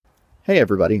Hey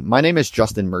everybody, my name is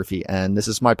Justin Murphy and this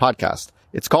is my podcast.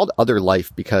 It's called Other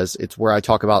Life because it's where I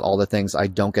talk about all the things I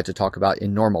don't get to talk about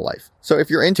in normal life. So if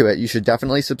you're into it, you should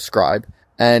definitely subscribe.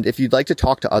 And if you'd like to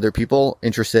talk to other people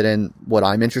interested in what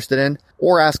I'm interested in,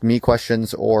 or ask me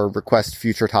questions or request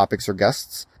future topics or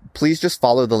guests, please just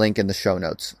follow the link in the show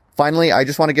notes. Finally, I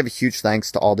just want to give a huge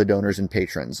thanks to all the donors and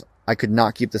patrons. I could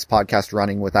not keep this podcast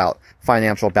running without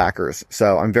financial backers,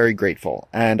 so I'm very grateful.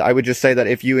 And I would just say that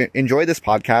if you enjoy this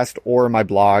podcast or my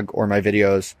blog or my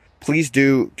videos, please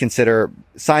do consider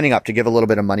signing up to give a little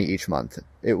bit of money each month.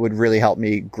 It would really help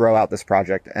me grow out this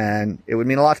project, and it would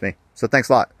mean a lot to me. So thanks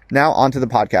a lot. Now on to the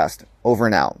podcast. Over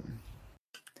and out.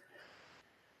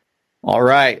 All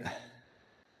right.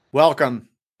 Welcome,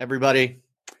 everybody,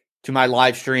 to my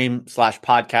live stream /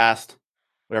 podcast,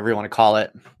 whatever you want to call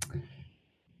it.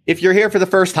 If you're here for the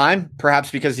first time, perhaps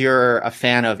because you're a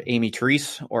fan of Amy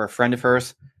Therese or a friend of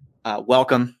hers,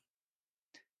 welcome.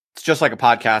 It's just like a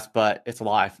podcast, but it's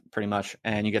live pretty much,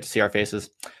 and you get to see our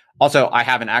faces. Also, I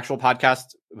have an actual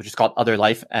podcast, which is called Other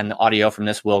Life, and the audio from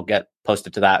this will get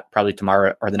posted to that probably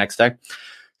tomorrow or the next day.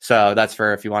 So that's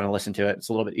for if you want to listen to it. It's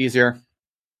a little bit easier.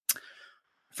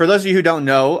 For those of you who don't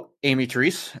know Amy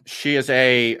Therese, she is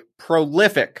a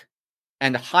prolific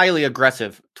and highly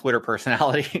aggressive Twitter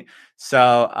personality.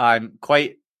 So I'm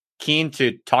quite keen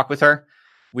to talk with her.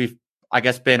 We've, I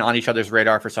guess, been on each other's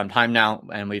radar for some time now,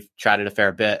 and we've chatted a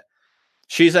fair bit.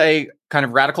 She's a kind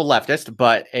of radical leftist,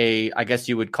 but I guess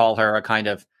you would call her a kind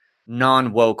of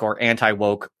non-woke or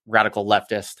anti-woke radical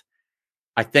leftist.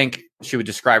 I think she would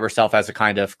describe herself as a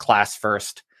kind of class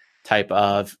first type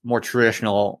of more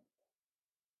traditional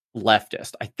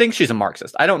leftist. I think she's a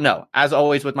Marxist. I don't know. As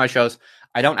always with my shows,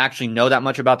 I don't actually know that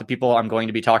much about the people I'm going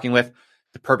to be talking with.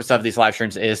 The purpose of these live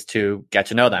streams is to get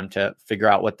to know them, to figure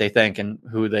out what they think and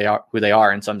who they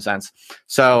are in some sense.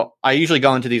 So I usually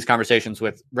go into these conversations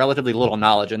with relatively little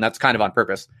knowledge, and that's kind of on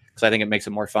purpose because I think it makes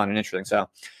it more fun and interesting. So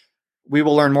we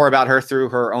will learn more about her through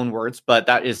her own words, but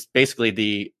that is basically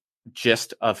the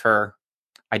gist of her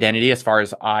identity as far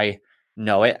as I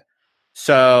know it.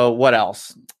 So what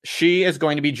else? She is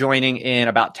going to be joining in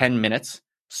about 10 minutes.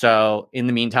 So in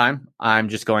the meantime, I'm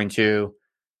just going to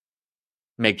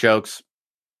make jokes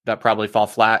that probably fall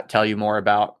flat, tell you more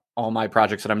about all my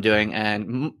projects that I'm doing,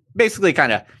 and basically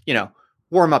kind of,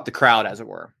 warm up the crowd, as it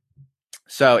were.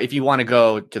 So if you want to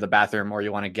go to the bathroom or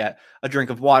you want to get a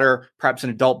drink of water, perhaps an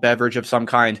adult beverage of some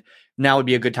kind, now would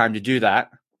be a good time to do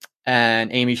that.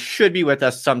 And Amy should be with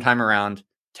us sometime around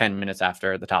 10 minutes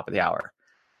after the top of the hour.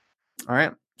 All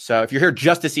right. So if you're here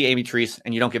just to see Amy Therese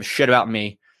and you don't give a shit about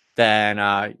me, then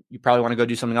you probably want to go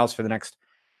do something else for the next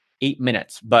 8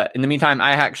 minutes. But in the meantime,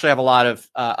 I actually have a lot of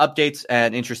updates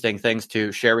and interesting things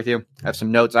to share with you. I have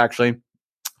some notes, actually.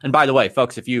 And by the way,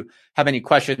 folks, if you have any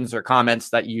questions or comments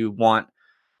that you want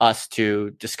us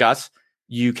to discuss,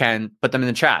 you can put them in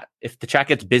the chat. If the chat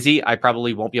gets busy, I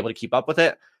probably won't be able to keep up with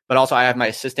it. But also, I have my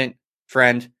assistant,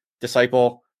 friend,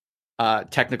 disciple,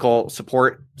 technical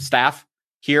support staff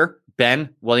here,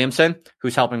 Ben Williamson,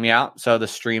 who's helping me out. So the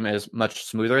stream is much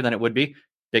smoother than it would be.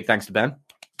 Big thanks to Ben.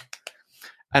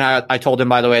 And I told him,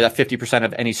 by the way, that 50%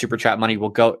 of any super chat money will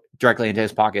go directly into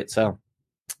his pocket. So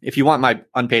if you want my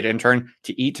unpaid intern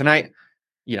to eat tonight,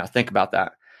 think about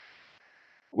that.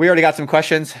 We already got some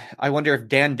questions. I wonder if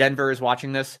Dan Denver is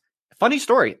watching this. Funny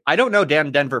story. I don't know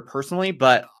Dan Denver personally,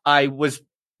 but I was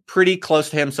pretty close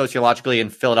to him sociologically in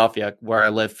Philadelphia, where I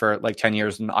lived for like 10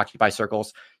 years in Occupy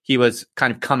circles. He was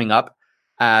kind of coming up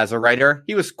as a writer.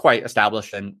 He was quite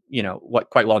established and,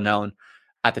 quite well known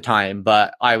at the time,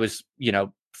 but I was,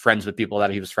 friends with people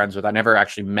that he was friends with. I never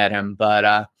actually met him,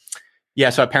 but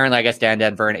so apparently I guess Dan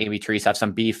Denver and Amy Therese have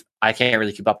some beef. I can't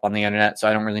really keep up on the internet, so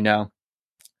I don't really know.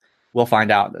 We'll find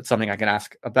out. That's something I can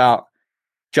ask about.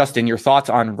 Justin, your thoughts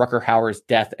on Rutger Hauer's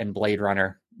death and Blade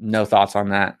Runner? No thoughts on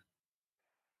that.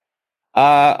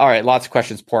 All right, lots of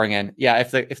questions pouring in. Yeah,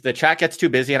 if the chat gets too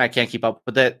busy and I can't keep up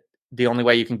with it, the only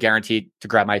way you can guarantee to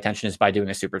grab my attention is by doing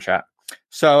a super chat.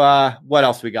 So what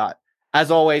else we got? As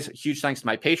always, huge thanks to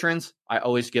my patrons. I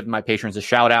always give my patrons a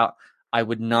shout out. I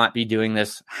would not be doing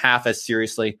this half as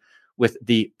seriously with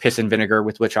the piss and vinegar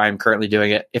with which I am currently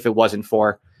doing it if it wasn't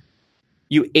for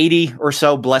you 80 or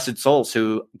so blessed souls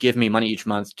who give me money each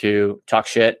month to talk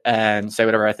shit and say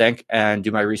whatever I think and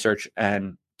do my research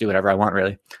and do whatever I want,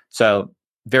 really. So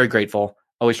very grateful.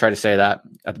 Always try to say that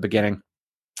at the beginning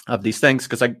of these things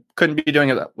because I couldn't be doing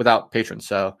it without patrons.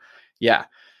 So yeah.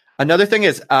 Another thing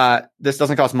is, this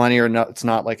doesn't cost money or no, it's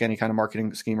not like any kind of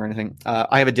marketing scheme or anything.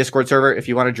 I have a Discord server. If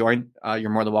you want to join, you're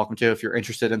more than welcome to. If you're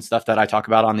interested in stuff that I talk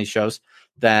about on these shows,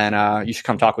 then you should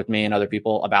come talk with me and other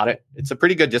people about it. It's a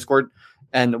pretty good Discord.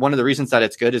 And one of the reasons that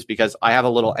it's good is because I have a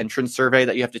little entrance survey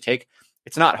that you have to take.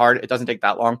 It's not hard. It doesn't take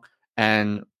that long.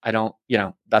 And I don't,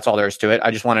 that's all there is to it.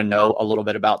 I just want to know a little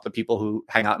bit about the people who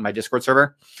hang out in my Discord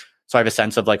server. So I have a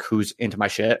sense of like who's into my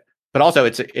shit. But also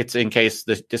it's in case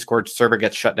the Discord server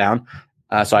gets shut down.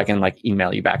 So I can like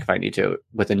email you back if I need to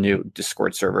with a new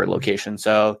Discord server location.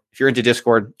 So if you're into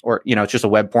Discord or, it's just a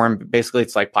web forum, basically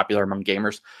it's like popular among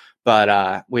gamers,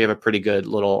 but we have a pretty good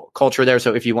little culture there.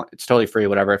 So if you want, it's totally free,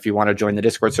 whatever. If you want to join the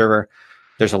Discord server,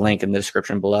 there's a link in the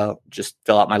description below. Just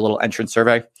fill out my little entrance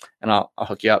survey and I'll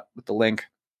hook you up with the link.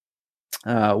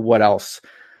 What else?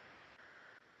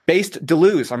 Based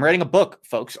Deleuze. I'm writing a book,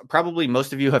 folks. Probably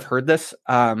most of you have heard this.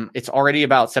 It's already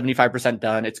about 75%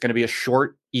 done. It's going to be a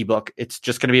short ebook. It's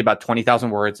just going to be about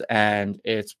 20,000 words and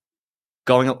it's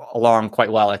going along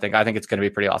quite well. I think it's going to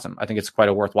be pretty awesome. I think it's quite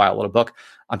a worthwhile little book.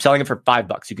 I'm selling it for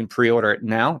 $5. You can pre-order it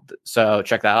now. So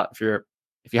check that out.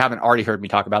 If you haven't already heard me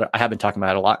talk about it, I have been talking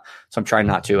about it a lot. So I'm trying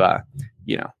not to,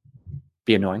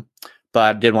 be annoying,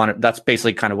 but that's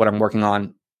basically kind of what I'm working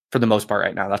on for the most part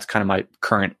right now. That's kind of my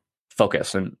current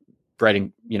focus and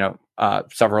writing,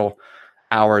 several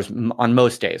hours on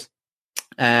most days.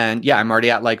 And yeah, I'm already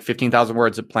at like 15,000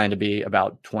 words. I plan to be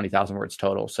about 20,000 words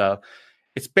total. So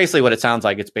it's basically what it sounds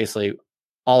like. It's basically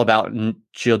all about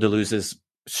Gilles Deleuze's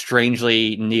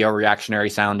strangely neo-reactionary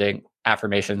sounding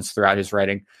affirmations throughout his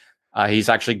writing. He's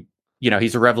actually,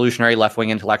 he's a revolutionary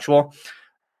left-wing intellectual,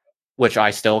 which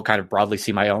I still kind of broadly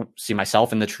see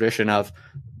myself in the tradition of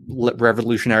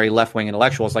revolutionary left-wing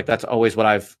intellectuals. Like that's always what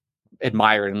I've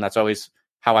admired, and that's always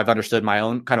how I've understood my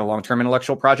own kind of long-term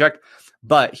intellectual project.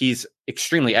 But he's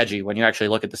extremely edgy when you actually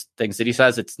look at the things that he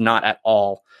says. It's not at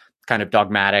all kind of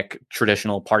dogmatic,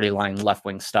 traditional party line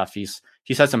left-wing stuff. He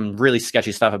says some really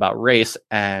sketchy stuff about race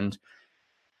and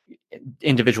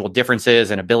individual differences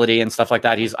and ability and stuff like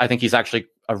that. I think he's actually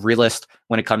a realist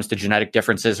when it comes to genetic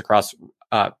differences across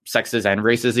sexes and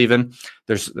races. Even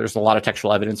there's a lot of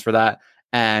textual evidence for that.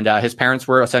 And his parents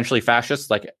were essentially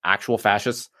fascists, like actual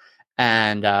fascists,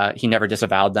 and he never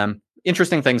disavowed them.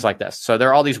 Interesting things like this. So there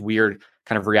are all these weird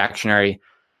kind of reactionary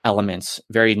elements,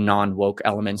 very non-woke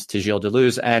elements to Gilles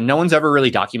Deleuze, and no one's ever really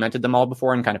documented them all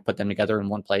before and kind of put them together in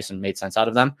one place and made sense out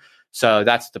of them. So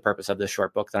that's the purpose of this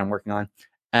short book that I'm working on.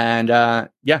 And I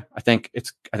think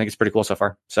it's pretty cool so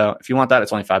far. So if you want that,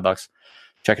 it's only $5.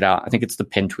 Check it out. I think it's the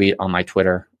pinned tweet on my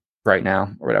Twitter right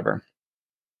now or whatever.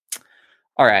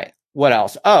 All right. What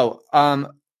else? I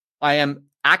am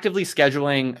actively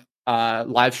scheduling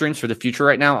live streams for the future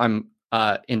right now. I'm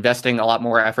investing a lot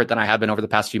more effort than I have been over the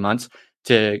past few months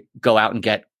to go out and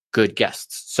get good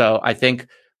guests. So I think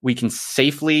we can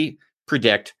safely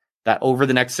predict that over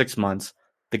the next 6 months,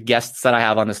 the guests that I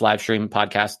have on this live stream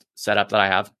podcast setup that I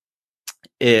have,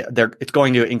 it's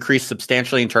going to increase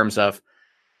substantially in terms of,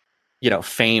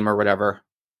 fame or whatever.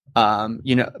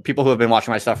 People who have been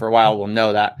watching my stuff for a while will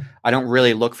know that I don't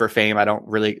really look for fame.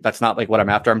 That's not like what I'm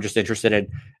after. I'm just interested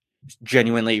in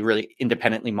genuinely, really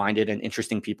independently minded and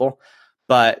interesting people.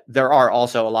 But there are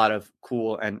also a lot of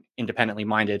cool and independently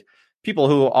minded people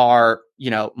who are,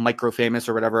 micro famous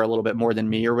or whatever, a little bit more than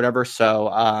me or whatever.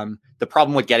 So the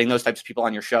problem with getting those types of people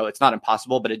on your show, it's not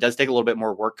impossible, but it does take a little bit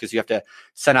more work because you have to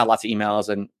send out lots of emails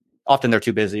and often they're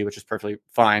too busy, which is perfectly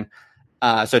fine.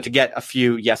 So to get a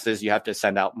few yeses, you have to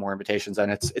send out more invitations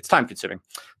and it's time consuming.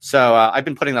 So I've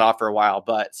been putting that off for a while,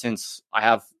 but since I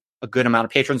have a good amount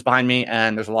of patrons behind me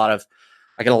and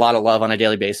I get a lot of love on a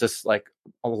daily basis. Like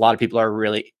a lot of people are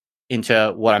really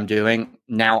into what I'm doing.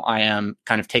 Now I am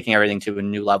kind of taking everything to a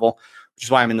new level, which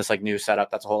is why I'm in this like new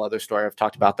setup. That's a whole other story. I've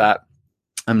talked about that.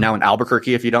 I'm now in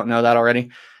Albuquerque, if you don't know that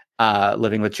already,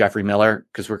 living with Jeffrey Miller,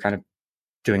 because we're kind of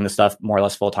doing this stuff more or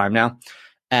less full time now.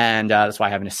 And that's why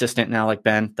I have an assistant now, like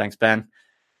Ben. Thanks, Ben.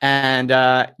 And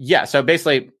so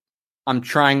basically I'm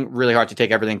trying really hard to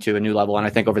take everything to a new level. And I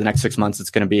think over the next 6 months,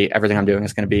 everything I'm doing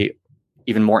is going to be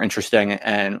even more interesting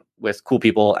and with cool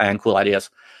people and cool ideas.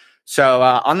 So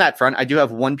on that front, I do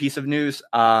have one piece of news.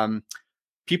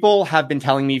 People have been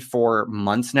telling me for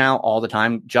months now, all the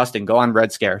time, Justin, go on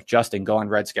Red Scare. Justin, go on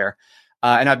Red Scare.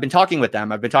 And I've been talking with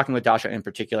them. I've been talking with Dasha in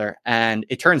particular. And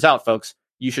it turns out, folks,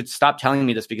 you should stop telling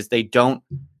me this because they don't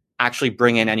actually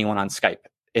bring in anyone on Skype.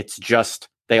 It's just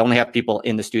they only have people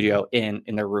in the studio in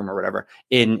their room or whatever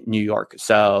in New York.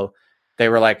 So they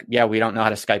were like, yeah, we don't know how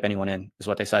to Skype anyone in, is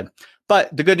what they said.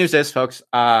 But the good news is, folks,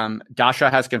 Dasha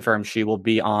has confirmed she will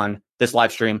be on this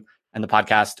live stream and the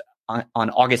podcast on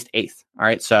August 8th. All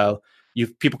right. So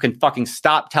People can fucking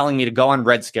stop telling me to go on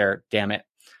Red Scare, damn it.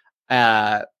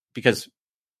 Because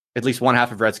at least one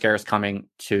half of Red Scare is coming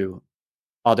to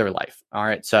Other Life. All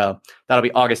right. So that'll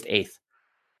be August 8th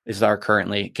is our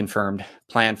currently confirmed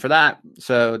plan for that.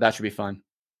 So that should be fun.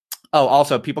 Oh,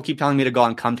 also, people keep telling me to go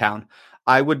on Cumtown.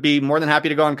 I would be more than happy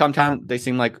to go on Cumtown. They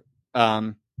seem like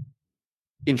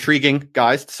intriguing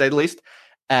guys, to say the least.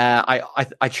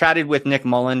 I chatted with Nick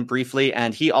Mullen briefly,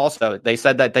 and they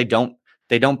said that they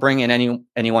don't bring in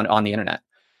anyone on the internet.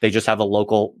 They just have a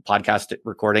local podcast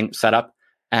recording set up,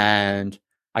 and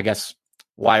I guess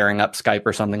wiring up Skype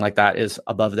or something like that is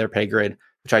above their pay grade,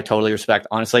 which I totally respect.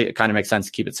 Honestly, it kind of makes sense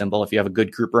to keep it simple. If you have a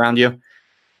good group around you,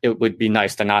 it would be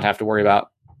nice to not have to worry about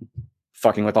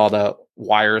fucking with all the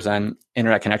wires and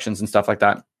internet connections and stuff like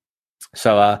that.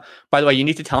 So, by the way, you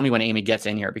need to tell me when Amy gets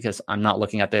in here because I'm not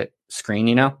looking at the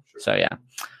screen, Sure. So yeah.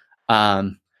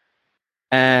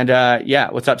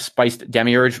 What's up, Spiced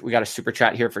Demiurge? We got a super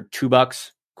chat here for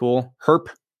 $2. Cool. Herp.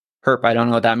 I don't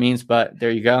know what that means, but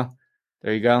there you go.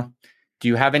 Do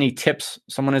you have any tips?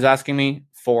 Someone is asking me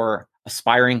for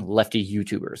aspiring lefty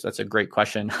YouTubers. That's a great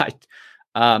question.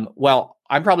 Well,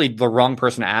 I'm probably the wrong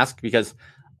person to ask because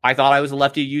I thought I was a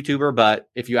lefty YouTuber, but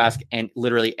if you ask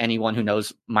literally anyone who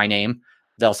knows my name,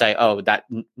 they'll say, oh, that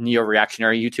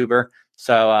neo-reactionary YouTuber.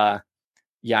 So,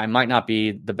 I might not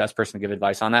be the best person to give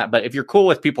advice on that. But if you're cool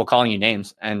with people calling you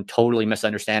names and totally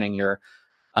misunderstanding your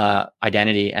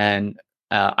identity and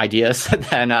ideas,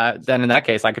 then in that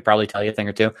case, I could probably tell you a thing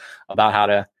or two about how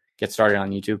to get started on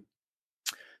YouTube.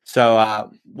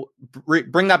 So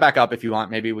bring that back up if you want.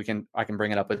 Maybe I can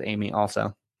bring it up with Amy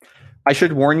also. I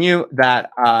should warn you that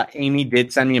Amy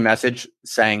did send me a message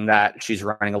saying that she's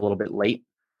running a little bit late.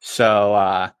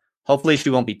 So hopefully she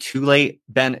won't be too late.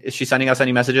 Ben, is she sending us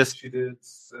any messages? She did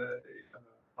say,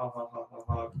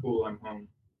 cool, I'm home.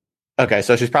 Okay,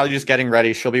 so she's probably just getting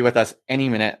ready. She'll be with us any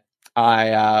minute.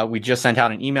 We just sent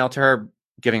out an email to her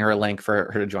giving her a link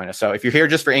for her to join us. So if you're here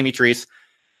just for Amy Treese,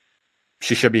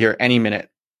 she should be here any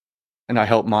minute. And I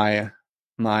hope my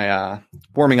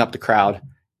warming up the crowd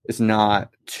is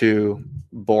not too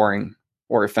boring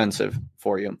or offensive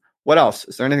for you. What else?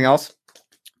 Is there anything else?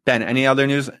 Ben, any other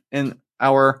news in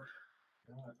our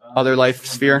other life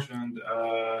sphere?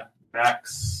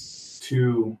 Max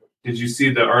 2. Did you see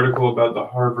the article about the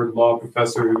Harvard law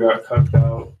professor who got cucked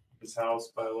out his house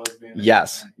by a lesbian?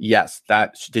 Yes.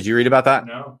 Did you read about that?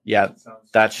 No. Yeah,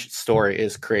 that story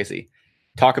is crazy.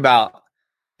 Talk about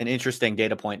an interesting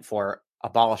data point for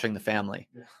abolishing the family.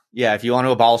 Yeah, if you want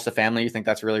to abolish the family, you think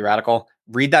that's really radical,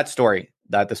 read that story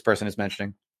that this person is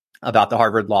mentioning about the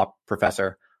Harvard law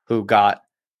professor who got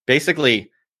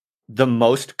basically the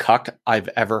most cucked I've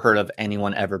ever heard of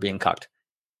anyone ever being cucked.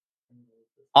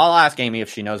 I'll ask Amy if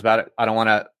she knows about it. I don't want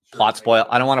to plot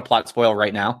spoil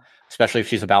right now, especially if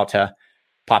she's about to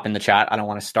pop in the chat. I don't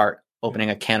want to start opening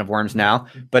a can of worms now,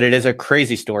 but it is a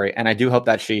crazy story. And I do hope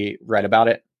that she read about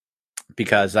it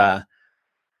because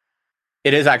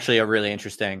it is actually a really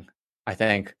interesting, I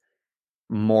think,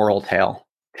 moral tale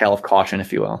of caution,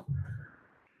 if you will.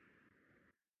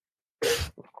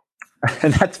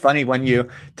 And that's funny when you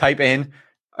type in,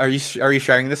 are you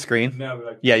sharing the screen?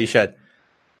 No. Yeah, you should.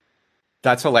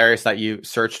 That's hilarious that you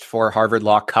searched for Harvard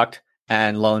law cucked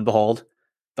and lo and behold,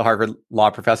 the Harvard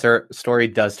law professor story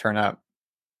does turn up.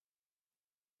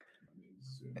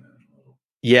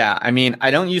 Yeah, I mean, I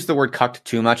don't use the word cucked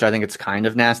too much. I think it's kind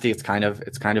of nasty. It's kind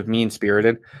of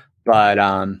mean-spirited. But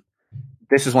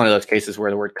this is one of those cases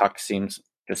where the word cucked seems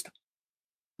just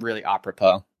really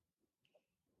apropos.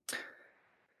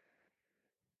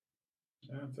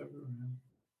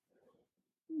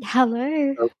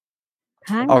 Hello.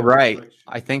 Hi. All right.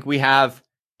 I think we have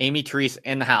Amy Treese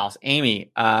in the house.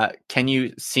 Amy, can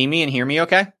you see me and hear me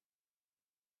okay?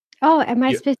 Oh, am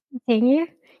I supposed to be seeing you?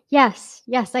 Yes,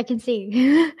 I can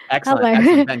see. Excellent.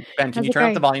 Hello. Excellent. Ben, can you turn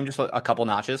up the volume just a couple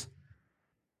notches?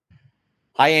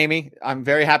 Hi, Amy. I'm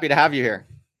very happy to have you here.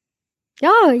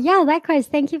 Oh, yeah, likewise.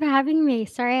 Thank you for having me.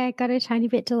 Sorry, I got a tiny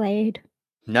bit delayed.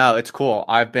 No, it's cool.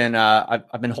 I've been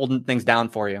holding things down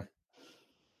for you.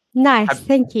 Nice.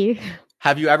 Thank you.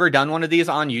 Have you ever done one of these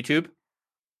on YouTube?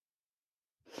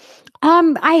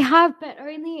 I have, but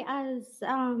only as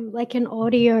like an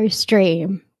audio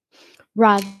stream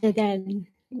rather than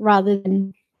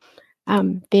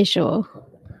visual.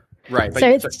 Right.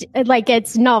 So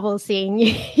it's novel seeing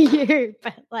you,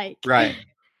 but like right.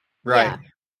 Yeah.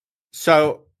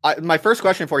 So my first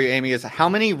question for you, Amy, is how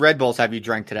many Red Bulls have you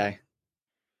drank today?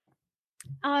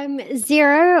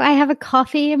 0. I have a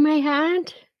coffee in my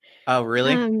hand. Oh,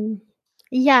 really?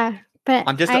 Yeah, but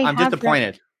I'm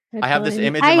disappointed. I have this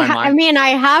image in my mind. I mean, I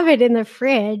have it in the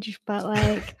fridge, but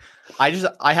like,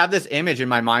 I have this image in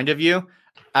my mind of you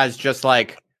as just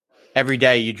like every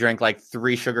day you drink like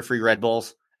 3 sugar-free Red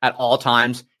Bulls at all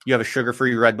times. You have a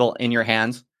sugar-free Red Bull in your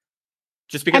hands.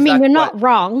 Just because I mean, that's you're not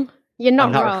wrong. You're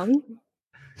not not- wrong,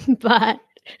 but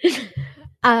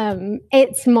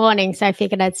it's morning, so I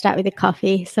figured I'd start with a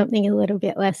coffee, something a little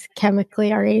bit less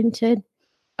chemically oriented.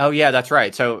 Oh yeah, that's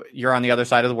right. So you're on the other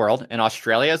side of the world in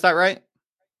Australia, is that right?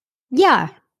 Yeah,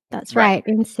 that's Right. right,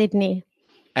 in Sydney.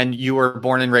 And you were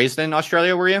born and raised in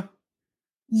Australia, were you?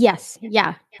 Yes,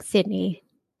 yeah, Sydney.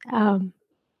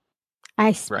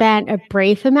 I spent a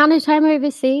brief amount of time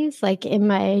overseas, like in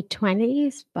my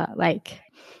 20s, but like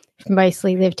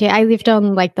mostly lived here. I lived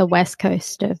on like the west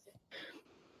coast of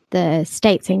the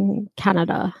States in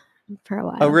Canada for a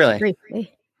while. Oh, really?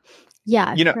 Briefly.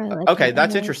 Yeah. You know, for, like, okay,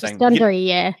 that's just interesting. under a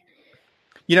year.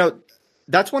 You know,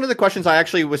 that's one of the questions I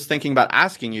actually was thinking about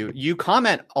asking you. You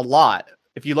comment a lot.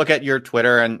 If you look at your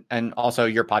Twitter and also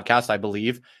your podcast, I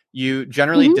believe, you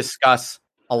generally discuss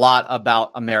a lot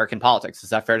about American politics.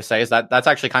 Is that fair to say? That's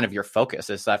actually kind of your focus?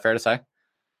 Is that fair to say?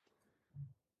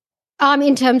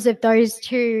 In terms of those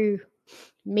two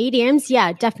mediums,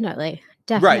 yeah, definitely.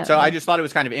 Right. So I just thought it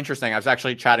was kind of interesting. I was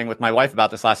actually chatting with my wife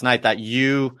about this last night, that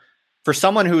you, for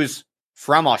someone who's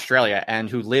from Australia and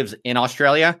who lives in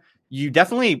Australia, you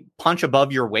definitely punch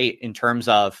above your weight in terms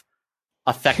of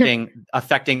affecting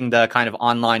the kind of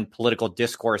online political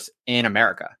discourse in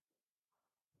America.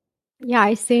 Yeah,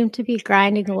 I seem to be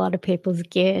grinding a lot of people's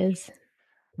gears.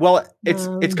 Well, it's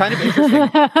kind of interesting.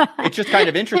 It's just kind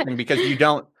of interesting because you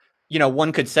don't,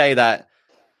 one could say that,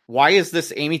 why is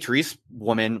this Amy Therese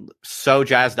woman so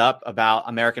jazzed up about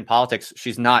American politics?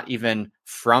 She's not even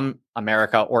from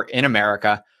America or in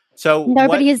America. So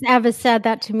nobody has ever said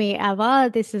that to me ever.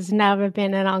 This has never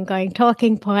been an ongoing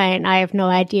talking point. I have no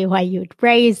idea why you would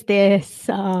raise this.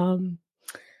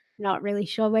 Not really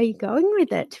sure where you're going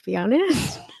with it, to be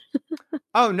honest.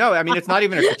 Oh, no. I mean, it's not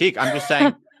even a critique. I'm just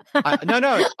saying.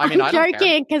 No. I mean, I'm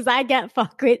joking because I get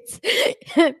fuckwits.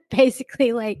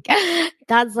 Basically, like,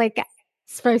 that's like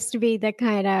supposed to be the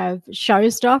kind of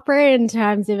showstopper in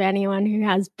terms of anyone who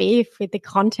has beef with the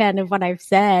content of what I've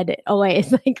said. It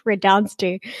always like redounds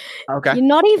to, okay, you're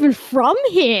not even from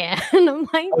here. And I'm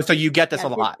like, oh, so you get this a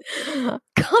lot.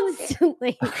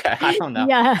 Constantly. Okay, I don't know.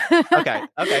 Yeah. Okay.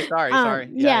 Sorry.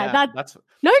 Yeah. That's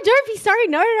no, don't be sorry.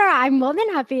 No. I'm more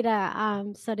than happy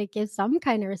to sort of give some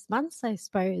kind of response, I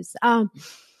suppose. I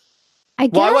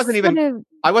wasn't going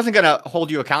to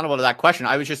hold you accountable to that question.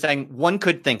 I was just saying one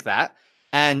could think that.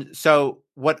 And so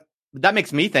what that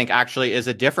makes me think actually is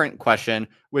a different question,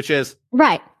 which is,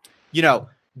 right.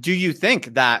 Do you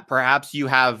think that perhaps you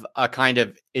have a kind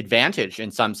of advantage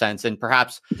in some sense, and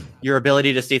perhaps your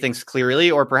ability to see things clearly,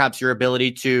 or perhaps your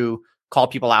ability to call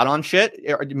people out on shit?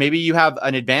 Or maybe you have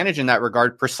an advantage in that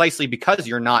regard precisely because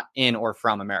you're not in or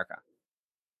from America.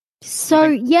 So,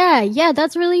 yeah,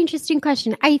 that's a really interesting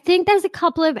question. I think there's a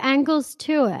couple of angles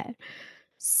to it.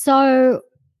 So,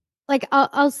 like,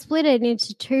 I'll split it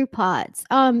into 2 parts.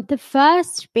 The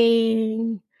first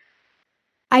being,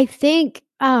 I think,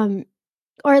 or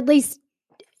at least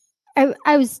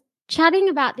I was chatting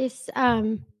about this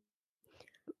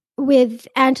with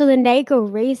Angela Nagel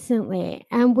recently,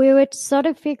 and we were sort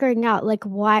of figuring out like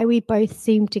why we both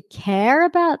seem to care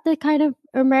about the kind of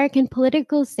American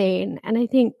political scene. And I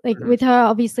think like with her,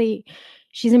 obviously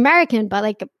she's American, but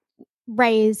like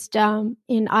raised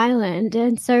in Ireland.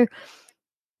 And so,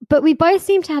 but we both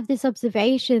seem to have this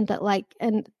observation that like,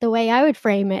 and the way I would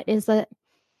frame it is that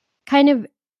kind of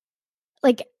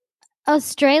like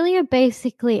Australia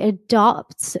basically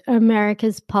adopts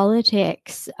America's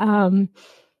politics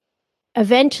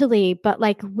eventually, but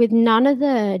like with none of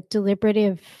the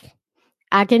deliberative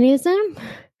agonism,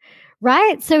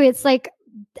 right? So it's like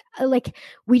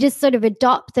we just sort of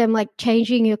adopt them, like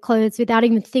changing your clothes without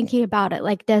even thinking about it.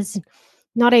 Like there's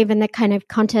not even the kind of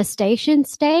contestation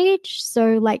stage.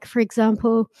 So like, for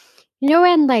example,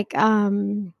 when like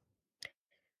the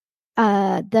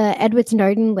Edward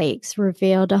Snowden leaks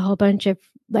revealed a whole bunch of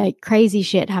like crazy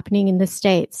shit happening in the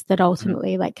States that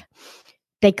ultimately like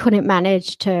they couldn't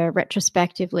manage to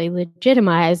retrospectively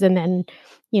legitimize, and then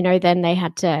then they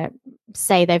had to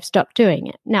say they've stopped doing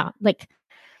it. Now, like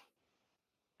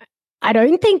I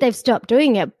don't think they've stopped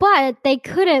doing it, but they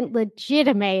couldn't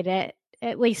legitimate it,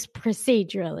 at least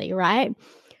procedurally, right?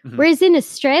 Mm-hmm. Whereas in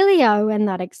Australia, when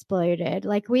that exploded,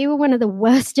 like we were one of the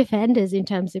worst offenders in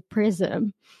terms of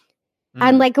PRISM.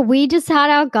 And like we just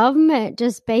had our government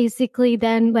just basically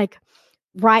then like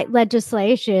write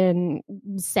legislation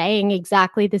saying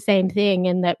exactly the same thing,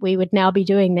 and that we would now be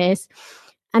doing this.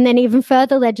 And then even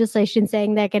further legislation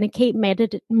saying they're going to keep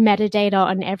metadata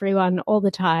on everyone all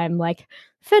the time, like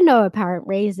for no apparent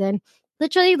reason.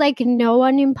 Literally, like no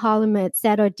one in Parliament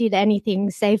said or did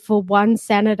anything save for one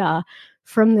senator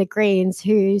from the Greens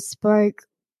who spoke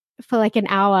for like an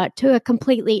hour to a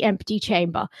completely empty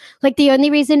chamber. Like the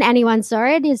only reason anyone saw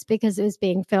it is because it was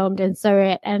being filmed, and so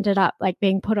it ended up like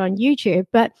being put on YouTube.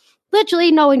 But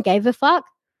literally no one gave a fuck.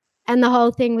 And the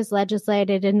whole thing was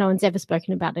legislated and no one's ever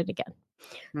spoken about it again.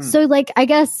 So like, I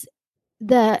guess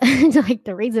the like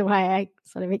the reason why I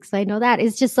sort of explained all that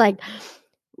is just like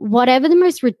whatever the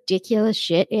most ridiculous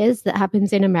shit is that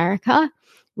happens in America,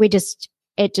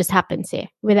 it just happens here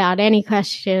without any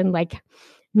question, like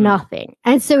nothing.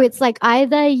 And so it's like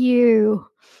either you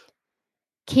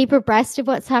keep abreast of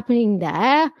what's happening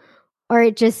there, or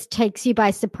it just takes you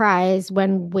by surprise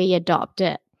when we adopt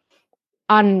it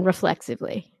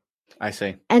unreflexively. I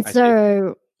see. And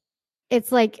so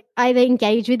it's like either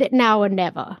engage with it now or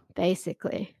never,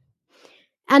 basically.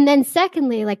 And then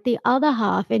secondly, like the other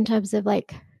half in terms of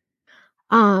like,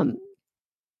 I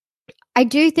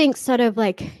do think sort of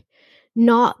like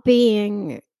not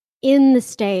being in the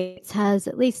States has,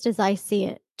 at least as I see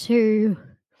it, two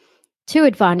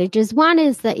advantages. One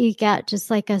is that you get just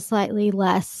like a slightly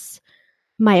less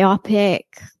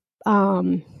myopic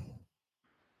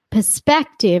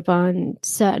perspective on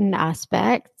certain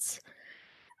aspects.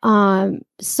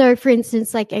 So for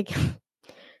instance, like it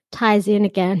ties in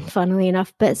again, funnily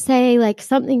enough, but say like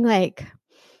something like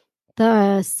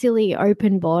the silly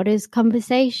open borders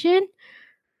conversation,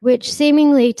 which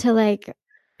seemingly to like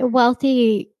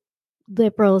wealthy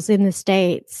liberals in the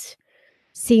States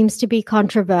seems to be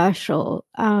controversial.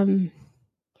 But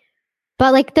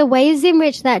like the ways in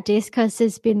which that discourse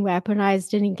has been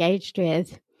weaponized and engaged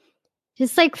with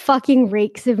just like fucking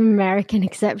reeks of American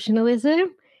exceptionalism.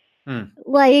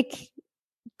 Like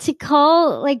to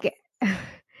call like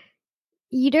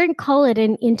you don't call it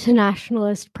an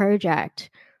internationalist project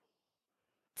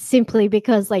simply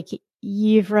because like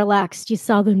you've relaxed your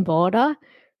southern border.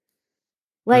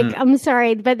 Like I'm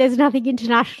sorry, but there's nothing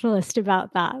internationalist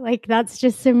about that. Like that's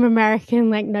just some American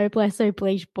like noblesse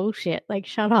oblige bullshit. Like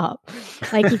shut up.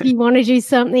 Like if you want to do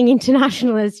something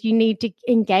internationalist, you need to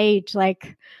engage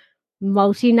like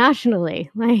multinationally,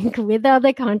 like with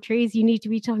other countries. You need to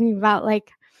be talking about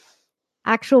like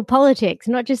actual politics,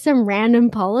 not just some random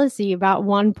policy about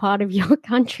one part of your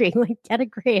country. Like get a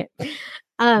grip.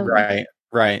 Right.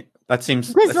 That seems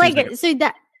so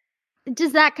that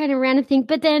just that kind of random thing.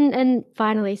 But then, and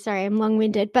finally, sorry, I'm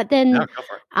long-winded, but then no, go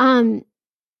for it.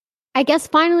 I guess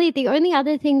finally the only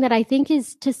other thing that I think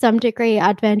is to some degree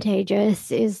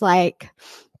advantageous is like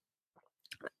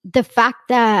the fact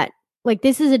that like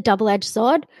this is a double-edged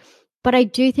sword, but I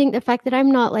do think the fact that I'm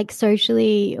not like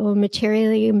socially or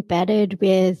materially embedded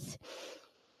with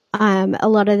a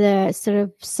lot of the sort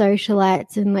of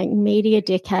socialites and like media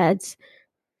dickheads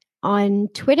on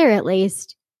Twitter, at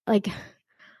least, like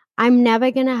I'm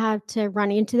never going to have to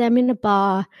run into them in a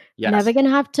bar. Yes. Never going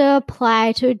to have to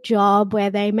apply to a job where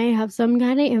they may have some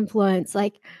kind of influence.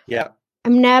 Like, yeah,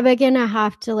 I'm never going to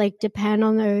have to like depend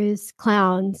on those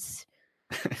clowns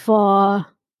for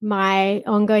my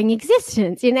ongoing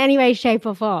existence in any way, shape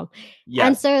or form. Yes.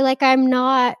 And so like, I'm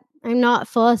not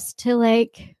forced to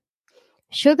like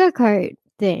sugarcoat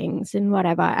things and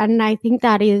whatever. And I think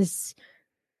that is,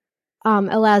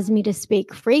 allows me to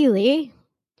speak freely.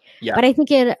 Yeah. But I think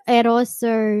it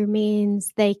also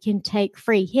means they can take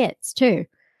free hits too,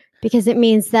 because it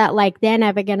means that like they're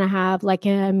never going to have like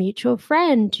a mutual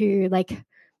friend who like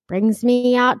brings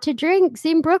me out to drinks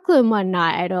in Brooklyn one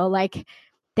night, or like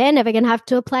they're never going to have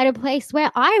to apply to a place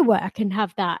where I work and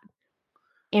have that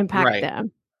impact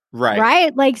them.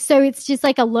 Right. Like, so it's just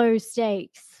like a low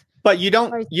stakes. But you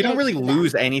don't really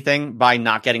lose anything by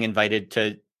not getting invited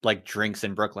to like drinks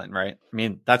in Brooklyn, right? I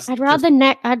mean, that's I'd rather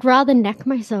neck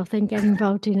myself than get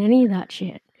involved in any of that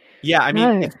shit. Yeah, I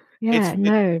mean,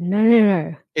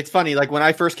 no. It's funny, like when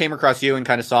I first came across you and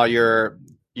kind of saw your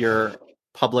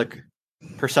public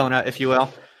persona, if you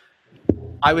will,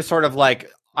 I was sort of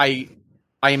like I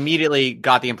immediately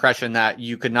got the impression that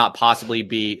you could not possibly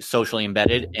be socially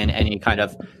embedded in any kind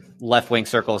of left-wing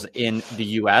circles in the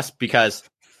US, because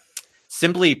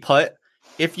simply put,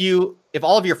 if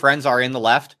all of your friends are in the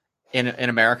left in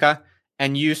America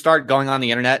and you start going on the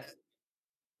internet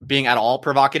being at all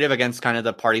provocative against kind of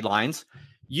the party lines,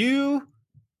 you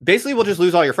basically will just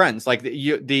lose all your friends. Like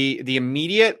the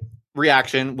immediate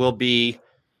reaction will be,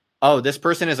 oh, this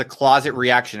person is a closet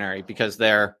reactionary because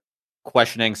they're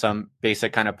questioning some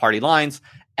basic kind of party lines,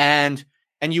 and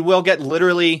you will get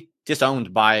literally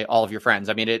disowned by all of your friends.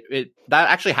 I mean, that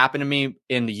actually happened to me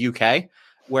in the UK.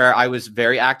 where I was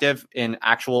very active in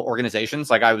actual organizations.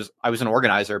 Like I was an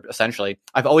organizer, essentially.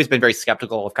 I've always been very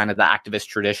skeptical of kind of the activist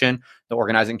tradition, the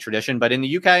organizing tradition. But in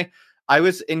the UK, I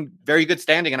was in very good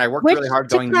standing and I worked really hard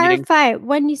going to meetings. To clarify,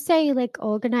 when you say like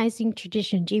organizing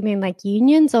tradition, do you mean like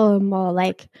unions or more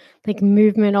like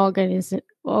movement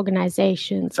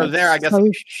organizations? So like there, I guess,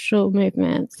 social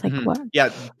movements, like what? Yeah.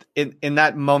 In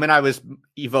that moment, I was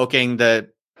evoking the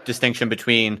distinction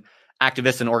between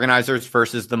activists and organizers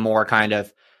versus the more kind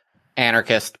of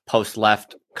anarchist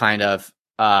post-left kind of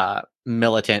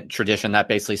militant tradition that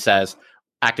basically says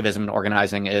activism and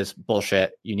organizing is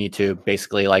bullshit. You need to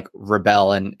basically like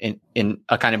rebel in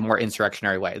a kind of more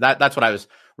insurrectionary way. That's what I was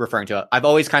referring to. I've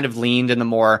always kind of leaned in the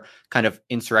more kind of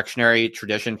insurrectionary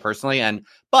tradition personally.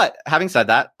 But having said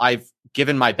that, I've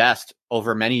given my best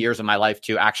over many years of my life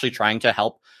to actually trying to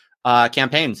help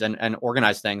campaigns and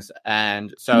organize things.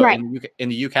 And so right. in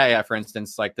the UK, for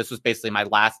instance, like this was basically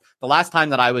the last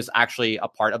time that I was actually a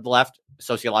part of the left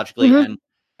sociologically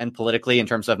and politically in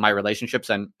terms of my relationships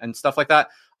and stuff like that.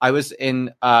 I was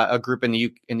in a group in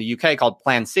the UK called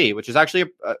Plan C, which is actually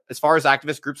as far as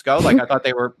activist groups go, like I thought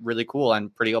they were really cool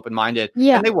and pretty open-minded.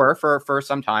 Yeah. And they were for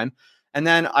some time. And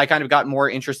then I kind of got more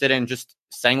interested in just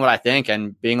saying what I think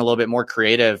and being a little bit more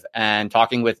creative and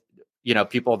talking with,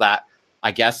 people that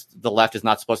I guess the left is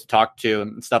not supposed to talk to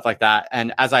and stuff like that.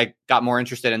 And as I got more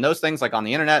interested in those things, like on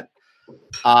the internet,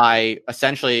 I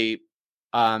essentially,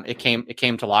 it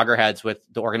came to loggerheads with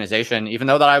the organization, even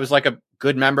though that I was like a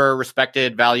good member,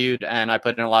 respected, valued, and I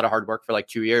put in a lot of hard work for like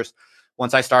 2 years.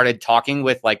 Once I started talking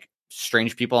with like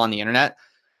strange people on the internet,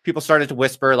 people started to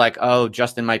whisper like, oh,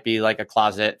 Justin might be like a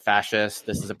closet fascist.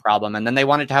 This is a problem. And then they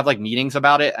wanted to have like meetings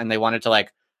about it and they wanted to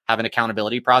like have an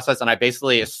accountability process. And I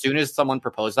basically, as soon as someone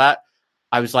proposed that,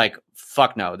 I was like,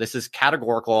 fuck no, this is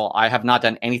categorical. I have not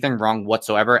done anything wrong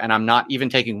whatsoever. And I'm not even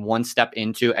taking one step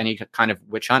into any kind of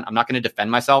witch hunt. I'm not going to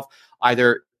defend myself.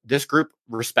 Either this group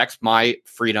respects my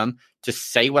freedom to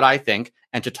say what I think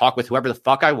and to talk with whoever the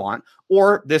fuck I want,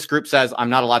 or this group says I'm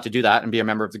not allowed to do that and be a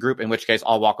member of the group, in which case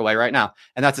I'll walk away right now.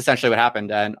 And that's essentially what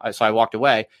happened. And so I walked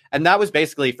away. And that was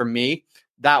basically, for me,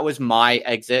 that was my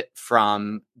exit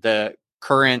from the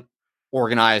current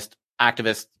organized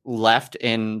activist left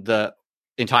in the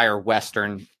entire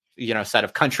Western, set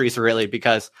of countries, really,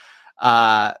 because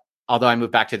although I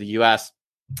moved back to the US,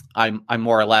 I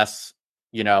more or less,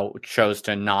 chose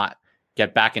to not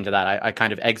get back into that. I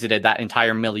kind of exited that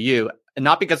entire milieu, and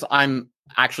not because I'm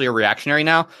actually a reactionary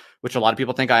now, which a lot of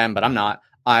people think I am, but I'm not.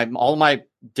 All my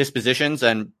dispositions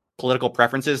and political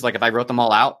preferences, like if I wrote them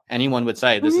all out, anyone would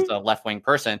say this is a left-wing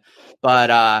person.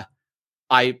 But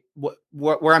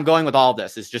where I'm going with all of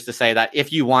this is just to say that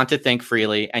if you want to think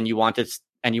freely and you want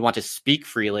to speak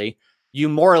freely, you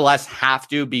more or less have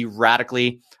to be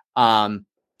radically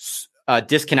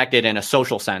disconnected in a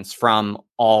social sense from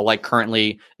all like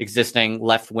currently existing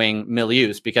left-wing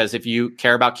milieus. Because if you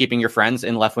care about keeping your friends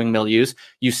in left-wing milieus,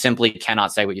 you simply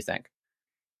cannot say what you think.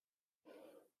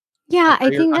 Yeah, I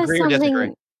think that's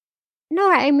something. No,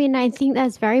 I mean, I think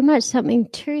that's very much something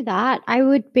to that. I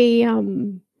would be.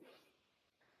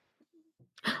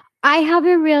 I have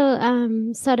a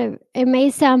real sort of. It may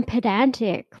sound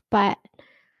pedantic, but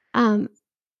I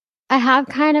have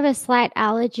kind of a slight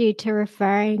allergy to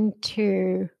referring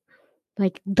to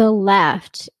like the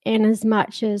left, in as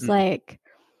much as like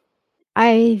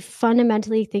I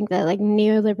fundamentally think that like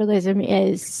neoliberalism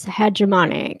is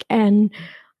hegemonic, and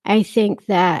I think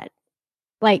that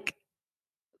like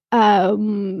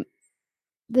the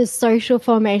social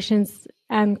formations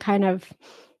and kind of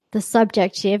the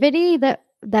subjectivity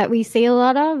that we see a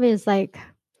lot of is like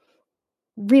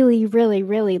really, really,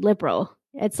 really liberal.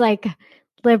 It's like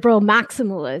liberal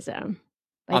maximalism,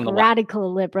 like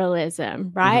radical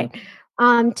liberalism, right?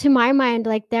 To my mind,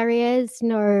 like there is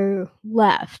no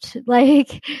left.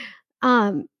 Like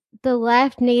the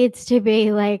left needs to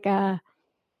be like a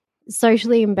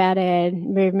socially embedded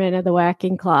movement of the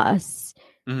working class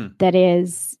that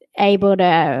is able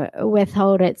to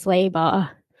withhold its labor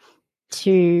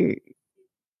to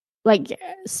like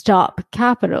stop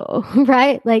capital,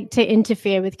 right? Like to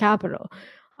interfere with capital.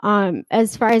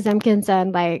 As far as I'm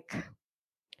concerned, like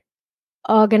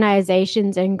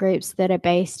organizations and groups that are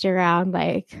based around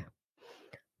like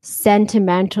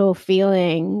sentimental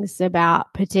feelings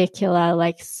about particular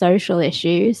like social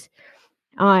issues,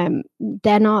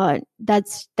 they're not,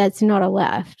 that's not a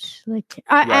left. Like,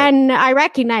 and I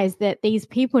recognize that these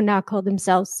people now call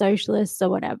themselves socialists or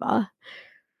whatever,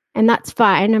 and that's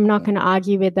fine. I'm not going to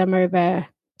argue with them over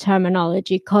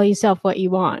terminology. Call yourself what you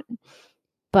want.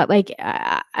 But like,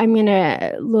 I'm going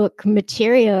to look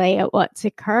materially at what's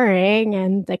occurring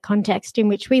and the context in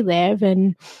which we live.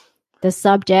 And the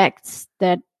subjects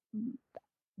that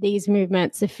these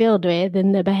movements are filled with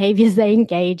and the behaviors they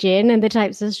engage in and the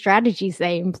types of strategies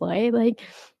they employ. Like,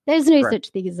 there's no such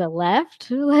thing as a left.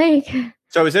 Like,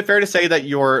 so is it fair to say that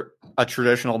you're a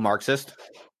traditional Marxist?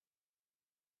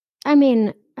 I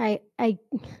mean,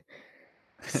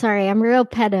 sorry, I'm real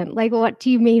pedant. Like, what do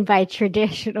you mean by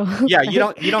traditional? Yeah, you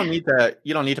don't need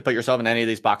to put yourself in any of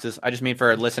these boxes. I just mean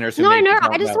for listeners who No, maybe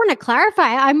I just want to clarify.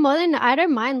 I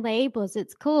don't mind labels.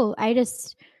 It's cool. I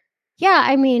just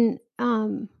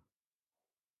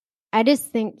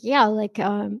think,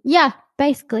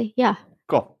 basically, yeah.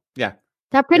 Cool. Yeah.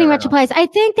 That pretty much applies. I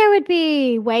think there would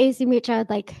be ways in which I'd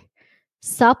like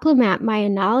supplement my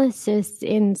analysis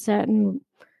in certain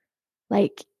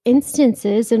like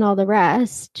instances and all the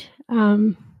rest.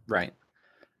 Right.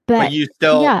 But you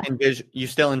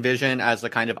still envision as the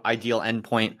kind of ideal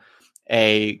endpoint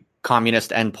a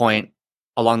communist endpoint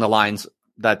along the lines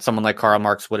that someone like Karl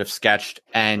Marx would have sketched,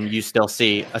 and you still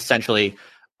see essentially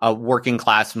a working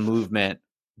class movement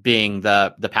being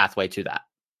the pathway to that.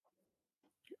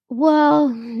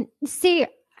 Well, see,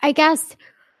 I guess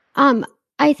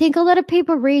I think a lot of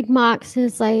people read Marx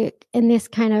as like in this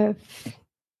kind of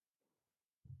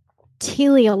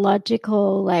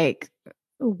teleological, like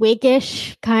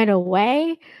Whiggish kind of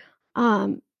way.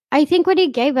 I think what he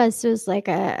gave us was like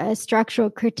a structural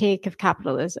critique of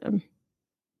capitalism.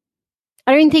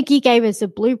 I don't think he gave us a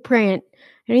blueprint.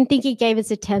 I don't think he gave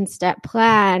us a 10-step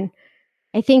plan.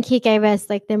 I think he gave us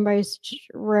like the most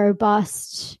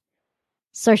robust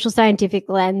social scientific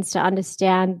lens to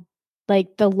understand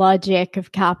like the logic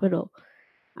of capital.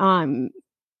 Beyond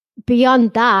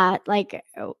that, like,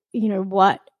 you know,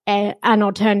 what an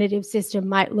alternative system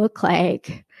might look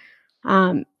like.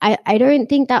 I don't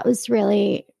think that was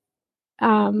really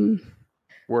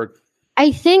word.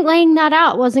 I think laying that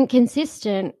out wasn't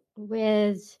consistent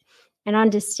with an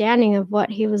understanding of what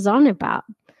he was on about.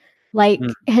 Like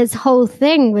his whole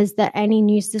thing was that any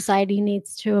new society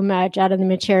needs to emerge out of the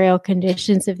material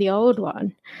conditions of the old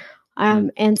one.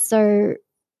 And so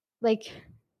like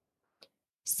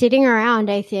sitting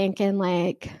around, I think, and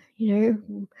like, you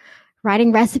know,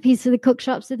 writing recipes for the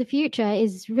cookshops of the future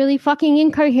is really fucking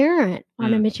incoherent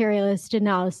on a materialist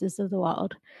analysis of the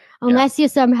world. Unless you're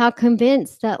somehow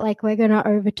convinced that like we're going to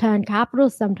overturn capital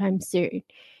sometime soon,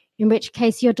 in which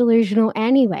case you're delusional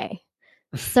anyway.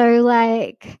 So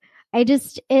like,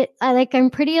 I'm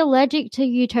pretty allergic to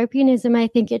utopianism. I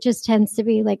think it just tends to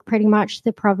be like pretty much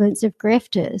the province of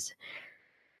grifters.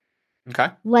 Okay.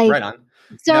 Like, right on.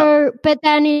 So, but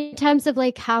then in terms of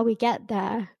like how we get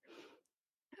there,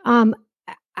 I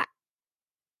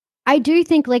do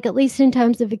think like at least in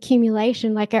terms of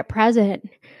accumulation, like at present,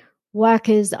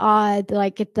 workers are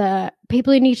like the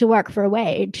people who need to work for a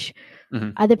wage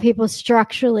are the people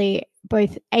structurally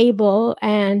both able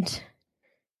and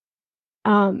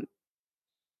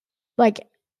like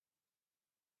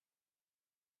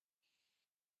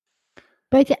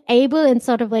both able and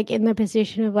sort of like in the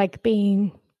position of like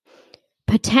being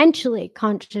potentially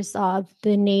conscious of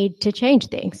the need to change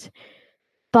things.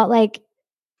 But like,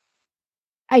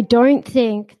 I don't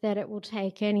think that it will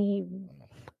take any,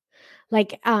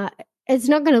 like, it's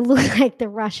not going to look like the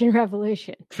Russian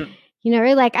Revolution. You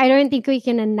know, like, I don't think we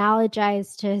can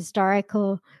analogize to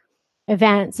historical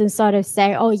events and sort of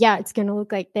say, oh, yeah, it's going to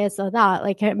look like this or that.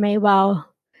 Like, it may well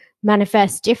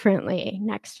manifest differently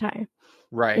next time.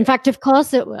 Right. In fact, of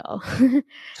course it will.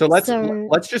 So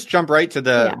let's just jump right to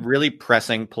the really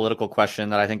pressing political question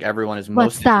that I think everyone is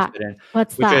most interested in.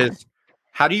 Which is,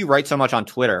 how do you write so much on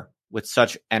Twitter with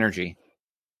such energy?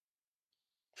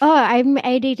 Oh, I'm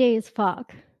ADD as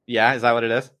fuck. Yeah, is that what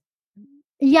it is?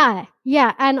 Yeah.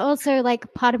 And also,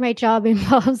 like, part of my job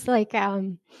involves, like,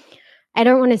 I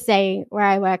don't want to say where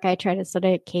I work. I try to sort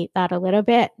of keep that a little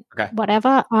bit,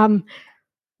 whatever.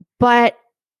 But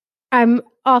I'm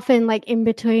often, like, in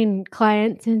between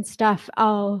clients and stuff.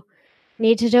 I'll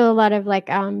need to do a lot of, like,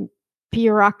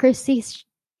 bureaucratic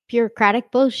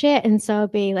bullshit. And so I'll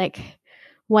be, like,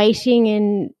 waiting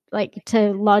in, like,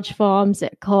 to lodge forms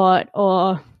at court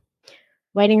or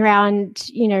waiting around,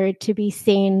 you know, to be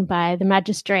seen by the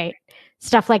magistrate,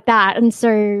 stuff like that. And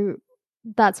so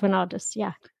that's when I'll just,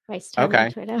 waste time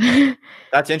on Twitter.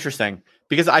 That's interesting,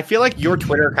 because I feel like your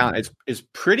Twitter account is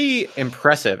pretty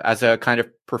impressive as a kind of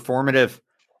performative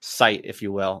site, if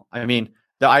you will. I mean,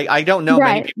 I don't know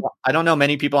many people. I don't know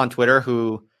many people on Twitter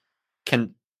who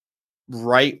can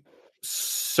write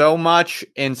so much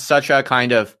in such a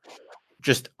kind of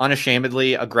just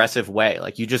unashamedly aggressive way.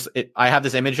 Like I have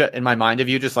this image in my mind of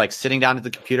you just like sitting down at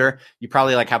the computer. You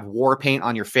probably like have war paint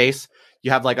on your face. You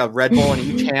have like a Red Bull in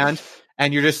each hand,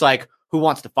 and you're just like, who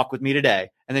wants to fuck with me today?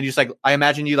 and then you just like, I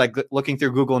imagine you like looking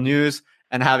through Google News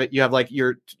and you have like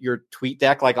your tweet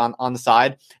deck like on the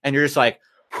side, and you're just like,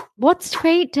 what's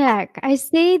tweet deck? I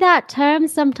see that term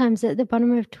sometimes at the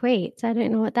bottom of tweets. I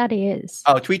don't know what that is.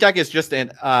 Oh, TweetDeck is just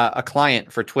a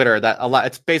client for Twitter that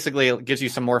it's basically, it gives you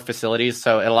some more facilities.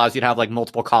 So it allows you to have like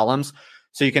multiple columns,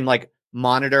 so you can like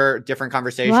monitor different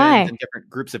conversations and different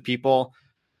groups of people.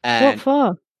 And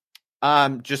what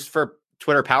for? Just for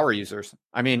Twitter power users.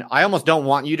 I mean, I almost don't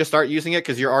want you to start using it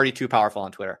because you're already too powerful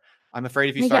on Twitter. I'm afraid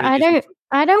if you start, I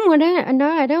don't want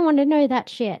to know that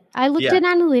shit. I looked at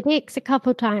analytics a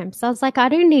couple times. I was like, I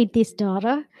don't need this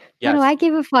data. Yes. What do I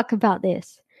give a fuck about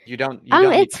this? You don't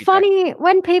it's funny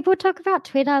when people talk about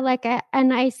Twitter, like,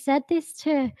 and I said this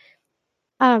to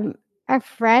a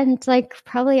friend, like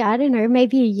probably, I don't know,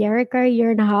 maybe a year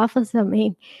and a half or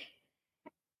something.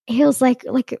 He was like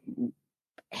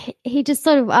he just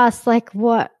sort of asked like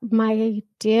what my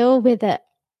deal with it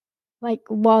like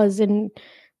was and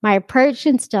my approach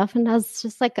and stuff, and I was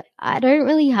just like, I don't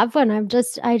really have one.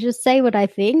 I just say what I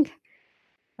think.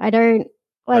 I don't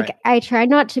like. Right. I try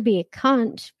not to be a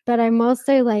cunt, but I'm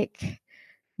also like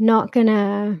not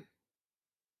gonna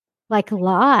like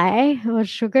lie or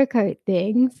sugarcoat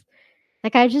things.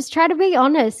 Like I just try to be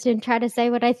honest and try to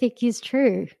say what I think is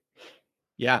true.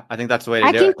 Yeah, I think that's the way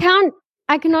to do it.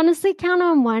 I can honestly count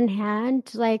on one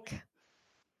hand like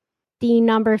the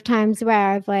number of times where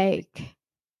I've like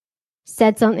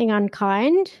said something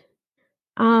unkind.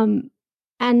 And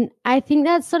I think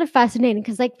that's sort of fascinating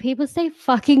because like people say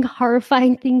fucking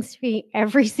horrifying things to me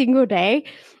every single day,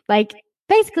 like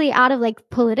basically out of like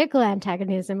political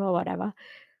antagonism or whatever.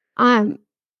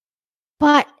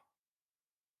 But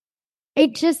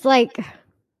it just like,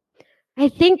 I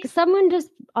think someone just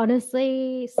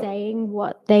honestly saying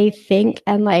what they think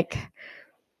and like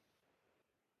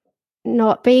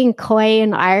not being coy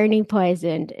and irony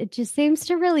poisoned, it just seems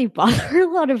to really bother a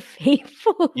lot of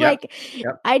people. Yep.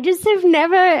 I just have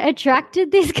never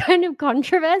attracted this kind of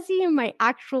controversy in my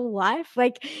actual life.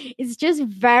 Like it's just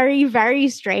very, very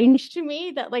strange to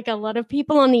me that like a lot of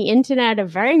people on the internet are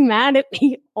very mad at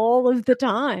me all of the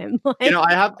time. Like, you know,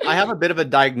 I have a bit of a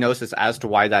diagnosis as to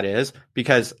why that is,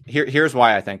 because here's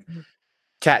why I think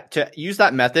to use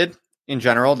that method. In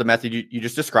general, the method you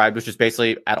just described, which is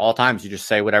basically at all times, you just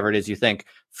say whatever it is you think.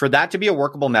 For that to be a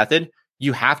workable method,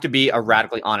 you have to be a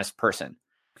radically honest person,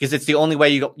 because it's the only way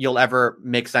you'll ever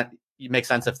make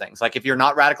sense of things. Like if you're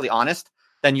not radically honest,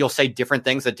 then you'll say different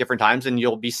things at different times, and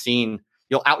you'll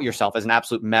out yourself as an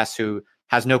absolute mess who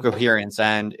has no coherence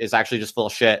and is actually just full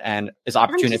of shit and is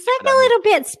opportunistic. I'm just like a little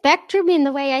bit spectrum in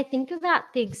the way I think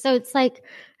about things. So it's like,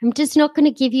 I'm just not going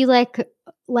to give you like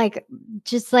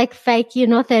just like fake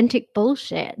and authentic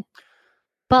bullshit.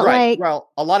 But right. like,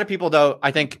 well, a lot of people though,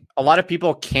 I think a lot of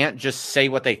people can't just say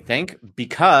what they think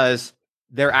because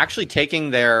they're actually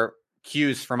taking their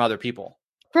cues from other people.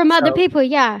 Other people,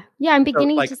 yeah. I'm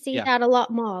beginning to see that a lot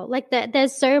more. Like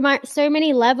there's so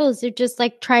many levels of just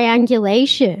like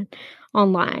triangulation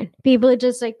online. People are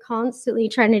just like constantly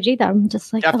trying to do that. I'm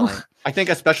just like, definitely. Ugh. I think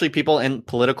especially people in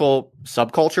political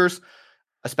subcultures,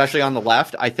 especially on the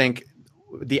left, I think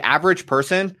the average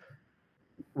person,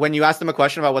 when you ask them a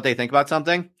question about what they think about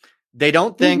something, they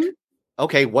don't think,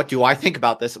 okay, what do I think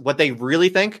about this? What they really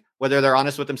think, whether they're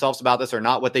honest with themselves about this or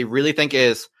not, what they really think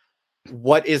is,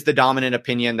 what is the dominant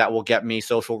opinion that will get me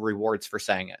social rewards for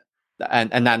saying it?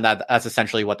 And then that's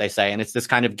essentially what they say. And it's this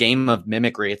kind of game of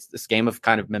mimicry. It's this game of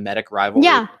kind of mimetic rivalry.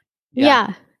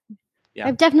 Yeah.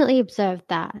 I've definitely observed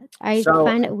that. I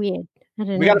find it weird. I don't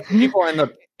know. We got a few people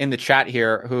in the chat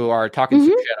here who are talking some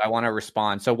shit. I want to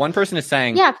respond. So one person is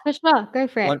saying, yeah, for sure. Go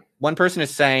for it. One person is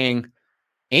saying,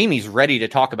 Amy's ready to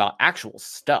talk about actual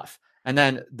stuff. And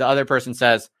then the other person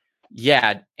says,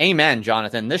 yeah, amen,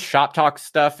 Jonathan. This shop talk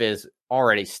stuff is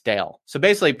already stale. So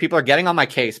basically people are getting on my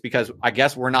case because I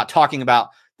guess we're not talking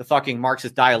about the fucking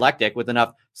Marxist dialectic with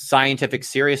enough scientific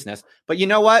seriousness. But you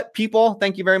know what, people,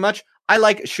 thank you very much. I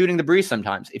like shooting the breeze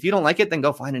sometimes. If you don't like it, then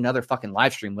go find another fucking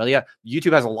live stream, will you?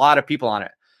 YouTube has a lot of people on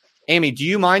it. Amy, do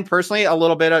you mind personally a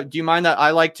little bit? Do you mind that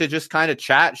I like to just kind of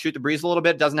chat, shoot the breeze a little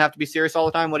bit? Doesn't have to be serious all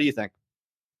the time. What do you think?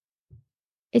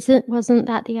 Wasn't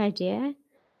that the idea?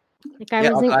 Like I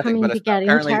wasn't coming to get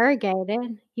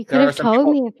interrogated. You could have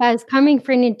told me if I was coming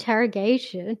for an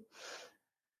interrogation.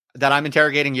 That I'm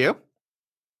interrogating you?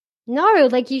 No,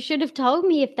 like you should have told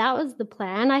me if that was the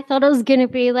plan. I thought it was going to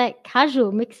be like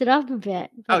casual, mix it up a bit.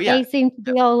 But they seem to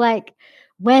be all like,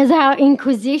 where's our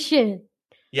Inquisition?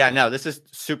 Yeah, no, this is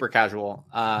super casual.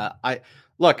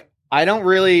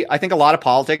 I think a lot of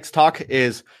politics talk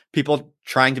is people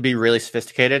trying to be really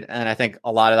sophisticated. And I think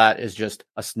a lot of that is just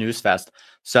a snooze fest.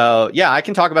 So yeah, I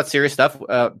can talk about serious stuff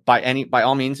by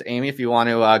all means. Amy, if you want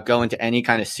to go into any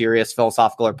kind of serious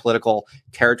philosophical or political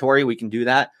territory, we can do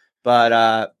that.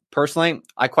 But personally,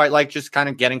 I quite like just kind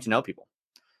of getting to know people.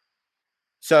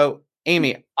 So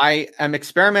Amy, I am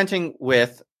experimenting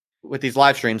with these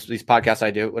live streams, these podcasts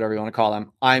I do, whatever you want to call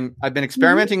them. I've been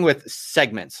experimenting with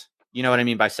segments. You know what I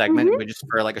mean by segment? We just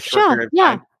for like a short period of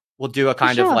time, we'll do a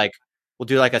kind of like we'll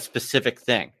do like a specific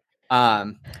thing.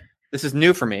 This is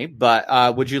new for me,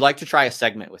 but would you like to try a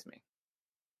segment with me?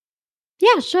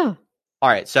 Yeah, sure. All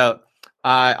right. So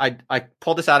I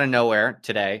pulled this out of nowhere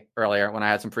earlier when I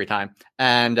had some free time,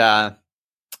 and I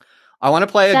want to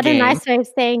play a game. Is that a nice way of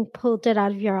saying pulled it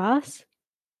out of your ass?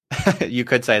 You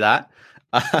could say that.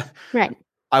 Right.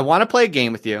 I want to play a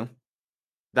game with you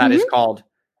that is called.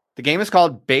 The game is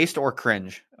called Based or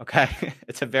Cringe. Okay,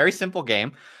 it's a very simple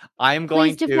game. I am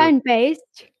going to define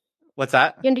based. What's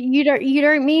that? You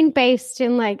don't mean based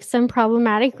in like some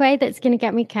problematic way that's going to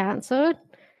get me canceled.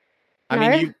 I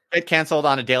mean, you get canceled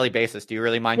on a daily basis. Do you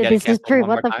really mind getting canceled? This is true.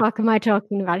 What the fuck am I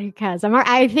talking about? Who cares?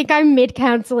 I think I'm mid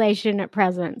cancellation at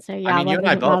present. So yeah, I mean, you and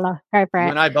I both. You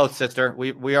and I both, sister.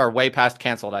 We are way past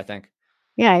canceled, I think.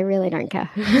 Yeah, I really don't care.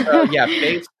 Yeah,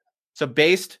 based. So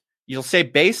based. You'll say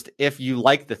based if you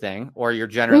like the thing or you're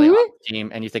generally on the team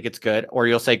and you think it's good, or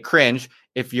you'll say cringe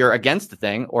if you're against the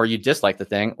thing or you dislike the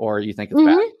thing or you think it's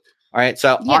bad. All right.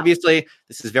 So obviously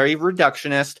this is very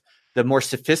reductionist. The more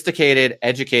sophisticated,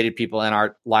 educated people in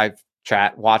our live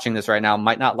chat watching this right now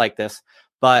might not like this,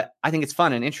 but I think it's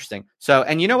fun and interesting. So,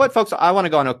 and you know what, folks, I want to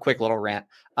go on a quick little rant.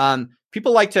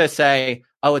 People like to say,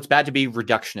 oh, it's bad to be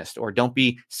reductionist or don't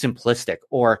be simplistic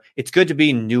or it's good to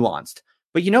be nuanced.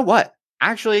 But you know what?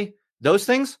 Actually, those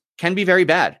things can be very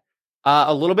bad.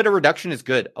 A little bit of reduction is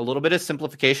good. A little bit of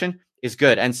simplification is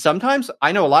good. And sometimes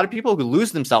I know a lot of people who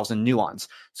lose themselves in nuance.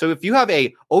 So if you have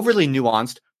a overly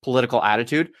nuanced political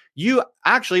attitude, you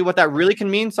actually, what that really can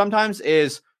mean sometimes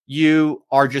is you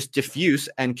are just diffuse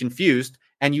and confused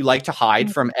and you like to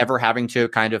hide from ever having to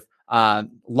kind of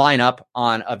line up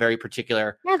on a very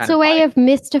particular. That's a way of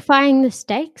mystifying the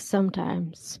stakes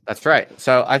sometimes. That's right.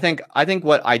 So I think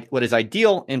what is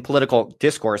ideal in political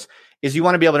discourse is you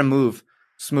want to be able to move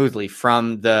smoothly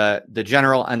from the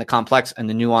general and the complex and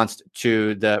the nuanced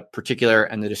to the particular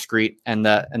and the discrete and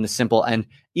the simple and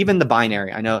even the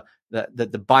binary. I know that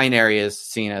the binary is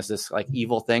seen as this like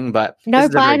evil thing, but no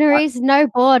binaries, no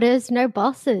borders, no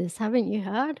bosses. Haven't you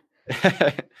heard?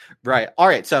 Right. All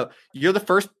right. So you're the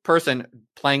first person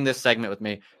playing this segment with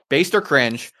me. Based or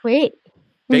cringe? Sweet.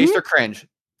 Based or cringe?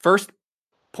 First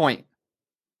point.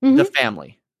 The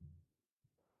family.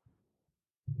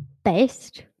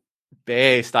 Based.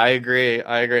 I agree.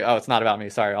 Oh, it's not about me.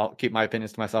 Sorry. I'll keep my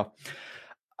opinions to myself.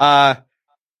 The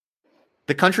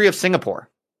country of Singapore,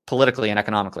 politically and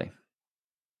economically.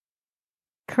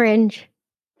 Cringe.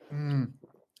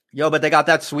 Yo, but they got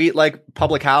that sweet, like,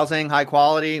 public housing, high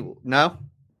quality. No?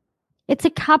 It's a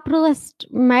capitalist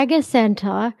mega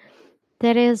center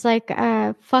that is like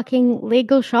a fucking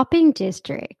legal shopping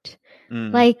district.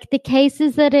 Like, the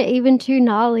cases that are even too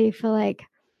gnarly for, like,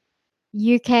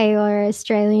 UK or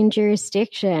Australian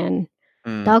jurisdiction,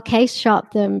 they'll case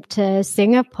shop them to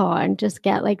Singapore and just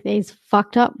get, like, these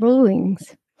fucked up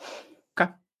rulings.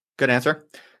 Okay. Good answer.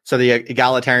 So the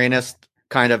egalitarianist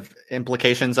kind of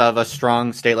implications of a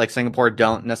strong state like Singapore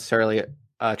don't necessarily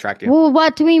attract you. Well,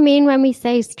 what do we mean when we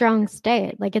say strong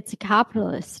state? Like, it's a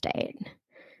capitalist state.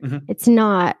 It's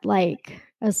not like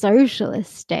a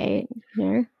socialist state, you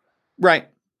know? Right.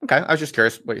 Okay. I was just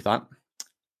curious what you thought.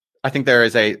 I think there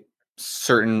is a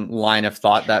certain line of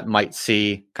thought that might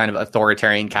see kind of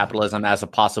authoritarian capitalism as a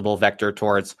possible vector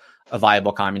towards a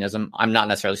viable communism. I'm not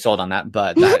necessarily sold on that,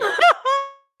 but that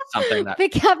something that.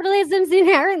 But capitalism's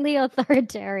inherently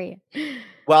authoritarian.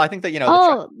 Well, I think that, you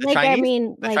know, the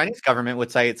Chinese government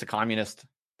would say it's a communist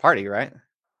party, right?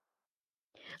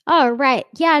 Oh, right.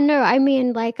 Yeah, no, I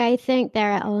mean, like, I think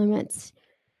there are elements.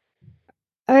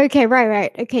 Okay,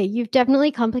 right. Okay, you've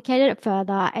definitely complicated it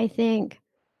further. I think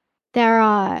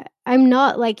I'm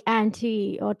not like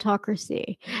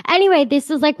anti-autocracy. Anyway, this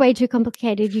is like way too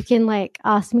complicated. You can like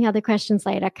ask me other questions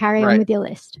later. Carry on with your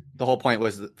list. The whole point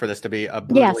was for this to be a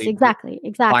brutally exactly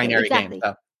binary game.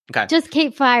 So, okay. Just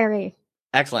keep fiery.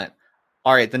 Excellent.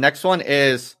 All right. The next one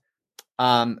is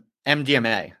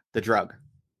MDMA, the drug.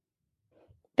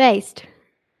 Based.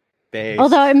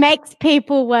 Although it makes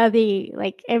people worthy,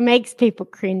 like it makes people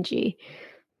cringy.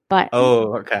 But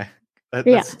okay.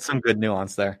 That's some good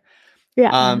nuance there.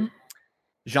 Yeah.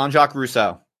 Jean-Jacques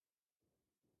Rousseau.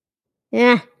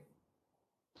 Yeah.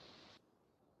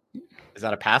 Is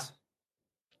that a pass?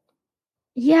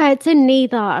 Yeah, it's a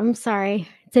neither. I'm sorry.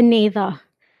 It's a neither.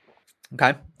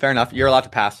 Okay, fair enough. You're allowed to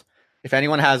pass. If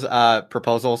anyone has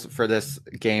proposals for this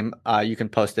game, you can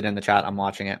post it in the chat. I'm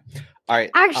watching it. All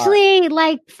right. Actually,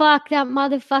 fuck that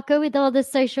motherfucker with all the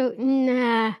social.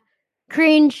 Nah.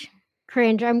 Cringe.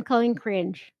 I'm calling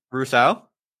cringe. Rousseau?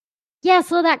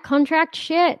 Yes, all that contract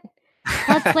shit.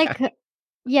 That's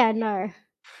yeah, no.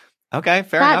 Okay,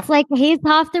 fair That's enough. here's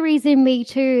half the reason Me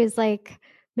Too is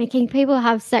making people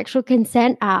have sexual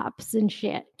consent apps and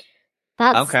shit.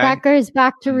 That goes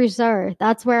back to Rousseau.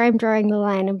 That's where I'm drawing the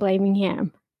line and blaming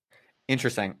him.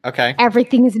 Interesting. Okay.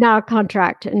 Everything is now a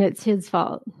contract and it's his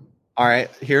fault. All right.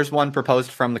 Here's one proposed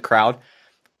from the crowd.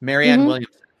 Marianne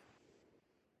Williamson.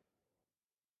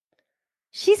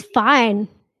 She's fine.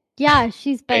 Yeah,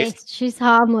 she's based. She's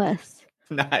harmless.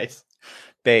 Nice.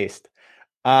 Based.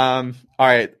 All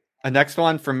right. Next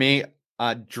one for me,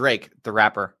 Drake, the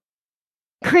rapper.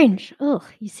 Cringe. Oh,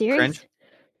 you serious? Cringe?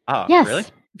 Oh, yes, really?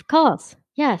 Of course.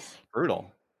 Yes.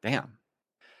 Brutal. Damn.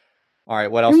 All right.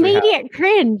 What else? Immediate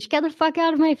cringe. Get the fuck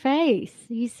out of my face.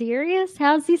 Are you serious?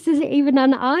 How's this even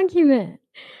an argument?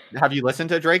 Have you listened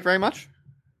to Drake very much?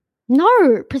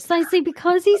 No, precisely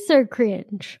because he's so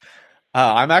cringe.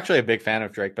 I'm actually a big fan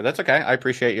of Drake, but that's okay. I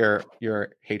appreciate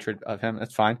your hatred of him.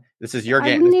 That's fine. This is your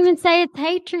game. I wouldn't even say it's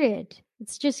hatred.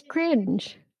 It's just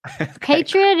cringe. Okay.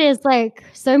 Hatred is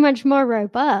so much more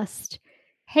robust.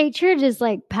 Hatred is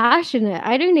passionate.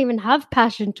 I don't even have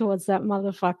passion towards that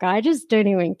motherfucker. I just don't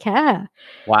even care.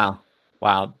 Wow.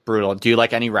 Brutal. Do you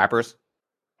like any rappers?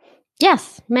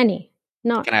 Yes, many.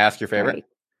 Not. Can I ask your favorite?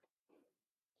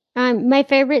 My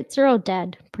favorites are all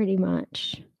dead, pretty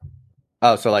much.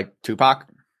 Oh, so Tupac?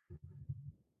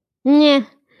 Yeah,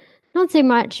 not so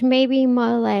much. Maybe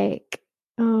more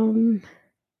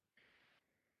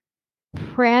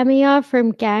Premier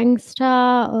from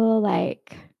Gangsta, or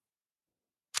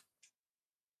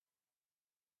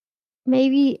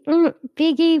maybe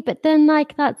Biggie, but then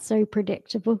that's so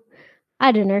predictable.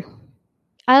 I don't know.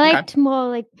 I liked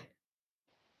more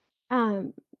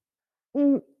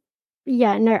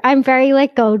yeah, no, I'm very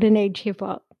golden age hip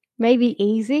hop. Maybe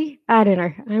easy. I don't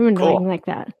know. I'm annoying like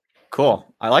that. Cool.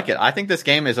 I like it. I think this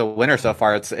game is a winner so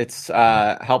far. It's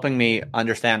helping me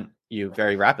understand you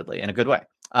very rapidly in a good way.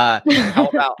 How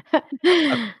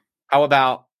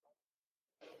about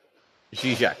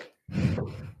Zizek?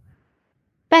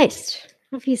 Based,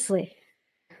 obviously.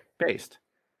 Based.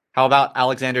 How about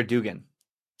Alexander Dugin?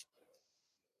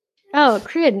 Oh,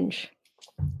 cringe.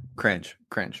 Cringe.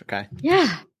 Okay. Yeah.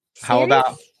 How Serious?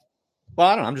 about? Well,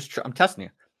 I don't know. I'm testing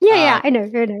you. Yeah, I know.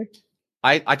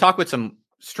 I talk with some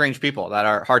strange people that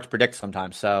are hard to predict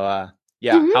sometimes. So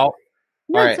yeah. Mm-hmm. All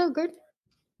right. It's all good.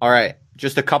 All right.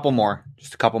 Just a couple more.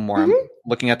 Mm-hmm. I'm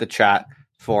looking at the chat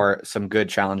for some good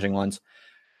challenging ones.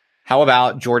 How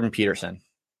about Jordan Peterson?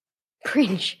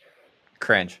 Cringe.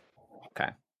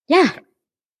 Okay. Yeah.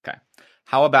 Okay.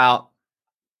 How about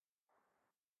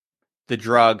the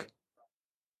drug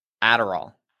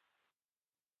Adderall?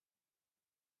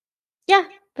 Yeah,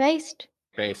 based.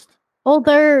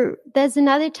 Although there's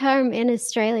another term in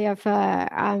Australia for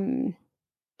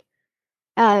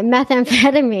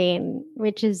methamphetamine,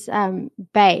 which is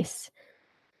base.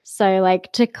 So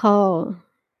to call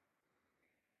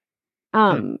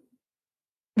to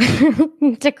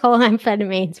call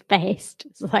amphetamines based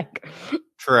is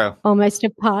true. Almost a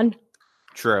pun.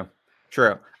 True.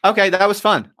 Okay, that was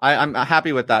fun. I'm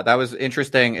happy with that. That was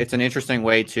interesting. It's an interesting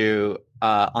way to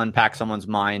unpack someone's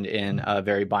mind in a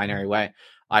very binary way.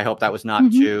 I hope that was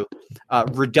not too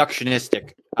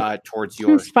reductionistic towards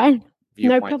your fine.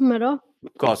 viewpoint. No problem at all.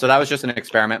 Cool. So that was just an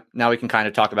experiment. Now we can kind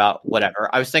of talk about whatever.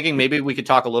 I was thinking maybe we could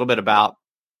talk a little bit about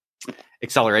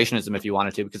accelerationism if you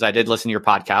wanted to, because I did listen to your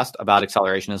podcast about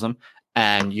accelerationism,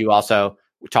 and you also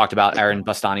talked about Aaron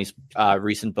Bastani's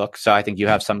recent book. So I think you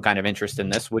have some kind of interest in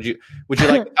this. Would you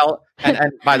like to tell?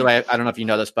 And by the way, I don't know if you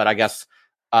know this, but I guess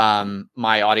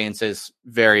my audience is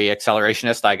very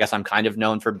accelerationist. I guess I'm kind of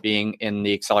known for being in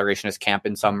the accelerationist camp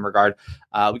in some regard.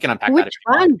 We can unpack that if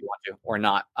you want to or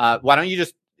not. Why don't you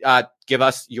just give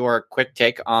us your quick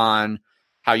take on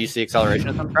how you see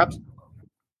accelerationism, perhaps?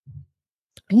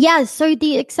 Yeah, so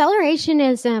the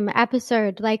accelerationism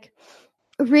episode,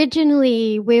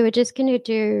 originally we were just going to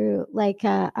do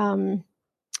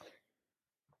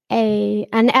an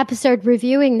episode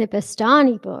reviewing the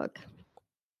Bastani book,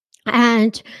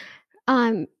 and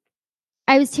I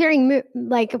was hearing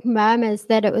murmurs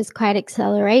that it was quite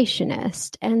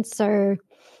accelerationist, and so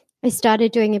I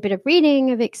started doing a bit of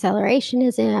reading of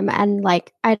accelerationism, and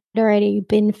I'd already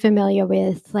been familiar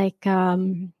with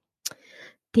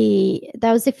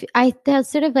there was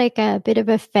sort of like a bit of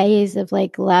a phase of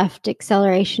like left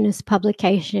accelerationist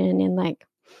publication in like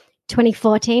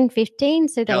 2014, 15.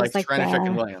 So there was like Sranichuk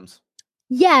and Williams.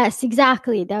 Yes,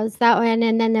 exactly. There was that one,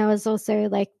 and then there was also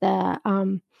like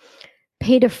the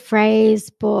Peter Frey's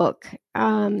book,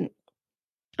 and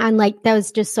like there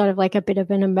was just sort of like a bit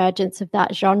of an emergence of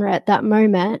that genre at that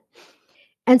moment.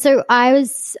 And so I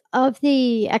was of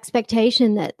the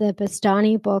expectation that the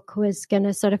Bastani book was going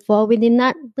to sort of fall within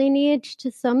that lineage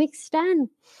to some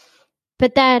extent.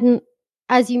 But then,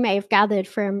 as you may have gathered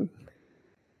from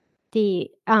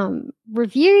the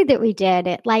review that we did,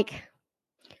 it like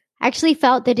actually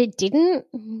felt that it didn't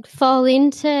fall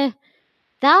into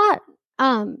that.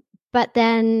 But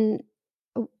then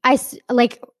I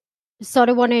like sort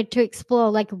of wanted to explore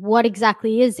like what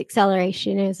exactly is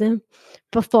accelerationism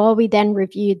before we then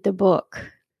reviewed the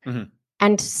book,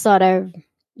 and sort of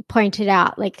pointed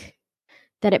out like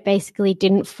that it basically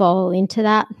didn't fall into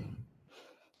that,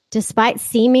 despite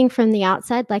seeming from the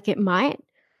outside like it might.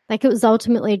 Like it was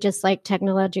ultimately just like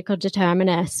technological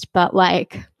determinist, but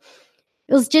like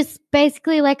it was just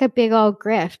basically like a big old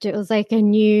grift. It was like a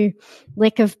new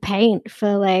lick of paint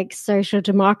for like social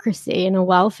democracy in a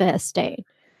welfare state.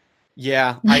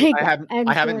 Yeah, I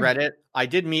haven't read it. I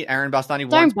did meet Aaron Bastani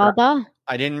once. Don't bother.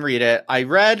 I didn't read it. I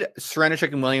read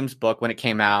Sranichuk and Williams' book when it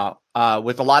came out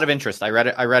with a lot of interest. I read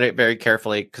it very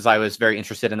carefully because I was very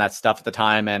interested in that stuff at the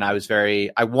time, and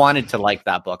I wanted to like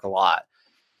that book a lot.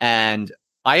 And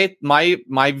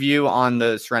my view on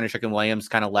the Sranichuk and Williams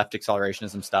kind of left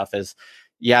accelerationism stuff is,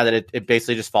 yeah, that it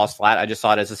basically just falls flat. I just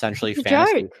saw it as essentially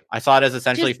fantasy. I saw it as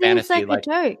essentially fantasy, like a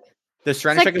joke. The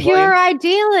Sranichuk it's like pure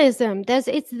idealism.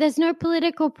 There's no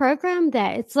political program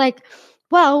there. It's like,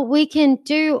 well, we can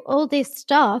do all this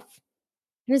stuff.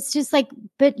 And it's just like,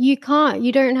 but you can't.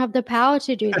 You don't have the power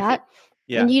to do that.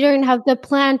 Yeah. And you don't have the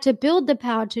plan to build the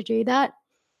power to do that.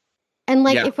 And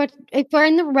like, if we're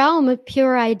in the realm of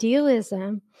pure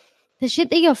idealism, the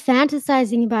shit that you're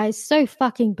fantasizing about is so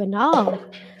fucking banal.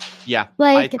 Yeah.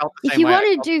 Like, if you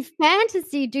want to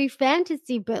do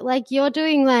fantasy, but like you're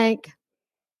doing like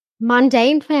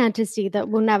mundane fantasy that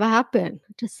will never happen.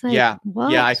 Just like,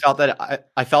 what? Yeah. I felt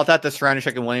that the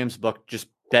Sranichuk and Williams book just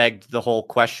begged the whole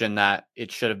question that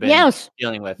it should have been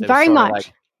dealing with. It very much.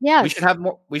 Like, we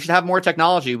should have more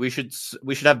technology. We should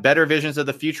have better visions of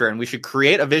the future, and we should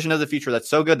create a vision of the future that's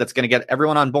so good that's going to get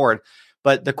everyone on board.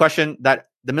 But the $1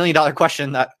 million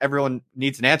question that everyone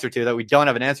needs an answer to, that we don't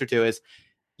have an answer to, is,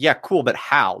 yeah, cool, but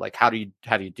how? Like, how do you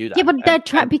do that? Yeah, but they're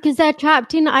trapped because they're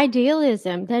trapped in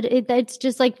idealism. It's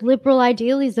just like liberal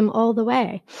idealism all the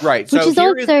way. Right. So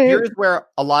here's where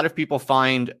a lot of people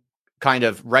find kind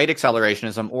of right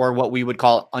accelerationism, or what we would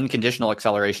call unconditional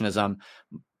accelerationism,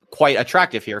 quite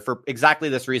attractive here for exactly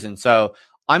this reason. So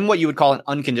I'm what you would call an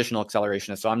unconditional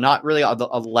accelerationist. So I'm not really a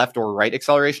left or right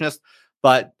accelerationist,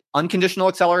 but unconditional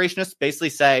accelerationists basically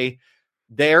say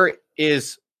there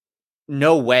is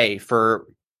no way for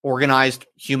organized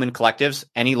human collectives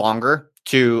any longer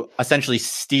to essentially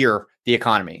steer the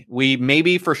economy. We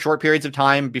maybe for short periods of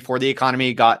time before the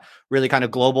economy got really kind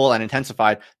of global and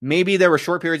intensified, maybe there were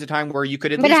short periods of time where you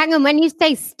could hang on, when you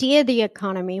say steer the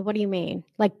economy, what do you mean?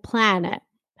 Like plan it?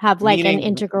 Have like an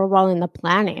integral role in the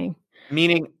planning?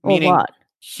 Meaning what?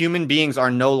 Human beings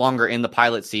are no longer in the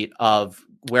pilot seat of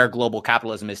where global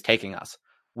capitalism is taking us.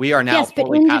 We are now. Yes, but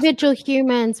individual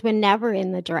humans were never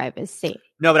in the driver's seat.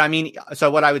 No, but I mean, so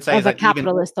what I would say is that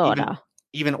capitalist order.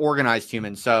 Even organized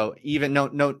humans. So even no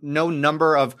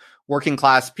number of working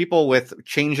class people with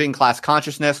changing class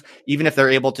consciousness, even if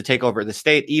they're able to take over the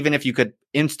state, even if you could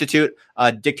institute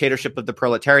a dictatorship of the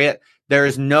proletariat, there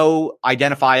is no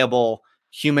identifiable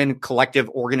human collective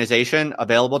organization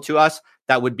available to us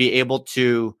that would be able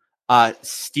to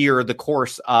steer the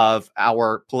course of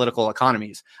our political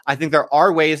economies. I think there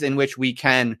are ways in which we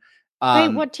can. Wait,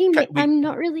 what do you mean? I'm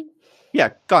not really.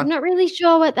 Yeah, go on. I'm not really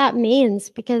sure what that means,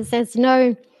 because there's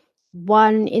no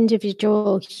one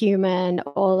individual human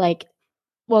or like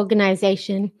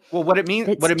organization. Well, what it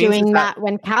means doing is that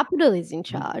when capital is in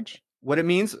charge. What it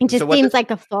means, it just seems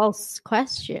like a false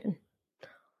question.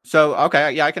 So,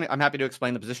 okay, yeah, I'm happy to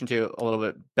explain the position to you a little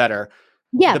bit better.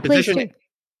 Yeah,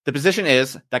 the position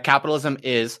is that capitalism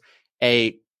is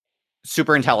a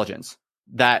super intelligence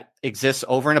that exists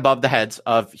over and above the heads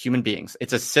of human beings.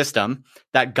 It's a system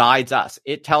that guides us.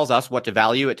 It tells us what to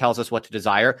value. It tells us what to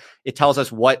desire. It tells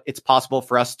us what it's possible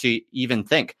for us to even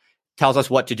think. It tells us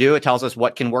what to do. It tells us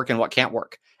what can work and what can't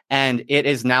work. And it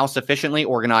is now sufficiently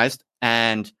organized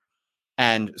and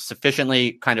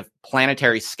sufficiently kind of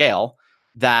planetary scale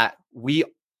that we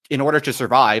in order to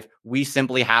survive, we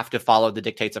simply have to follow the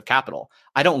dictates of capital.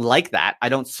 I don't like that. I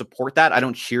don't support that. I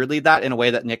don't cheerlead that in a way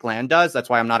that Nick Land does. That's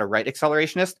why I'm not a right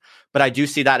accelerationist, but I do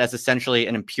see that as essentially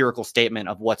an empirical statement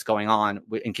of what's going on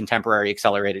in contemporary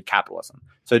accelerated capitalism.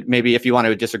 So maybe if you want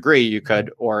to disagree, you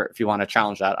could, or if you want to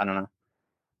challenge that, I don't know.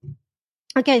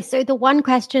 Okay, so the one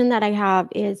question that I have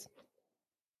is,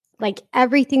 like,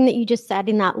 everything that you just said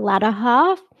in that latter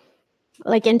half,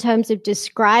 like in terms of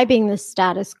describing the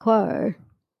status quo,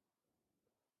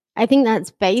 I think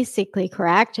that's basically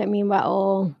correct. I mean, we're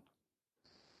all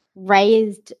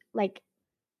raised like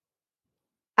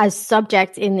as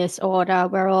subjects in this order.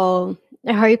 We're all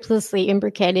hopelessly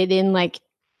imbricated in like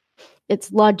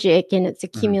its logic and its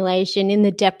accumulation, in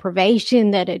the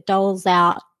deprivation that it doles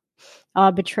out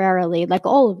arbitrarily, like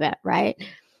all of it, right?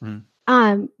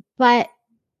 But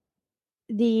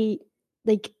the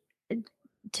like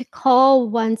to call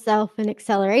oneself an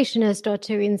accelerationist or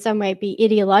to in some way be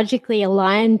ideologically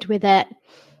aligned with it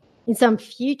in some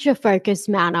future focused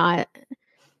manner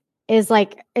is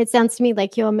like, it sounds to me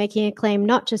like you're making a claim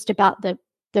not just about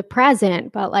the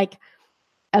present, but like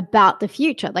about the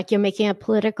future. Like you're making a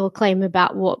political claim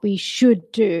about what we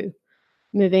should do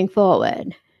moving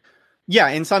forward. Yeah,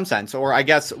 in some sense. Or I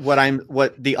guess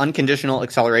what the unconditional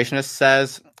accelerationist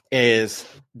says is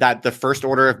that the first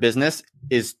order of business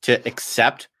is to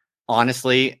accept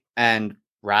honestly and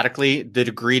radically the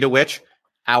degree to which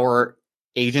our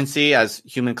agency as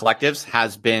human collectives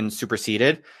has been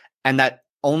superseded, and that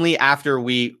only after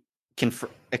we can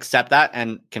accept that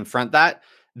and confront that,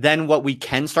 then what we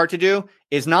can start to do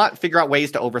is not figure out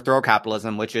ways to overthrow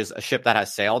capitalism, which is a ship that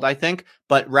has sailed, I think,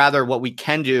 but rather what we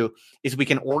can do is we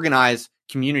can organize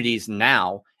communities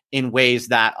now in ways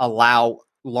that allow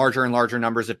larger and larger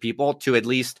numbers of people to at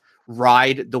least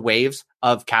ride the waves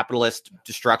of capitalist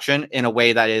destruction in a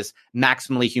way that is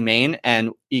maximally humane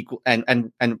and equal and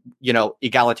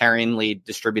egalitarianly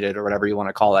distributed, or whatever you want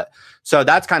to call it. So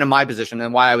that's kind of my position,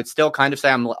 and why I would still kind of say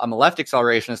I'm a left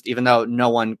accelerationist, even though no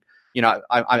one,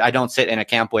 I don't sit in a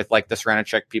camp with like the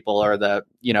Sranichek people or the,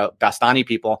 Bastani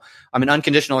people. I'm an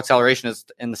unconditional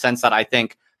accelerationist in the sense that I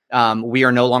think we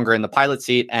are no longer in the pilot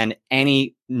seat, and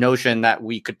any notion that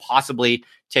we could possibly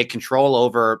take control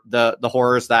over the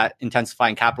horrors that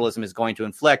intensifying capitalism is going to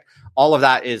inflict, all of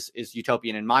that is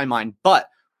utopian in my mind. But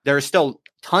there are still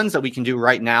tons that we can do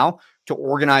right now to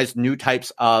organize new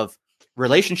types of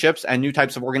relationships and new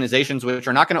types of organizations, which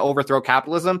are not going to overthrow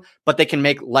capitalism, but they can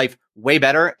make life way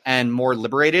better and more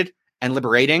liberated and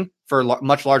liberating for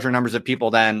much larger numbers of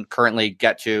people than currently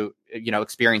get to,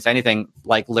 experience anything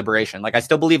like liberation. Like I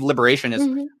still believe liberation is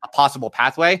a possible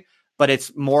pathway, but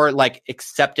it's more like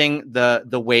accepting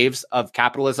the waves of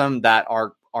capitalism that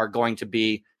are going to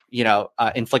be,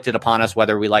 inflicted upon us,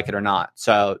 whether we like it or not.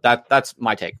 So that's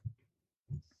my take.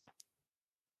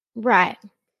 Right.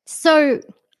 So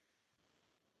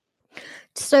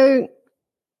to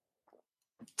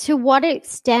what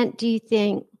extent do you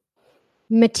think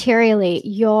materially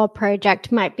your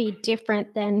project might be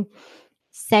different than,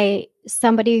 say,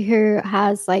 somebody who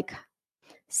has like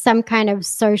some kind of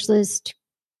socialist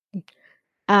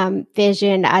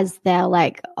vision as their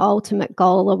like ultimate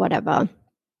goal or whatever,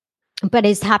 but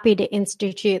is happy to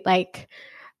institute like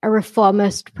a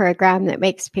reformist program that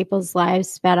makes people's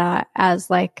lives better as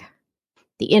like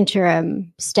the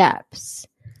interim steps,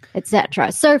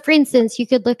 etc. So for instance, you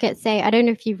could look at, say, I don't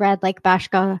know if you've read like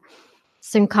Bhaskar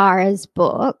Sunkara's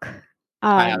book.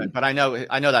 I haven't, but I know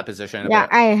that position. Yeah,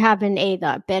 I haven't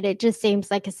either, but it just seems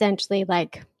like essentially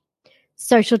like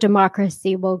social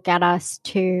democracy will get us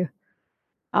to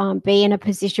be in a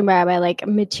position where we're like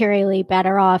materially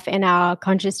better off and our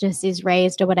consciousness is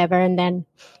raised or whatever. And then,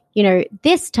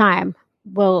 this time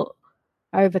we'll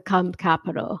overcome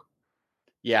capital.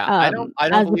 Yeah, I don't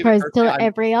as opposed to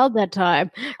every other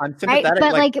time. I'm sympathetic,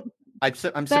 right? But I'm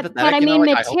sympathetic. But I mean,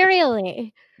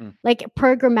 materially, like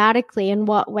programmatically, in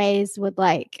what ways would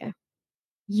like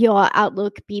your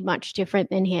outlook be much different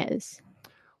than his?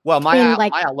 Well, my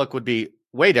outlook would be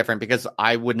way different because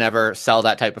I would never sell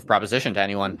that type of proposition to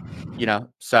anyone,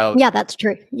 So yeah, that's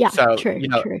true. Yeah, so true.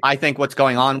 I think what's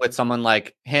going on with someone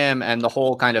like him and the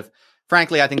whole kind of,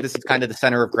 frankly, I think this is kind of the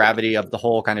center of gravity of the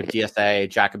whole kind of DSA,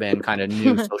 Jacobin kind of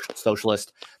new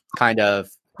socialist kind of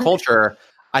culture.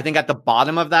 I think at the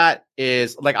bottom of that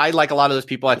is like, I like a lot of those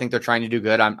people. I think they're trying to do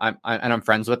good. I'm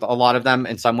friends with a lot of them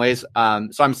in some ways. So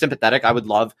I'm sympathetic. I would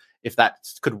love if that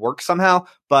could work somehow.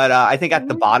 But I think at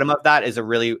the bottom of that is a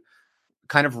really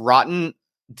kind of rotten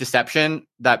deception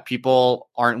that people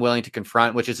aren't willing to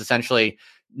confront, which is essentially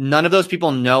none of those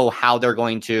people know how they're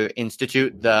going to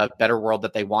institute the better world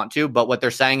that they want to. But what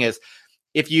they're saying is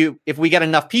if we get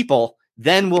enough people,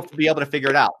 then we'll be able to figure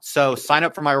it out. So sign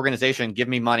up for my organization, give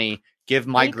me money, give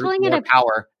my group more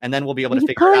power, and then we'll be able to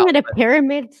figure it out. Calling it a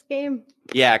pyramid scheme?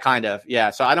 Yeah, kind of.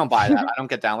 Yeah. So I don't buy that. I don't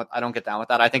get down with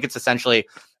that. I think it's essentially,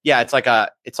 it's like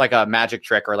a magic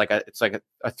trick, or it's like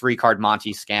a 3-card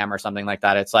Monty scam or something like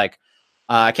that. It's like,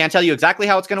 I can't tell you exactly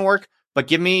how it's going to work, but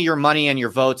give me your money and your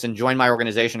votes and join my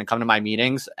organization and come to my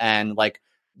meetings and like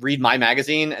read my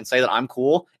magazine and say that I'm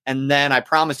cool. And then I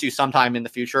promise you sometime in the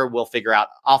future, I'll figure out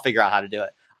how to do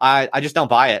it. I just don't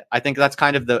buy it. I think that's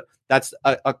kind of that's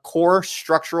a core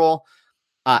structural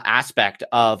aspect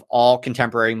of all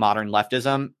contemporary modern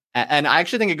leftism. And I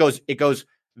actually think it goes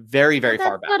very, very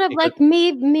far back. Sort of like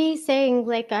me saying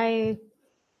like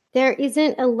there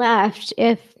isn't a left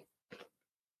if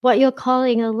what you're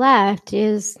calling a left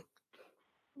is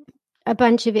a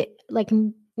bunch of like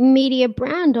media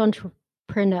brand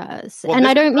entrepreneurs. Well, and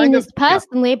I don't mean this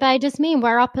personally, but I just mean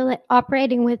we're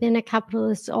operating within a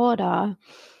capitalist order,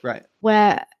 right?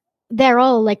 Where they're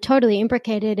all like totally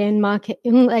imbricated in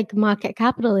market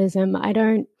capitalism. I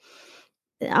don't,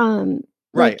 right.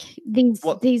 Like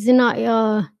these are not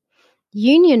your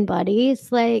union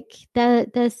buddies. Like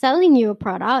they're selling you a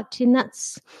product, and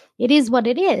it is what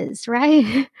it is,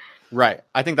 right? Right.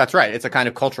 I think that's right. It's a kind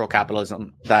of cultural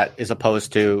capitalism that is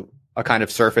opposed to a kind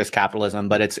of surface capitalism,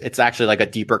 but it's actually like a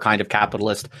deeper kind of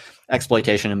capitalist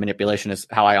exploitation and manipulation is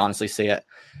how I honestly see it.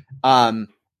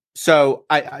 So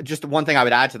I just one thing I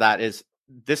would add to that is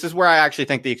this is where I actually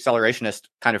think the accelerationist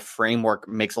kind of framework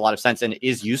makes a lot of sense and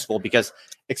is useful, because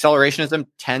accelerationism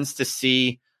tends to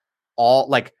see all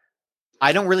like,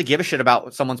 I don't really give a shit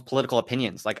about someone's political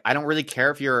opinions. Like, I don't really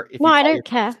care if I don't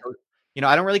care.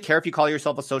 I don't really care if you call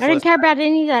yourself a socialist. I don't care about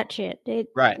any of that shit.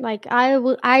 Right. Like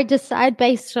I decide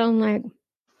based on like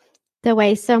the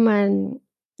way someone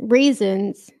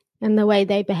reasons and the way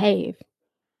they behave.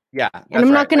 Yeah. And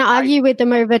I'm not going to argue with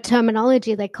them over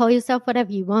terminology. Like, call yourself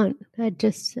whatever you want. I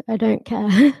don't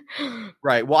care.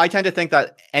 Right. Well, I tend to think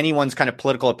that anyone's kind of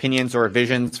political opinions or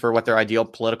visions for what their ideal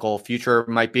political future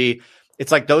might be,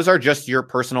 it's like those are just your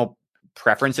personal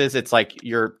preferences. It's like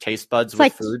your taste buds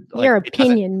with food. Your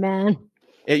opinion, man.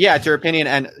 It's your opinion.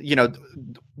 And,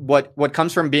 what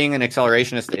comes from being an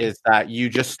accelerationist is that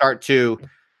you start to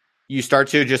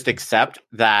just accept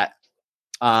that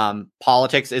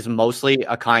politics is mostly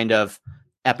a kind of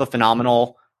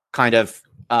epiphenomenal kind of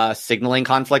signaling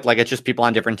conflict. Like, it's just people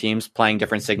on different teams playing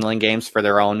different signaling games for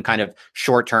their own kind of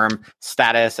short-term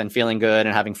status and feeling good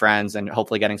and having friends and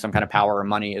hopefully getting some kind of power or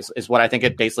money is what I think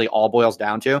it basically all boils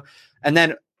down to. And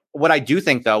then what I do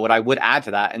think, though, what I would add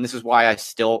to that, and this is why I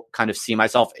still kind of see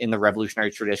myself in the revolutionary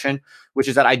tradition, which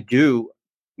is that I do,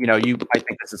 I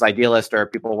think this is idealist, or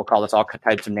people will call this all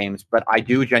types of names, but I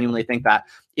do genuinely think that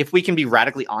if we can be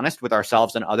radically honest with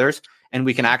ourselves and others, and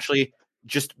we can actually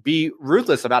just be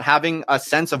ruthless about having a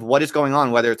sense of what is going on,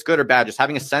 whether it's good or bad, just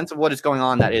having a sense of what is going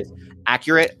on that is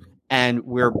accurate, and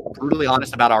we're brutally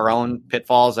honest about our own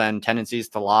pitfalls and tendencies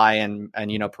to lie and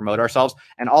promote ourselves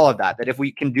and all of that if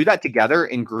we can do that together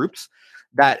in groups,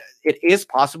 that it is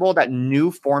possible that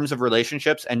new forms of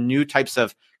relationships and new types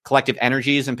of collective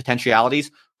energies and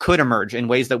potentialities could emerge in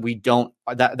ways that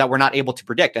that we're not able to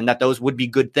predict, and that those would be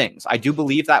good things. I do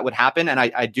believe that would happen, and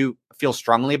I do feel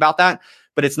strongly about that,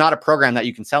 but it's not a program that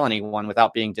you can sell anyone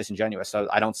without being disingenuous. So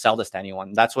I don't sell this to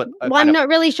anyone. That's what I'm not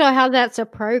really sure how that's a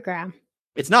program.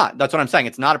 It's not. That's what I'm saying.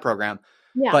 It's not a program.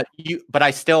 Yeah. But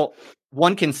I still,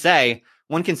 one can say,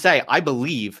 I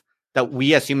believe that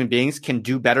we as human beings can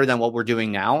do better than what we're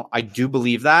doing now. I do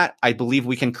believe that. I believe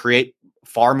we can create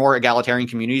far more egalitarian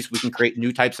communities. We can create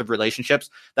new types of relationships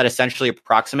that essentially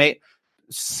approximate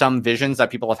some visions that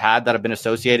people have had that have been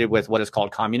associated with what is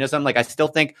called communism. Like, I still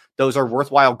think those are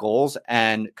worthwhile goals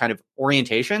and kind of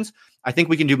orientations. I think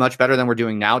we can do much better than we're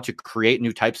doing now to create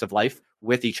new types of life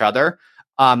with each other.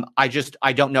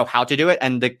 I don't know how to do it.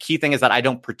 And the key thing is that I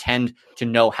don't pretend to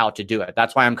know how to do it.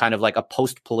 That's why I'm kind of like a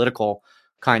post-political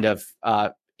kind of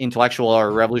intellectual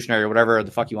or revolutionary or whatever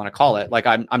the fuck you want to call it. Like,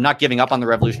 I'm not giving up on the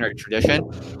revolutionary tradition,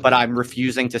 but I'm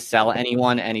refusing to sell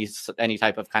anyone any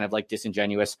type of kind of like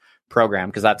disingenuous program,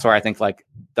 because that's where I think like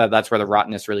that's where the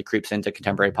rottenness really creeps into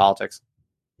contemporary politics.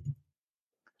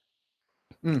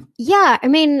 Yeah, I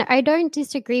mean, I don't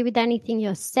disagree with anything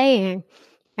you're saying.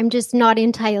 I'm just not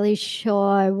entirely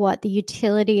sure what the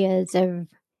utility is of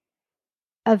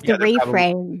the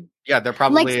reframe. There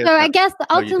probably I guess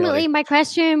ultimately my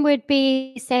question would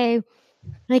be, say,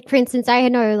 like, for instance, I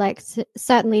know like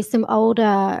certainly some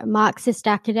older Marxist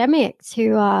academics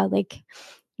who are like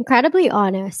incredibly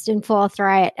honest and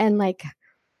forthright, and like,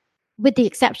 with the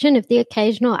exception of the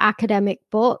occasional academic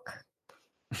book,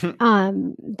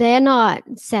 they're not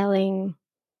selling,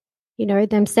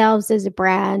 themselves as a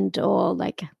brand, or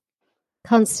like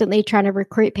constantly trying to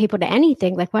recruit people to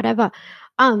anything, like whatever.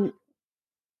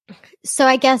 So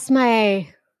I guess my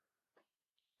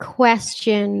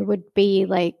question would be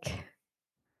like,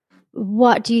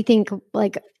 what do you think,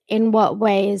 like, in what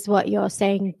way is what you're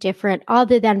saying different,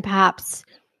 other than perhaps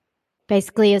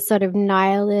basically a sort of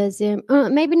nihilism,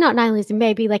 maybe not nihilism,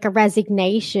 maybe like a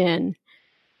resignation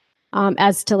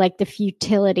as to like the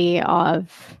futility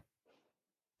of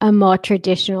a more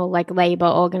traditional like labor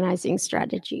organizing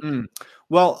strategy?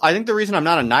 Well, I think the reason I'm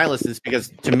not a nihilist is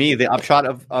because, to me, the upshot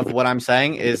of what I'm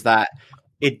saying is that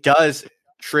it does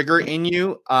trigger in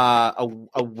you a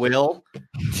will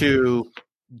to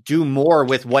do more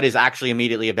with what is actually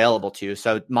immediately available to you.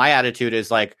 So my attitude is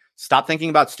like, stop thinking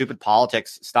about stupid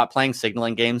politics, stop playing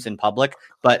signaling games in public,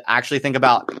 but actually think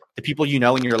about the people you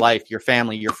know in your life, your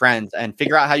family, your friends, and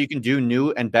figure out how you can do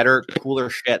new and better, cooler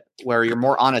shit where you're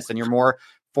more honest and you're more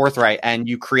forthright and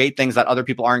you create things that other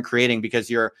people aren't creating because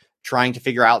you're trying to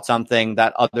figure out something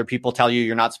that other people tell you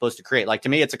you're not supposed to create. Like, to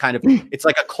me, it's it's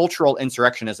like a cultural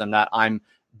insurrectionism that I'm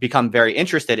become very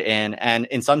interested in. And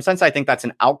in some sense, I think that's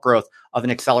an outgrowth of an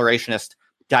accelerationist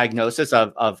diagnosis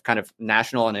of kind of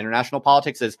national and international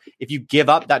politics. Is if you give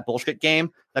up that bullshit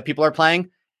game that people are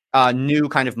playing, new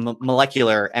kind of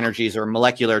molecular energies or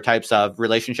molecular types of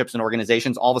relationships and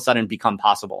organizations all of a sudden become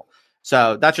possible.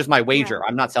 So that's just my wager. Yeah.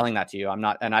 I'm not selling that to you. I'm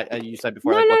not. And you said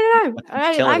before, no.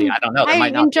 I don't know. I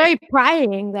enjoy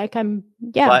prying. Like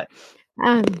yeah.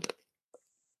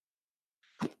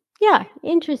 Yeah.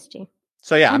 Interesting.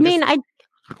 So yeah,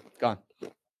 go on.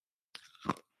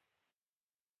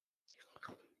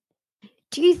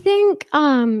 Do you think,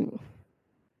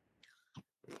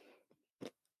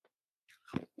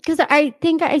 because I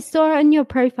think I saw on your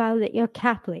profile that you're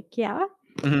Catholic, yeah?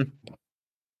 Mm-hmm.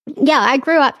 Yeah, I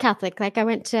grew up Catholic. Like, I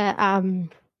went to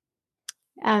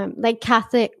like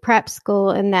Catholic prep school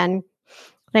and then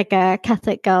like a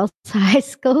Catholic girls' high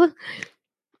school.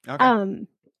 Okay. I'm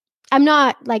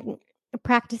not like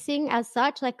practicing as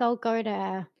such. Like, I'll go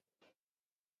to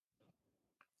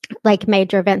like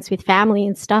major events with family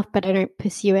and stuff, but I don't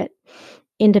pursue it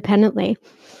independently.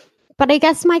 But I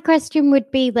guess my question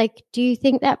would be like, do you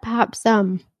think that perhaps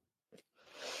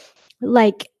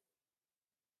like,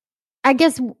 I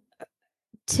guess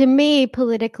to me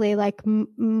politically, like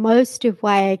most of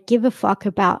why I give a fuck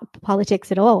about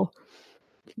politics at all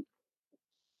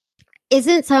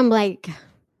isn't some like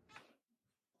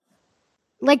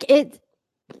it.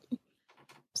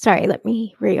 Sorry, let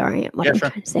me reorient what I'm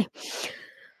trying to say.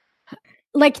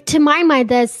 Like, to my mind,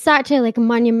 there's such a like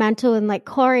monumental and like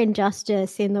core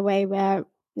injustice in the way where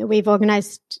we've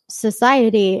organized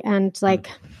society and like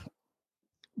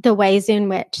the ways in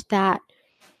which that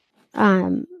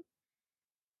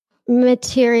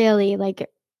materially like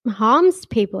harms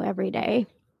people every day.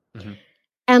 Mm-hmm.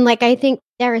 And like, I think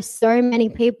there are so many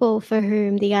people for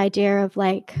whom the idea of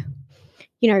like,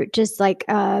 just like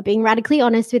being radically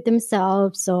honest with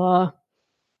themselves or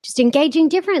just engaging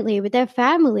differently with their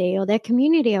family or their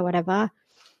community or whatever,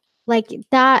 like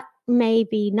that may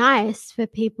be nice for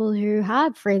people who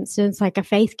have, for instance, like a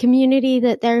faith community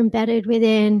that they're embedded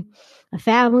within, a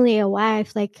family, a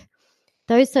wife, like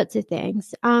those sorts of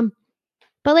things.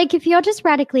 But like, if you're just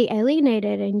radically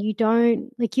alienated and you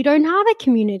don't have a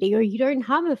community or you don't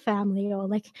have a family, or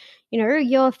like,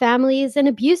 your family is an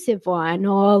abusive one,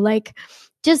 or like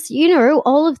just,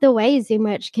 all of the ways in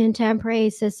which contemporary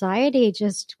society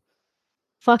just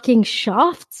fucking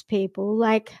shafts people.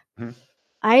 Like,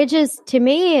 to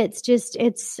me,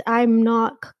 I'm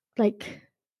not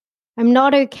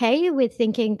okay with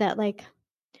thinking that like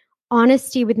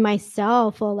honesty with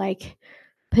myself or like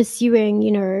pursuing,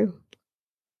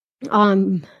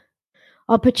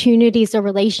 opportunities or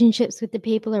relationships with the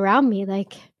people around me,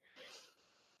 like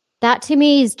that to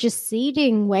me is just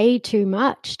ceding way too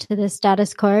much to the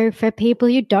status quo for people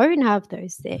who don't have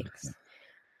those things.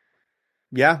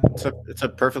 Yeah, it's a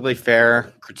perfectly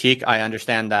fair critique. I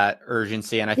understand that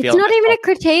urgency, and I feel it's not even a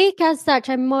critique as such.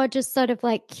 I'm more just sort of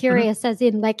like curious, as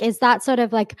in like, is that sort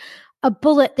of like a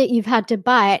bullet that you've had to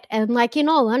bite? And like, in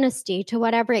all honesty, to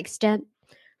whatever extent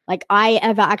like I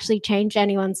ever actually changed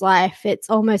anyone's life, it's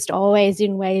almost always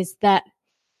in ways that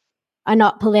are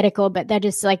not political, but they're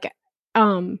just like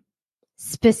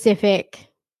specific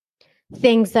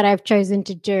things that I've chosen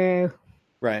to do.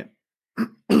 Right.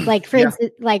 Like, for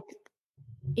instance, like,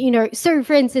 so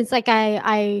for instance, like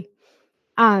I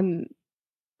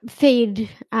feed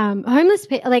homeless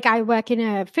people. Like, I work in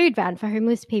a food van for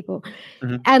homeless people.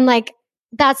 Mm-hmm. And like,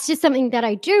 that's just something that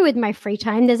I do with my free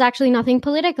time. There's actually nothing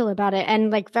political about it.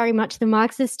 And like, very much the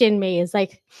Marxist in me is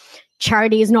like,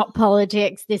 charity is not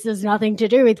politics. This has nothing to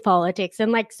do with politics.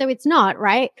 And like, so it's not,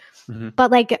 right? Mm-hmm.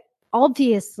 But like,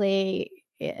 obviously,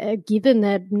 given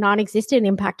the non-existent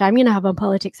impact I'm going to have on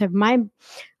politics over my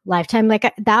lifetime,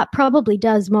 like that probably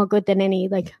does more good than any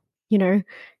like, you know,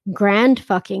 grand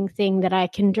fucking thing that I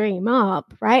can dream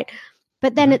up, right?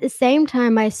 But then at the same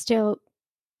time, so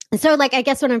like, I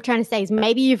guess what I'm trying to say is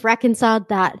maybe you've reconciled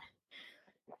that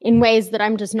in ways that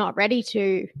I'm just not ready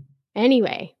to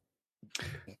anyway.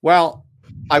 Well,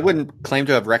 I wouldn't claim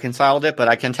to have reconciled it, but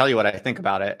I can tell you what I think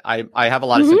about it. I have a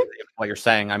lot of sympathy with what you're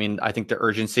saying. I mean, I think the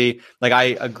urgency, like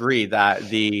I agree that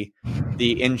the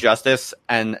injustice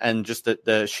and just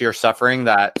the sheer suffering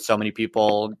that so many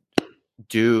people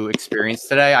do experience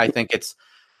today, I think it's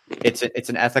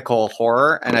an ethical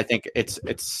horror, and I think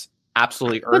it's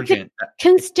absolutely urgent.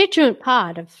 Constituent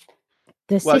part of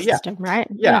the system, right?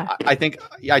 Yeah, I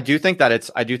do think that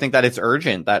it's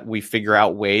urgent that we figure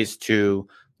out ways to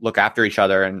look after each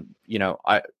other, and you know,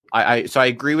 so I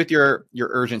agree with your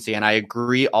urgency, and I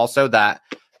agree also that,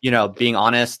 you know, being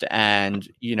honest and,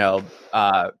 you know,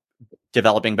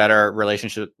 developing better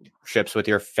relationships with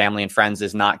your family and friends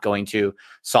is not going to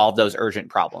solve those urgent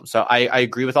problems. So I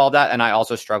agree with all that, and I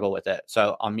also struggle with it.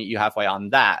 So I'll meet you halfway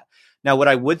on that. Now, what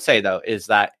I would say though is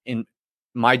that in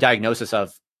my diagnosis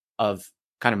of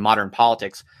kind of modern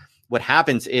politics, what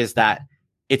happens is that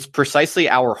it's precisely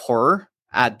our horror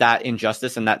at that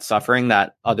injustice and that suffering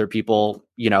that other people,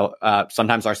 you know,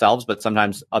 sometimes ourselves, but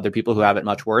sometimes other people who have it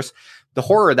much worse. The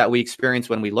horror that we experience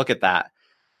when we look at that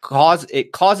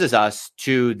causes us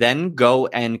to then go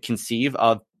and conceive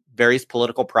of various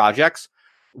political projects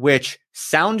which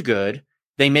sound good.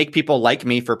 They make people like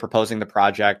me for proposing the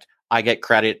project. I get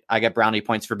credit. I get brownie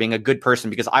points for being a good person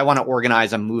because I want to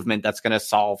organize a movement that's going to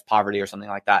solve poverty or something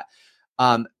like that.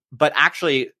 But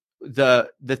actually, the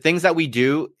things that we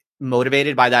do,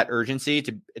 motivated by that urgency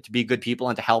to be good people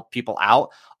and to help people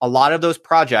out, a lot of those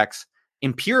projects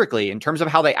empirically, in terms of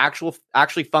how they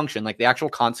actually function, like the actual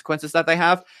consequences that they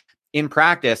have in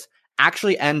practice,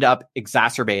 actually end up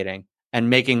exacerbating and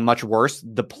making much worse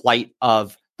the plight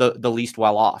of the least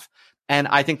well off. And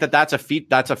I think that's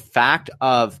a fact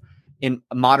of, in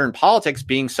modern politics,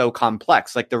 being so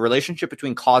complex. Like the relationship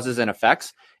between causes and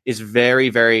effects is very,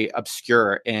 very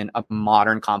obscure in a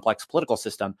modern complex political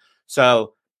system.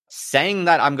 So saying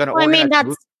that I'm going to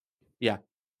organize,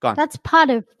 go on. That's part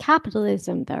of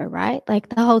capitalism, though, right? Like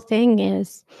the whole thing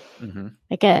is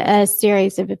like a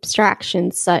series of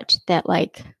abstractions, such that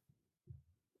like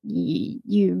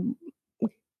you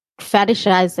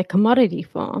fetishize the commodity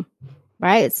form,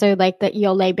 right? So like that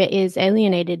your labor is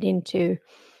alienated into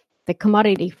the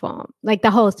commodity form. Like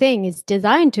the whole thing is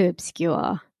designed to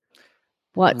obscure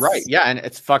what's right. Yeah, and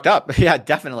it's fucked up. Yeah,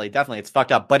 definitely, it's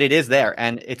fucked up, but it is there,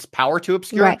 and its power to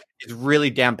obscure is really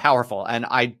damn powerful, and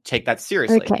I take that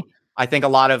seriously. Okay. I think a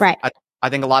lot of I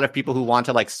think a lot of people who want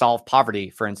to like solve poverty,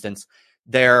 for instance,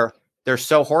 they're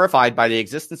so horrified by the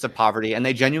existence of poverty, and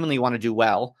they genuinely want to do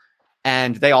well,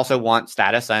 and they also want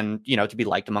status and, you know, to be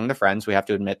liked among their friends. We have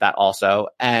to admit that also,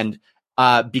 and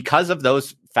because of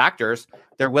those factors,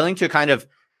 they're willing to kind of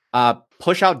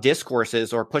push out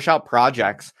discourses or push out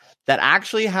projects that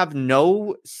actually have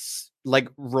no like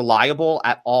reliable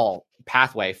at all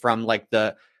pathway from like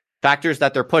the factors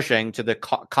that they're pushing to the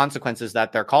consequences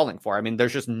that they're calling for. I mean,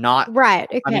 there's just not right.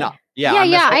 Okay. I mean,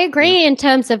 I agree. In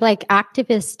terms of like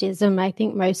activistism, I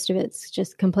think most of it's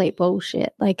just complete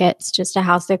bullshit. Like it's just a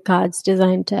house of cards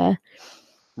designed to.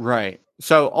 Right.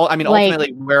 So I mean,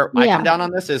 ultimately, where I come down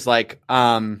on this is like,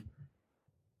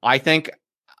 I think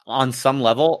on some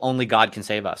level, only God can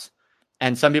save us.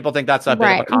 And some people think that's a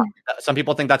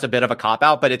bit of a cop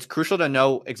out, but it's crucial to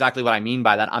know exactly what I mean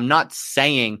by that. I'm not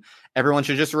saying everyone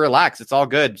should just relax. It's all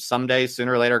good. Someday,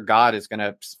 sooner or later, God is going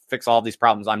to fix all of these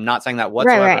problems. I'm not saying that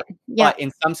whatsoever. Right. Yeah. But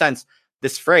in some sense,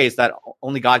 this phrase that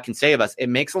only God can save us, it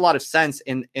makes a lot of sense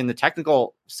in the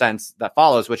technical sense that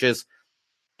follows, which is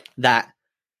that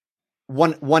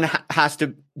one has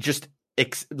to just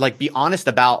be honest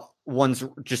about one's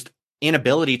just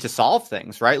inability to solve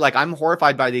things, right? Like I'm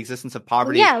horrified by the existence of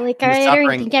poverty. Yeah, like I don't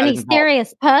think any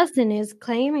serious person is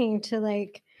claiming to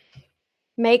like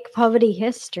make poverty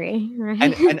history, right?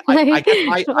 And I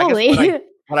guess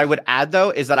what I would add though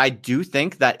is that I do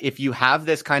think that if you have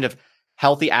this kind of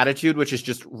healthy attitude, which is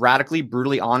just radically,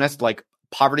 brutally honest, like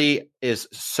poverty is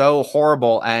so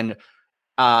horrible and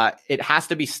it has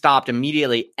to be stopped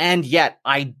immediately. And yet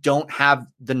I don't have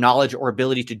the knowledge or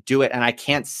ability to do it. And I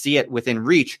can't see it within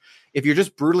reach. If you're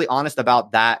just brutally honest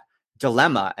about that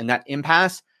dilemma and that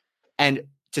impasse, and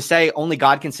to say only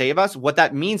God can save us, what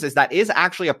that means is that is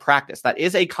actually a practice. That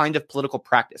is a kind of political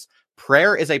practice.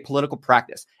 Prayer is a political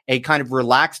practice, a kind of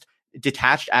relaxed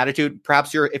detached attitude.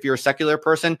 Perhaps if you're a secular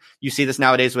person, you see this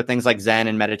nowadays with things like Zen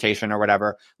and meditation or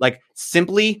whatever, like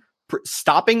simply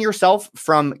stopping yourself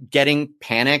from getting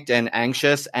panicked and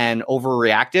anxious and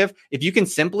overreactive. If you can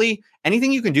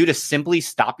anything you can do to simply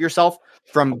stop yourself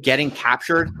from getting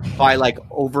captured by like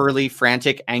overly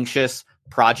frantic, anxious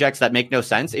projects that make no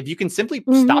sense. If you can simply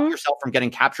stop yourself from getting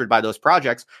captured by those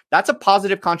projects, that's a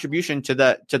positive contribution to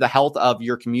the health of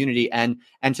your community and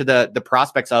to the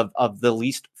prospects of the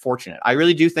least fortunate. I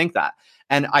really do think that.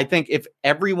 And I think if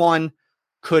everyone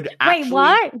could actually... Wait,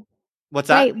 what? What's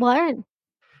that? Wait, what?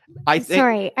 I think...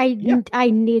 Sorry, I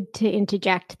need to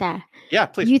interject there. Yeah,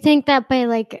 please. You think that by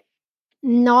like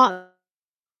not...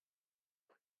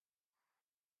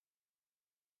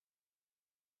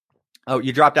 Oh,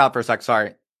 you dropped out for a sec.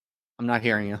 Sorry. I'm not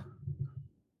hearing you.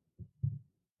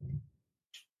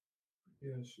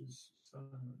 Yeah, she's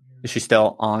Is she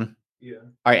still on? Yeah.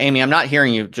 All right, Amy, I'm not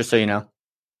hearing you, just so you know.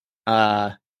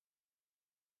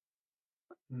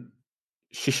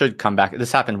 She should come back.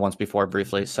 This happened once before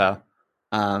briefly, so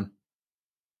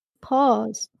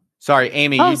Pause. sorry,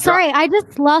 Amy. Oh, sorry, I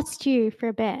just lost you for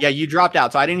a bit. Yeah, you dropped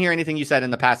out, so I didn't hear anything you said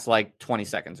in the past like 20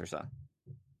 seconds or so.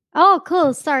 Oh,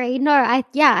 cool. Sorry. No,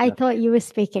 I thought you were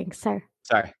speaking, so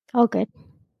Sorry. all good.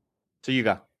 So you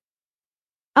go.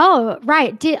 Oh,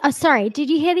 right. Sorry, did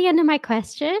you hear the end of my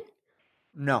question?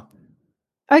 No.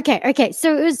 Okay.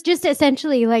 So it was just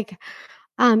essentially like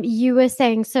you were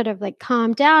saying sort of like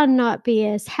calm down, not be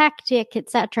as hectic,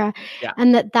 etc. Yeah.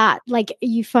 And that like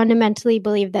you fundamentally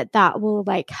believe that will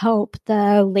like help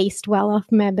the least well-off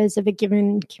members of a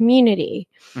given community.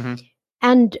 Mm-hmm.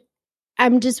 And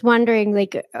I'm just wondering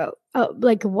like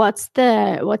what's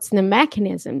the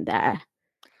mechanism there?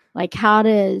 Like how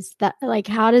does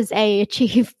A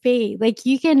achieve B? Like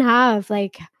you can have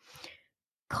like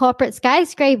corporate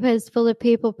skyscrapers full of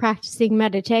people practicing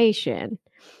meditation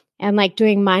and like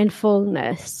doing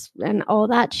mindfulness and all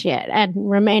that shit and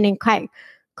remaining quite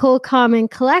cool, calm,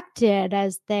 and collected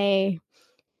as they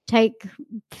take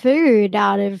food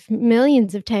out of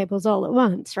millions of tables all at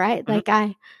once, right? Mm-hmm.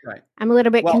 Like I'm a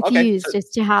little bit confused okay, so, as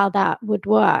to how that would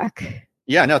work.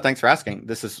 Yeah, no, thanks for asking.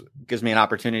 This gives me an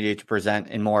opportunity to present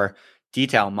in more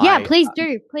detail. Please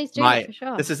do for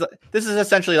sure. This is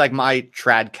essentially like my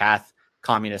trad cath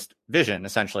communist vision.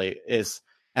 Essentially is,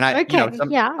 and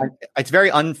it's very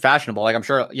unfashionable. Like I'm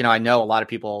sure I know a lot of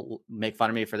people make fun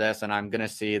of me for this, and I'm gonna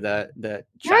see the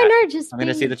chat. I'm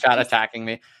gonna see the chat attacking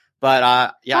me. But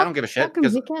I don't give a shit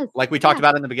because, like we talked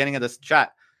about in the beginning of this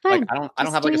chat, like I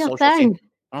don't have like a social scene.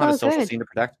 I don't have a social scene to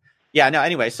protect. Yeah, no.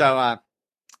 Anyway, so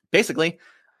basically,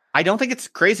 I don't think it's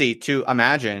crazy to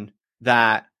imagine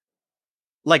that,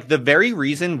 like the very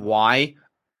reason why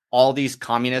all these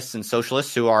communists and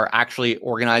socialists who are actually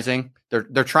organizing,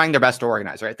 they're trying their best to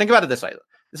organize, right? Think about it this way.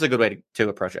 This is a good way to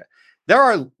approach it. There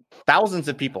are thousands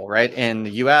of people, right, in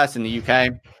the US, in the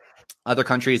UK, other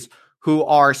countries, who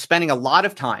are spending a lot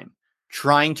of time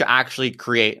trying to actually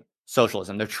create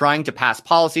socialism. They're trying to pass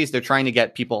policies. They're trying to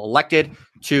get people elected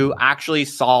to actually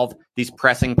solve these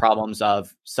pressing problems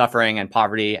of suffering and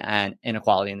poverty and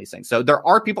inequality and these things. So there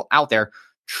are people out there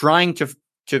trying to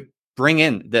bring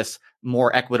in this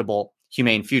more equitable,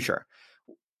 humane future.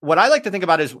 What I like to think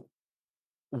about is,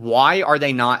 why are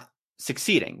they not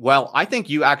succeeding? Well, I think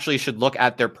you actually should look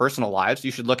at their personal lives.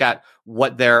 You should look at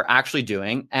what they're actually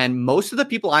doing. And most of the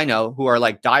people I know who are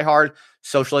like diehard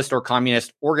socialist or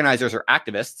communist organizers or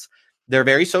activists, they're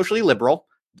very socially liberal.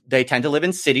 They tend to live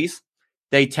in cities.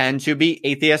 They tend to be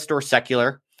atheist or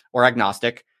secular or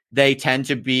agnostic. They tend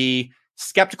to be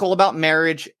skeptical about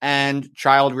marriage and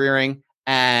child rearing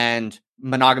and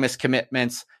monogamous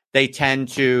commitments. They tend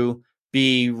to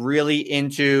be really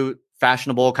into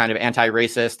fashionable kind of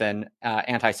anti-racist and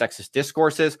anti-sexist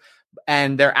discourses.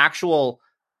 And in their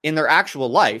actual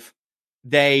life,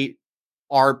 they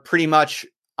are pretty much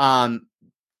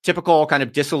typical kind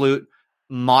of dissolute,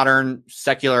 modern,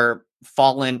 secular,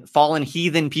 fallen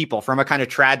heathen people from a kind of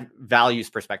trad values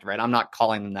perspective, right? I'm not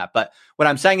calling them that. But what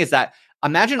I'm saying is that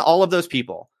imagine all of those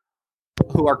people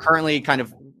who are currently kind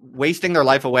of wasting their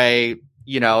life away,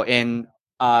 in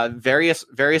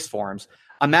various forms.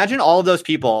 Imagine all of those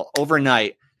people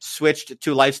overnight switched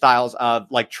to lifestyles of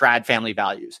like trad family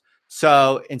values.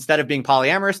 So instead of being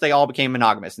polyamorous, they all became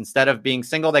monogamous. Instead of being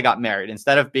single, they got married.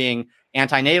 Instead of being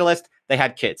antinatalist, they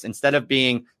had kids. Instead of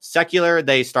being secular,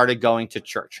 they started going to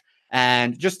church.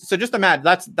 And just imagine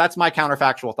that's my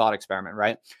counterfactual thought experiment,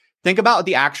 right? Think about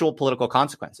the actual political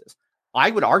consequences.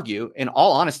 I would argue, in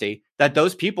all honesty, that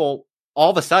those people all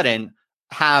of a sudden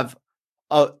have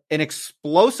an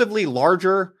explosively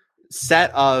larger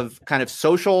set of kind of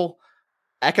social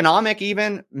economic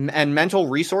even and mental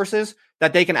resources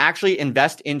that they can actually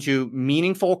invest into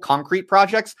meaningful concrete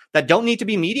projects that don't need to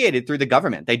be mediated through the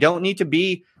government. They don't need to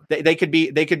be, they could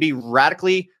be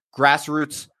radically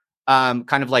grassroots,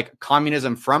 kind of like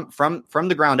communism from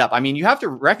the ground up. I mean, you have to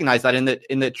recognize that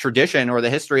in the tradition or the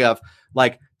history of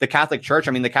like the Catholic Church.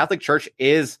 I mean, the Catholic Church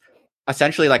is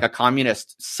essentially like a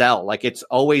communist cell. Like it's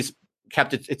always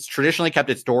it's traditionally kept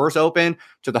its doors open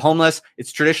to the homeless.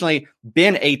 It's traditionally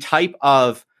been a type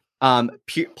of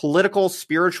political,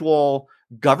 spiritual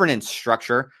governance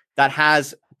structure that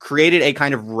has created a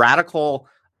kind of radical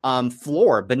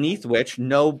floor beneath which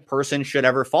no person should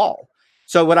ever fall.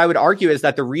 So what I would argue is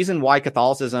that the reason why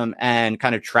Catholicism and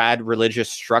kind of trad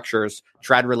religious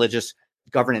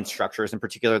governance structures, in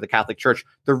particular the Catholic Church,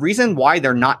 the reason why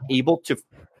they're not able to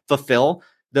fulfill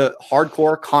the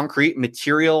hardcore, concrete,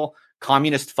 material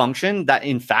communist function that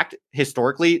in fact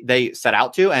historically they set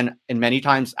out to, and many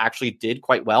times actually did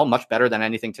quite well, much better than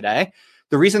anything today.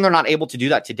 The reason they're not able to do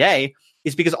that today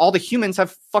is because all the humans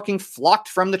have fucking flocked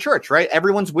from the church, right?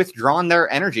 Everyone's withdrawn their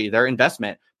energy, their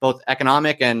investment, both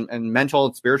economic and mental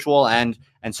and spiritual and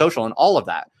social and all of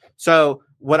that. So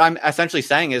what I'm essentially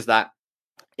saying is that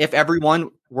if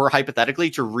everyone were hypothetically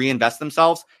to reinvest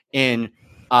themselves in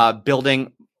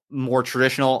building more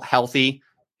traditional, healthy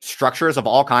structures of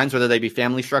all kinds, whether they be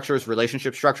family structures,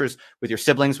 relationship structures with your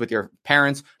siblings, with your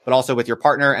parents, but also with your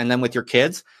partner and then with your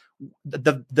kids,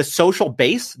 the social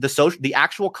base, the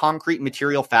actual concrete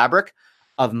material fabric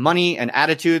of money and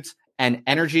attitudes and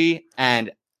energy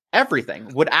and everything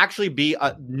would actually be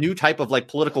a new type of like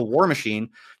political war machine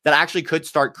that actually could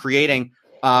start creating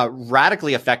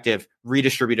radically effective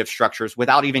redistributive structures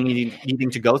without even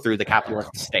needing to go through the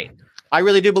capitalist state. I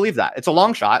really do believe that. It's a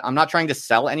long shot. I'm not trying to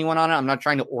sell anyone on it. I'm not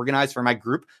trying to organize for my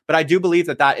group, but I do believe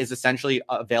that is essentially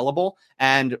available.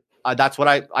 And that's what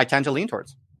I tend to lean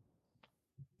towards.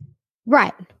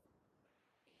 Right.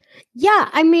 Yeah.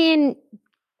 I mean,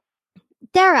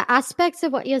 there are aspects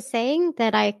of what you're saying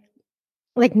that I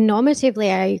like normatively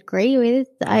I agree with.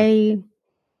 I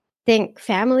think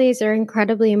families are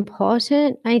incredibly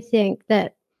important. I think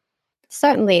that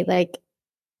certainly like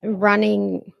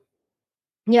running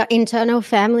your internal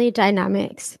family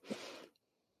dynamics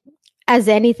as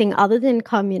anything other than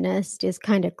communist is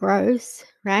kind of gross,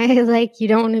 right? Like you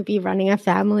don't want to be running a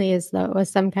family as though it was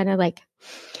some kind of like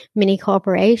mini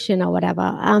corporation or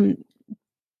whatever.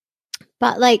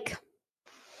 But like,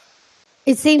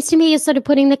 it seems to me you're sort of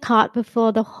putting the cart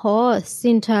before the horse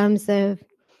in terms of,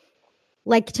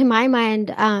 like, to my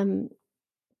mind,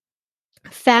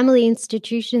 family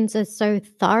institutions are so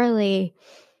thoroughly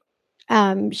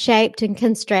shaped and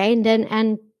constrained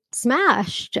and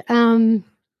smashed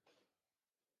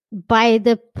by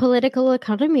the political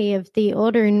economy of the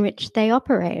order in which they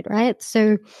operate, right?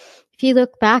 So if you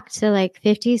look back to like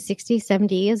 50, 60,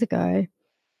 70 years ago,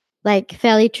 like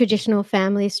fairly traditional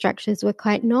family structures were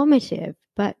quite normative.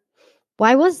 But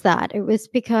why was that? It was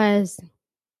because,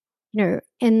 you know,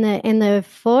 in the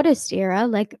Fordist era,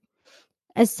 like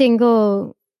a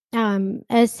single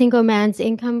man's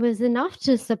income was enough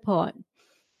to support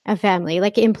a family.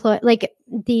 Like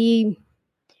the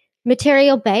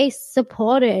material base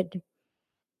supported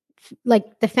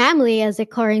like the family as a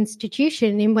core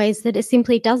institution in ways that it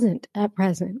simply doesn't at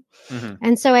present. Mm-hmm.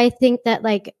 And so I think that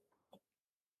like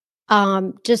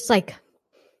just like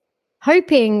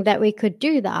hoping that we could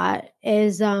do that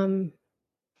is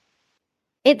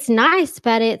it's nice,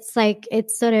 but it's like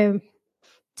it's sort of,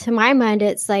 to my mind,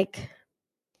 it's like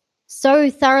so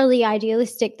thoroughly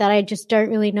idealistic that I just don't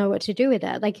really know what to do with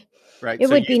it. Like right. It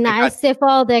would be nice if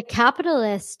all the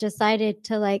capitalists decided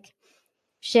to like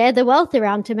share the wealth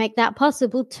around to make that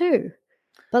possible too.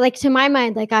 But like to my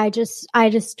mind, like I just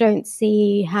don't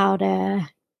see how to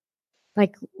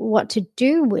like what to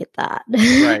do with that.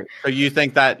 Right. So you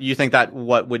think that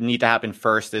what would need to happen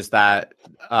first is that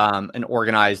an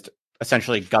organized,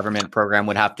 essentially government program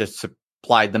would have to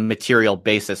supply the material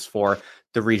basis for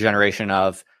the regeneration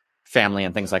of family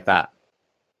and things like that.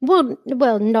 Well,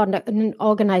 not an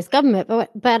organized government,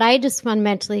 but I just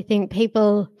fundamentally think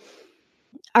people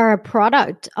are a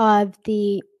product of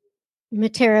the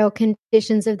material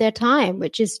conditions of their time,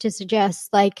 which is to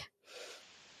suggest like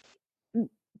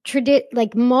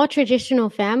more traditional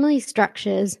family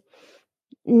structures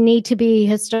need to be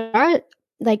historicized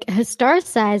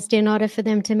in order for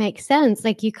them to make sense.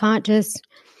 Like you can't just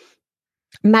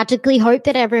magically hope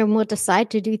that everyone will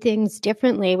decide to do things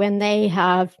differently when they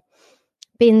have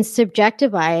been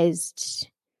subjectivized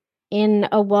in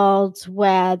a world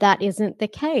where that isn't the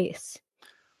case.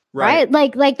 Right?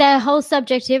 Like their whole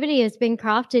subjectivity has been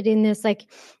crafted in this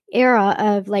like era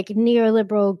of like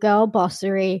neoliberal girl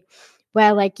bossery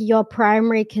where like your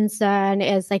primary concern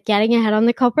is like getting ahead on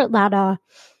the corporate ladder,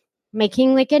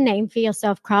 making like a name for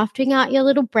yourself, crafting out your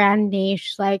little brand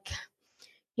niche, like,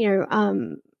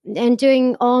 and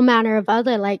doing all manner of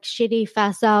other like shitty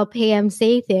facile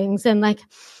PMC things. And like,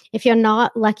 if you're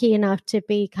not lucky enough to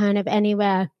be kind of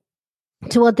anywhere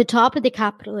toward the top of the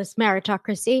capitalist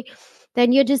meritocracy,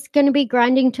 then you're just going to be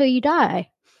grinding till you die.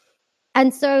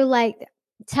 And so like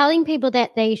telling people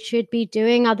that they should be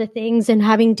doing other things and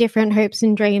having different hopes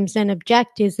and dreams and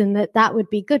objectives and that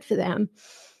would be good for them,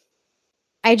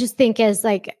 I just think is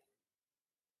like,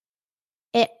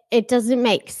 it doesn't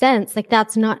make sense. Like,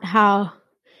 that's not how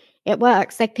it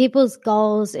works. Like, people's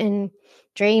goals and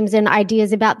dreams and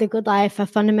ideas about the good life are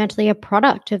fundamentally a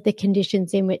product of the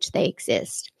conditions in which they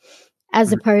exist,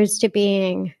 as opposed to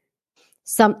being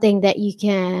something that you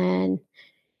can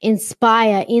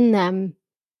inspire in them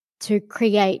to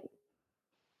create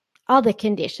other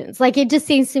conditions. Like, it just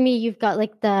seems to me you've got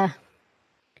like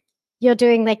you're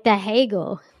doing like the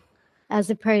Hegel as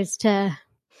opposed to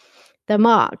the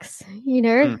Marx,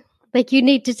 like you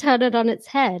need to turn it on its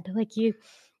head. Like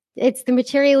it's the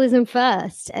materialism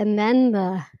first and then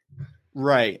the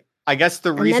right. I guess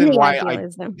the reason why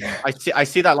idealism. I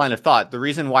see that line of thought. The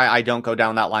reason why I don't go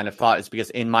down that line of thought is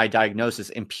because in my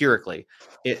diagnosis, empirically,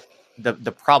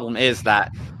 the problem is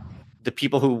that the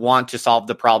people who want to solve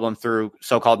the problem through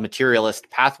so-called materialist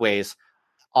pathways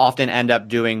often end up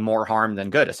doing more harm than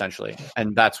good, essentially.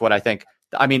 And that's what I think.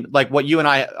 I mean, like what you and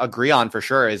I agree on for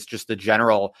sure is just the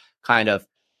general kind of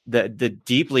the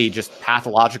deeply just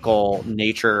pathological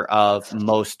nature of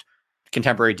most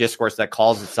contemporary discourse that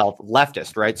calls itself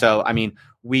leftist, right? So, I mean,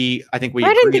 I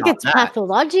don't think it's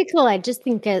pathological. I just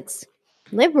think it's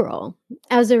liberal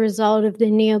as a result of the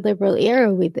neoliberal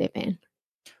era we live in.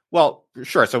 Well,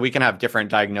 sure. So we can have different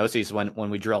diagnoses when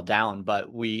we drill down,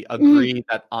 but we agree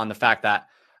that on the fact that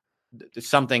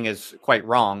something is quite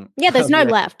wrong. Yeah, there's no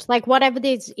left. Like, whatever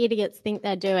these idiots think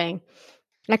they're doing.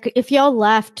 Like, if your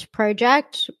left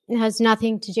project has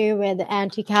nothing to do with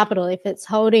anti-capital, if it's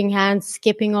holding hands,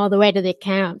 skipping all the way to the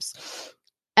camps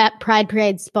at Pride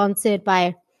parades sponsored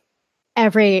by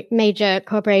every major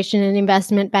corporation and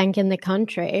investment bank in the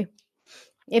country,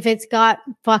 if it's got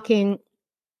fucking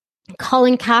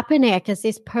Colin Kaepernick as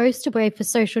this poster boy for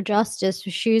social justice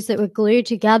with shoes that were glued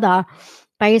together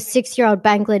by a 6-year-old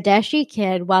Bangladeshi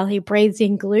kid while he breathes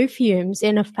in glue fumes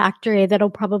in a factory that'll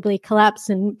probably collapse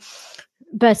and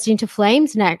burst into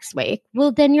flames next week,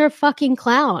 well, then you're a fucking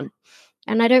clown.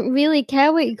 And I don't really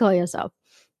care what you call yourself.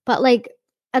 But, like,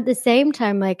 at the same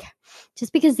time, like,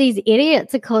 just because these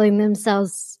idiots are calling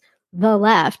themselves the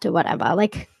left or whatever,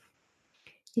 like,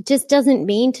 it just doesn't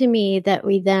mean to me that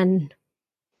we then,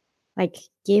 like,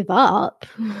 give up.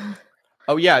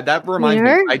 Oh, yeah, that reminds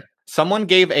me. Someone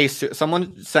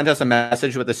sent us a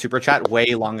message with a super chat way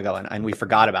long ago, and we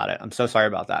forgot about it. I'm so sorry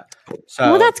about that.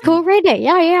 So, that's cool. Read it.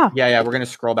 Yeah. We're gonna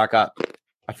scroll back up.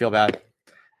 I feel bad.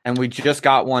 And we just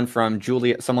got one from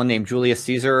Julia. Someone named Julius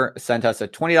Caesar sent us a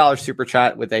 $20 super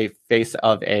chat with a face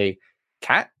of a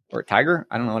cat or a tiger.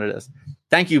 I don't know what it is.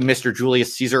 Thank you, Mr.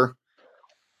 Julius Caesar.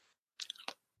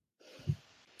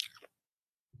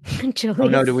 Oh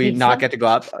no, do we not get to go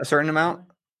up a certain amount?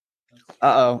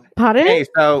 Uh-oh. Pardon? Hey,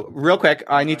 so real quick,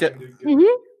 I need to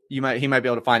he might be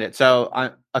able to find it. So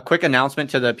a quick announcement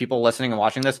to the people listening and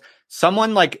watching this.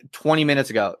 Someone like 20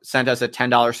 minutes ago sent us a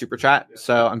 $10 super chat.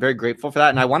 So I'm very grateful for that.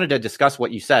 And I wanted to discuss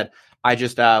what you said. I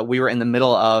just we were in the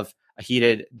middle of a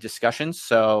heated discussion,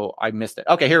 so I missed it.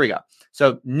 Okay, here we go.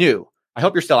 So New. I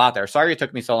hope you're still out there. Sorry it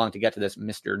took me so long to get to this,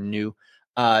 Mr. New.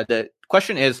 The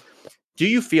question is, do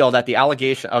you feel that the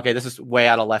allegation... Okay, this is way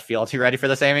out of left field. You ready for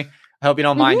this, Amy? I hope you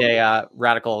don't mind a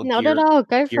radical Not at all.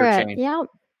 Go for it. Change. Yeah. All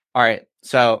right.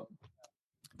 So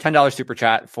 $10 super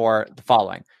chat for the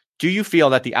following. Do you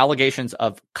feel that the allegations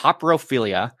of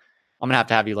coprophilia, I'm going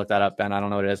to have you look that up, Ben, I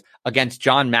don't know what it is, against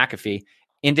John McAfee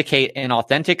indicate an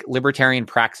authentic libertarian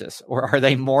praxis, or are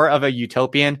they more of a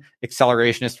utopian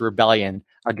accelerationist rebellion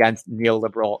against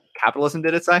neoliberal capitalism,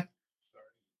 did it say?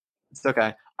 It's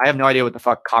okay. I have no idea what the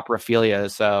fuck coprophilia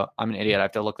is, so I'm an idiot. I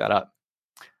have to look that up.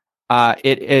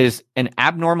 It is an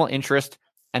abnormal interest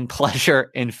and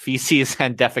pleasure in feces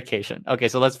and defecation. Okay,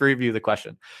 so let's review the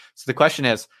question. So the question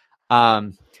is,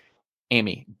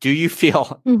 Amy, do you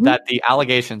feel that the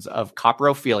allegations of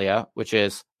coprophilia, which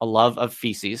is a love of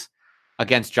feces,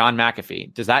 against John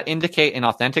McAfee, does that indicate an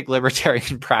authentic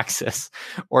libertarian praxis,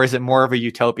 or is it more of a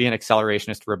utopian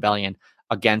accelerationist rebellion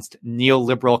against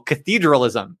neoliberal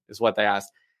cathedralism, is what they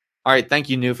asked. All right, thank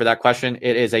you, New, for that question.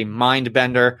 It is a mind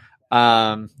bender.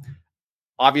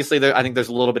 obviously, I think there's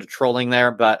a little bit of trolling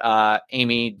there, but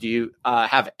Amy, do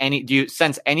you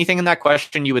sense anything in that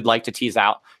question you would like to tease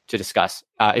out to discuss?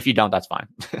 If you don't, that's fine.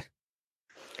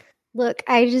 Look,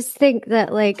 I just think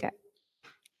that like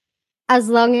as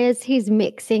long as he's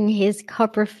mixing his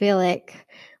coprophilic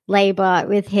labor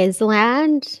with his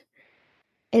land,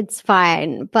 it's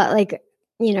fine. But like,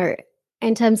 you know,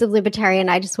 in terms of libertarian,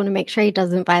 I just want to make sure he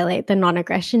doesn't violate the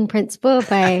non-aggression principle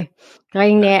by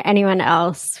going near anyone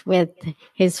else with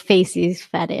his feces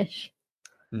fetish.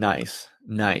 Nice.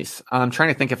 I'm trying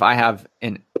to think if I have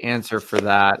an answer for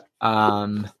that.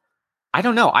 I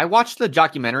don't know. I watched the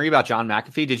documentary about John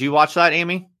McAfee. Did you watch that,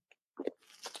 Amy?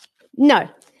 No.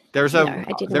 There's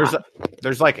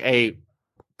like a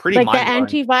pretty like the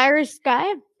antivirus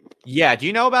guy. Yeah. Do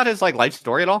you know about his like life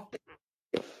story at all?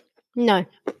 No.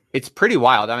 It's pretty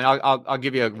wild. I mean, I'll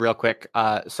give you a real quick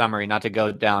summary, not to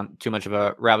go down too much of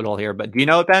a rabbit hole here. But do you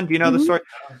know it, Ben? Do you know the story?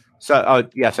 So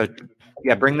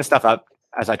bring the stuff up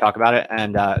as I talk about it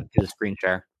and do the screen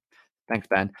share. Thanks,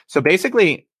 Ben. So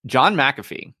basically, John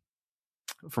McAfee,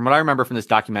 from what I remember from this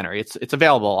documentary, it's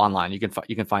available online. You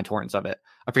can find torrents of it.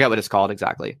 I forget what it's called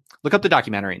exactly. Look up the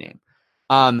documentary name.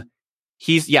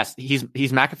 He's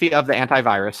McAfee of the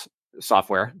antivirus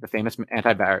software, the famous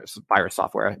antivirus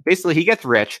software. Basically, he gets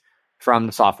rich from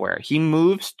the software. He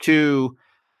moves to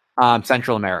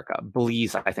Central America,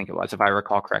 Belize, I think it was, if I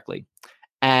recall correctly.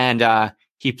 And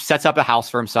he sets up a house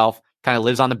for himself, kind of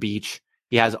lives on the beach.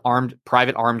 He has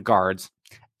private armed guards.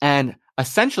 And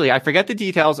essentially, I forget the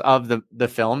details of the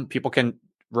film. People can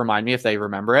remind me if they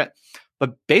remember it.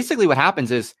 But basically what happens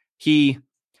is he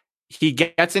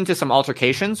gets into some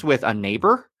altercations with a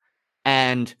neighbor,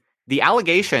 and the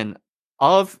allegation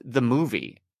of the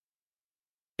movie,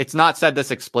 it's not said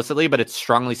this explicitly, but it's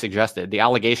strongly suggested. The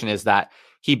allegation is that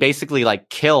he basically like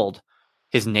killed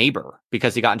his neighbor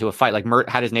because he got into a fight, like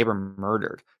had his neighbor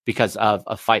murdered because of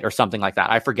a fight or something like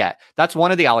that. I forget. That's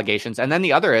one of the allegations. And then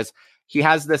the other is he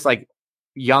has this like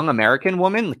young American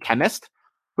woman, the chemist,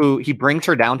 who he brings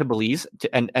her down to Belize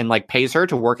and like pays her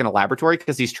to work in a laboratory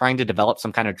because he's trying to develop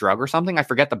some kind of drug or something. I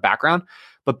forget the background,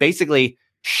 but basically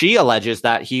she alleges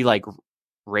that he like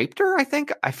raped her. I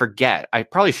think, I forget. I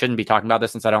probably shouldn't be talking about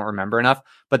this since I don't remember enough,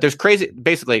 but there's crazy.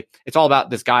 Basically it's all about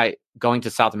this guy going to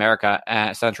South America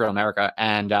and Central America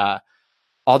and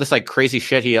all this like crazy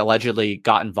shit he allegedly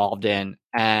got involved in.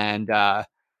 And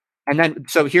then,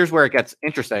 so here's where it gets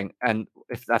interesting. And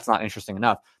if that's not interesting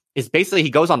enough, is basically he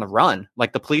goes on the run.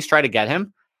 Like the police try to get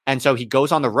him. And so he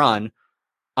goes on the run,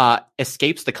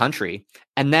 escapes the country,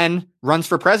 and then runs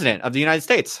for president of the United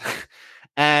States.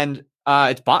 And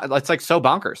it's like so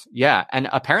bonkers. Yeah. And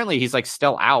apparently he's like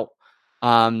still out.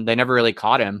 They never really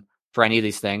caught him for any of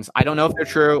these things. I don't know if they're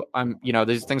true.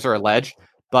 These things are alleged,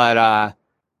 but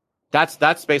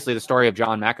that's basically the story of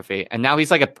John McAfee. And now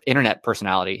he's like an internet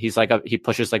personality. He's like he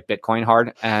pushes like Bitcoin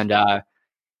hard, and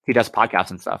he does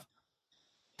podcasts and stuff.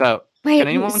 So wait,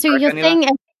 so you're saying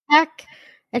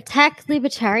a tech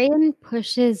libertarian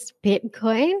pushes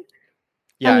Bitcoin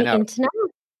on the internet?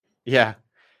 Yeah.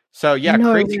 So yeah,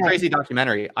 crazy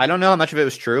documentary. I don't know how much of it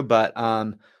was true, but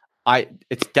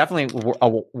it's definitely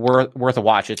worth a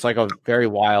watch. It's like a very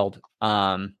wild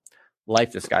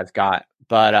life this guy's got.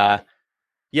 But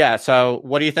yeah. So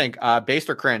what do you think?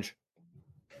 Based or cringe?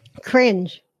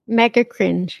 Cringe, mega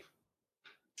cringe.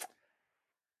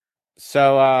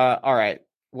 So all right.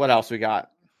 What else we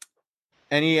got?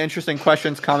 Any interesting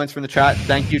questions, comments from the chat?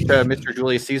 Thank you to Mr.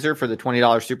 Julius Caesar for the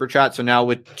 $20 super chat. So now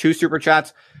with 2 super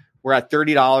chats, we're at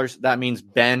 $30. That means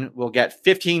Ben will get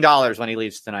 $15 when he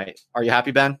leaves tonight. Are you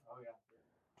happy, Ben? Oh,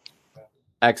 yeah.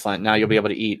 Excellent. Now you'll be able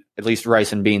to eat at least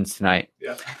rice and beans tonight.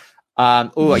 Yeah. Yeah.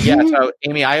 So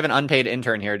Amy, I have an unpaid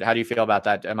intern here. How do you feel about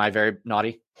that? Am I very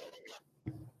naughty?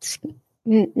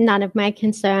 None of my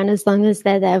concern, as long as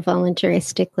they're there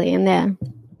voluntaristically and they're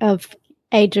of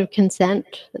age of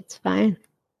consent. That's fine.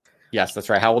 Yes, that's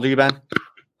right. How old are you, Ben?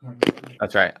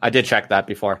 That's right. I did check that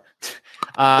before.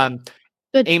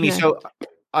 Amy, so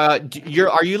are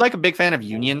you like a big fan of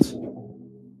unions?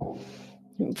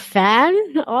 Fan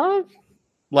of?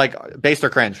 Like based or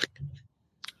cringe?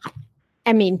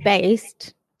 I mean,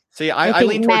 based. See, I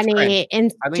lean towards many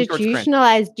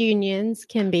institutionalized unions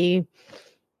can be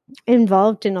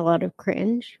involved in a lot of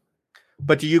cringe.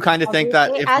 But do you kind of think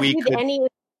that if we could, any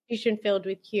institution filled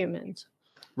with humans,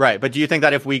 right? But do you think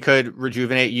that if we could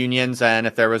rejuvenate unions, and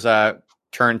if there was a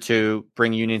turn to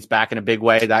bring unions back in a big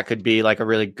way, that could be like a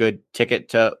really good ticket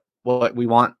to what we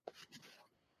want?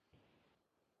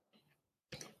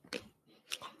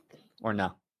 Or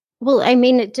no? Well, I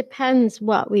mean, it depends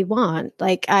what we want.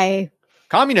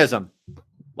 Communism,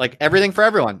 like everything for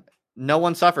everyone. No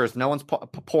one suffers. No one's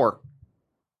poor.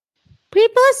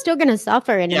 People are still going to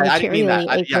suffer in a Yeah, I didn't mean that.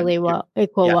 materially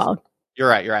equal Yes. world. You're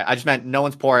right. I just meant no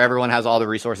one's poor. Everyone has all the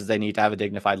resources they need to have a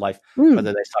dignified life. Mm.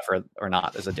 Whether they suffer or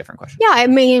not is a different question. Yeah, I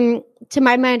mean, to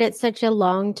my mind, it's such a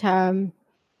long-term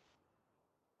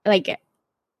like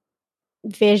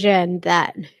vision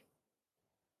that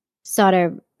sort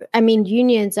of, I mean,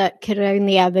 unions could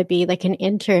only ever be like an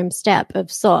interim step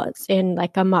of sorts in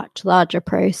like a much larger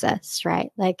process,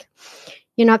 right? Like,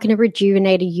 you're not going to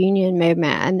rejuvenate a union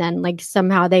movement and then like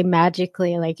somehow they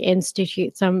magically like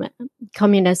institute some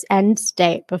communist end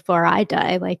state before I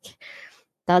die. Like,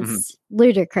 that's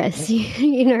ludicrous,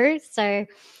 you know? So,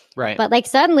 Right. but like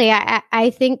certainly I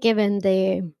think given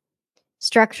the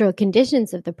structural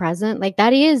conditions of the present, like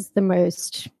that is the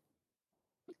most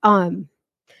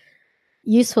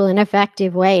useful and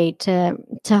effective way to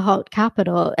halt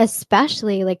capital,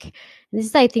 especially like this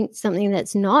is, I think, something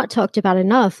that's not talked about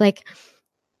enough, like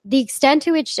the extent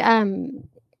to which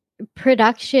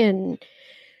production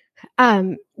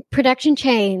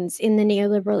chains in the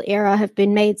neoliberal era have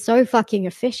been made so fucking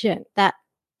efficient that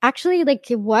actually like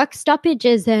work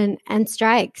stoppages and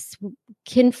strikes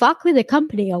can fuck with a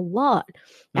company a lot,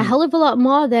 a hell of a lot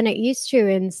more than it used to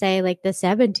in say like the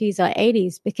 70s or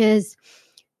 80s, because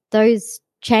those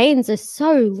chains are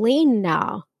so lean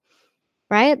now,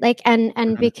 right? Like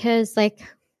and because like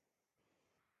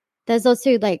there's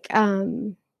also like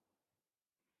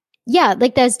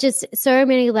like there's just so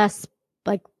many less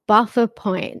like buffer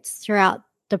points throughout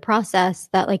the process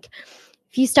that like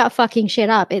if you start fucking shit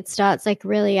up, it starts like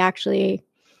really actually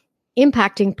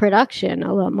impacting production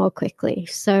a lot more quickly.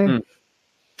 So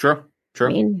True. I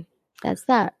mean, that's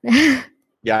that.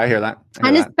 Yeah, I hear that.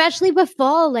 Especially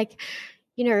before like,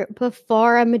 you know,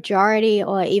 before a majority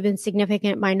or even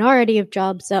significant minority of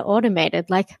jobs are automated,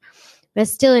 like we're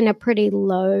still in a pretty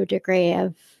low degree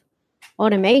of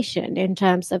automation in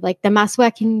terms of like the mass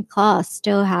working class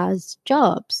still has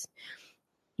jobs,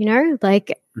 you know,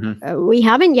 like we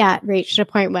haven't yet reached a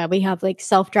point where we have like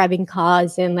self-driving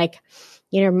cars and like,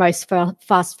 you know, most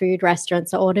fast food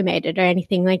restaurants are automated or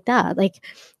anything like that. Like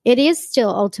it is still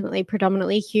ultimately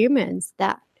predominantly humans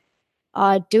that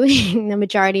are doing the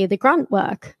majority of the grunt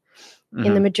work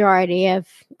in the majority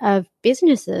of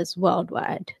businesses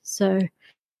worldwide. So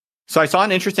I saw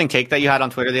an interesting take that you had on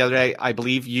Twitter the other day. I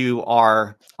believe you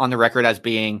are on the record as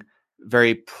being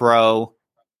very pro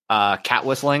cat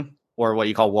whistling, or what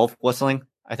you call wolf whistling,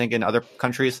 I think in other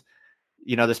countries.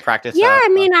 You know, this practice. Yeah, I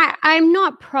mean, I'm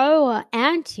not pro or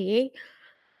anti.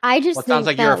 I just think sounds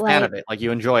like that, you're a fan of it. Like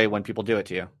you enjoy when people do it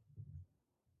to you.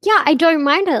 Yeah, I don't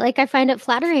mind it. Like I find it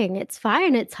flattering. It's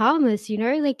fine. It's harmless, you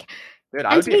know? Like, dude,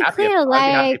 I would be happy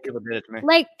if people did it to me.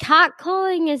 Like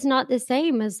catcalling is not the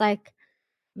same as like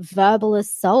verbal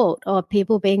assault or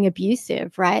people being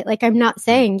abusive, right? Like I'm not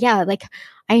saying, like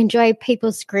I enjoy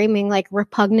people screaming like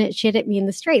repugnant shit at me in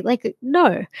the street. Like,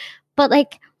 no. But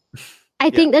like I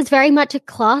think there's very much a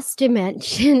class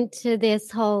dimension to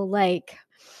this whole like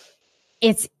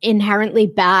it's inherently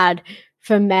bad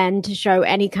for men to show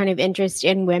any kind of interest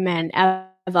in women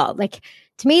ever. Like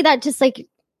to me that just like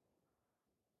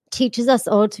teaches us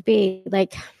all to be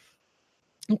like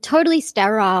totally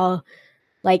sterile,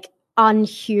 like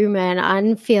unhuman,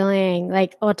 unfeeling,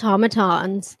 like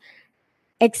automatons,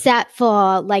 except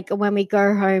for like when we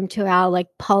go home to our like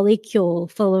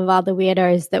polycule full of other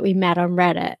weirdos that we met on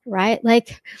Reddit, right?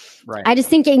 Like, I just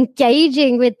think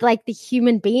engaging with like the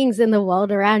human beings in the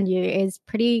world around you is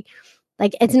pretty,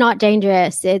 like, it's not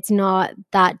dangerous. It's not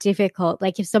that difficult.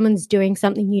 Like if someone's doing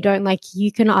something you don't like,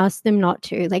 you can ask them not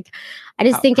to. Like, I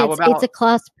just think it's a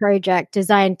class project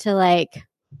designed to like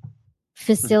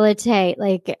facilitate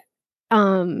like,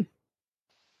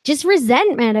 just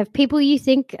resentment of people you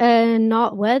think are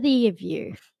not worthy of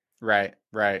you. Right.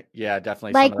 Yeah,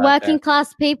 definitely. Like working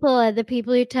class people are the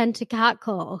people who tend to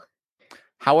catcall.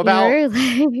 How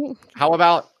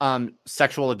about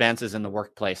sexual advances in the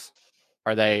workplace?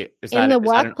 Are they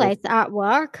at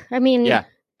work? I mean,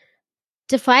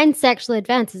 define sexual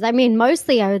advances. I mean,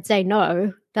 mostly I would say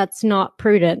no. That's not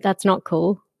prudent. That's not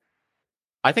cool.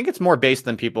 I think it's more base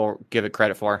than people give it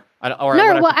credit for. Like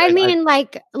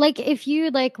if you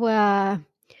like were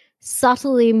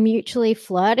subtly mutually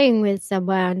flirting with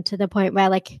someone to the point where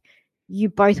like you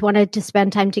both wanted to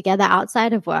spend time together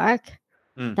outside of work,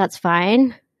 that's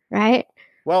fine, right?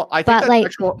 Well, I think that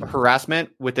sexual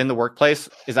harassment within the workplace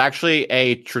is actually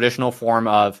a traditional form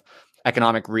of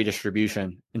economic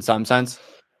redistribution in some sense,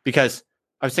 because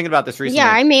I was thinking about this recently.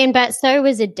 Yeah, I mean, but so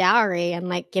was a dowry and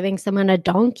like giving someone a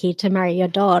donkey to marry your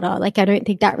daughter. Like, I don't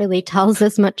think that really tells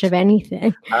us much of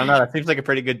anything. I don't know. That seems like a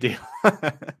pretty good deal.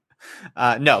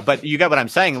 No, but you get what I'm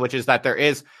saying, which is that there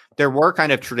is there were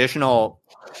kind of traditional,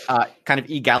 kind of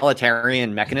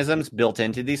egalitarian mechanisms built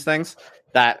into these things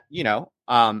that,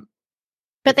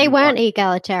 But they weren't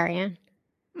egalitarian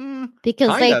because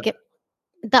kind of.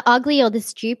 the ugly or the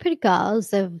stupid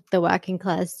girls of the working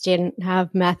class didn't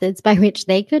have methods by which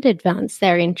they could advance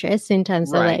their interests in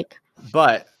terms of like.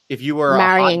 But if you were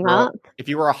marrying up, if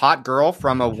you were a hot girl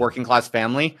from a working class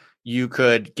family, you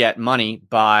could get money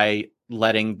by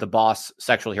letting the boss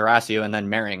sexually harass you and then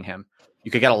marrying him.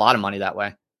 You could get a lot of money that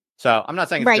way. So I'm not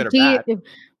saying it's good or bad.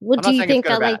 Do you think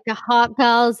that like the hot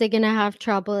girls are going to have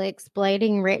trouble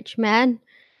exploiting rich men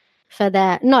for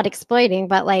that? Not exploiting,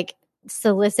 but like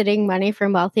soliciting money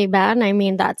from wealthy men. I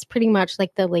mean, that's pretty much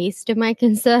like the least of my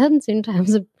concerns in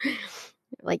terms of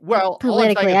like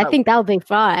politically. I think that'll be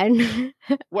fine.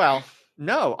 Well,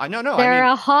 no. There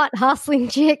are hot hustling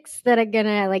chicks that are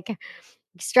gonna like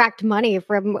extract money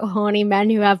from horny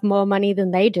men who have more money than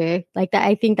they do. Like that,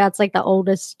 I think that's like the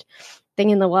oldest thing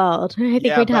in the world. I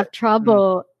think we'd have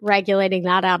trouble regulating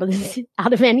that out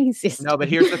of any system. No, but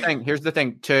here's the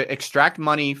thing. To extract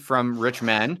money from rich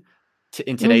men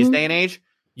in today's day and age,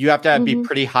 you have to be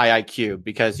pretty high IQ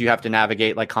because you have to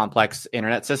navigate like complex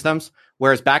internet systems.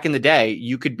 Whereas back in the day,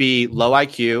 you could be low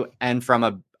IQ and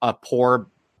from a poor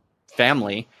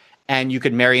family, and you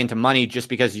could marry into money just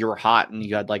because you were hot and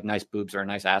you had like nice boobs or a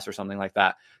nice ass or something like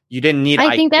that. You didn't need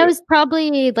I think that was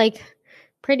probably like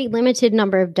pretty limited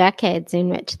number of decades in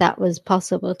which that was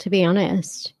possible, to be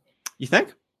honest. You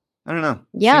think? I don't know.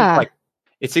 Yeah.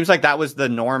 It seems like that was the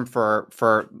norm for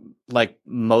like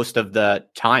most of the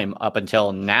time up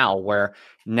until now, where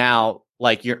now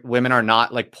like women are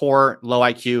not like poor, low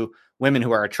IQ women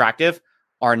who are attractive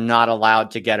are not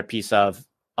allowed to get a piece of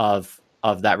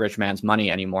that rich man's money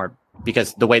anymore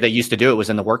because the way they used to do it was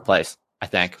in the workplace. I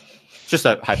think it's just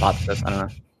a hypothesis. I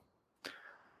don't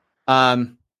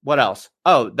know. What else?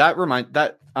 Oh, that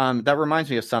reminds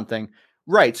me of something.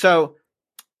 Right. So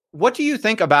what do you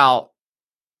think about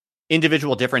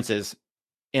individual differences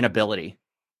in ability?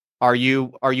 Are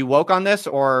you woke on this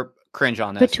or cringe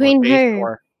on this? Between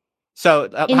who? So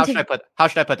how should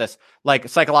I put this? Like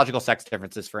psychological sex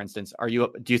differences, for instance.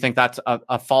 Do you think that's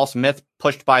a false myth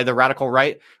pushed by the radical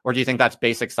right, or do you think that's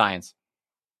basic science?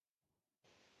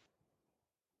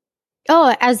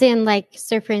 Oh, as in like,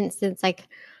 so for instance, like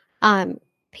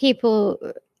people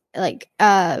like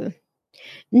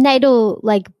natal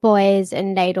like boys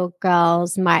and natal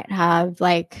girls might have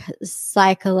like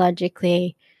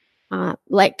psychologically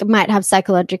might have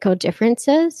psychological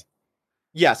differences.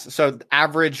 Yes. So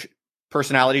average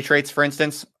personality traits, for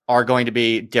instance, are going to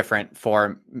be different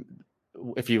for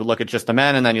if you look at just the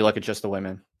men and then you look at just the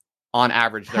women. On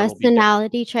average,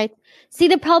 personality traits. See,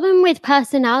 the problem with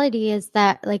personality is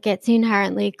that like it's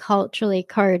inherently culturally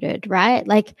coded, right?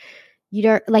 Like you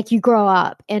don't like you grow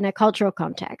up in a cultural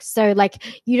context, so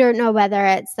like you don't know whether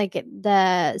it's like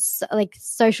the like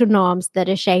social norms that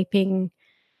are shaping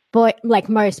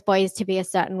most boys to be a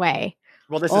certain way.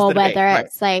 Well, this is the debate, whether right?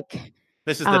 It's like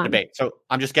this is the debate. So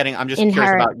I'm just curious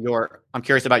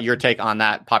about your take on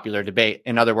that popular debate.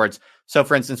 In other words, so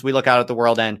for instance, we look out at the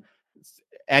world and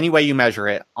any way you measure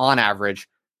it, on average,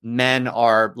 men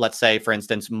are, let's say, for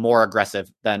instance, more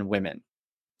aggressive than women.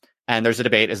 And there's a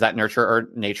debate, is that nurture or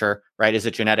nature, right? Is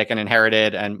it genetic and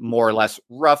inherited and more or less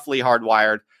roughly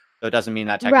hardwired? So it doesn't mean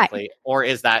that technically. Right. Or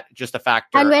is that just a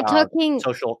factor and we're talking,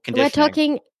 social conditioning? We're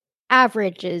talking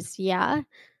averages, yeah?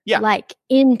 Yeah. Like,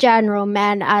 in general,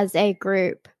 men as a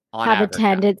group have a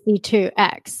tendency to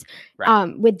X.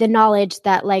 Right. With the knowledge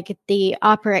that, like, the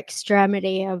upper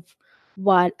extremity of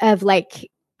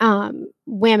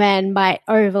women might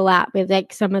overlap with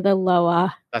like some of the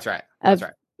lower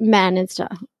men and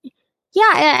stuff.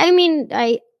 Yeah, I mean,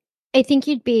 I think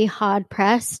you'd be hard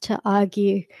pressed to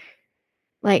argue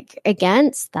like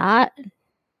against that.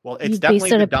 Well, it's you'd definitely be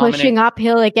sort of pushing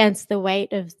uphill against the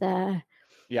weight of the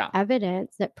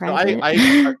evidence at present.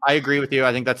 So I agree with you.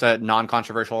 I think that's a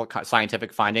non-controversial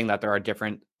scientific finding that there are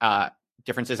different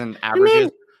differences in averages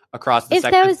across the sexes.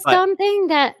 If there was something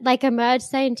that like emerged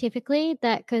scientifically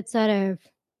that could sort of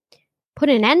put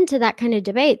an end to that kind of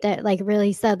debate, that like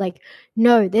really said like,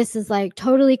 no, this is like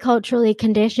totally culturally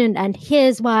conditioned and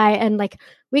here's why, and like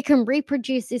we can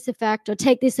reproduce this effect or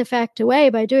take this effect away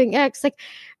by doing X, like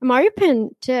I'm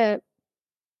open to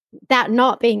that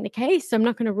not being the case. I'm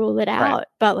not going to rule it out. Right.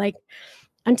 But like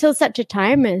until such a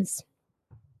time as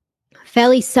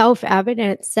fairly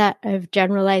self-evident set of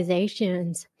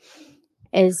generalizations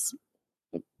is,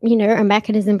 you know, a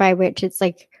mechanism by which it's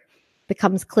like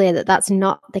becomes clear that that's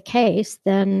not the case,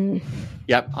 then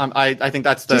Yep. I think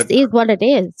that's the Just is what it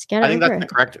is. Get I think over that's the it.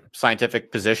 correct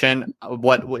scientific position.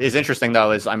 What is interesting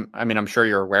though is I'm sure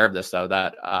you're aware of this though,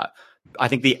 that I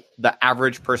think the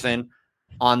average person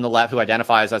on the left who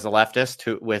identifies as a leftist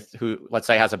who let's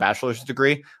say has a bachelor's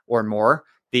degree or more,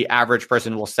 the average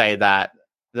person will say that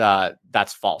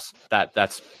that's false.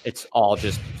 It's all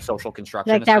just social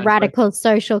construction. Like that radical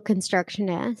social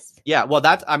constructionist. Yeah, well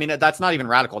that's not even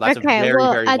radical. That's okay, a very,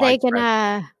 well, very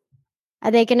are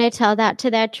they gonna tell that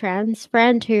to their trans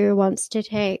friend who wants to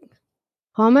take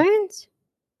hormones?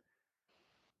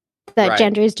 That Right.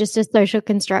 gender is just a social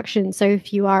construction. So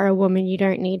if you are a woman, you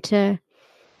don't need to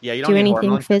you don't do need anything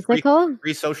hormones. physical.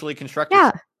 Socially constructed.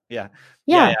 Yeah.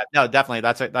 Yeah. No, definitely.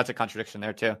 That's a contradiction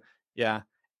there too. Yeah.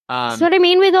 That's what I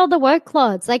mean with all the work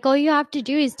cloths. Like all you have to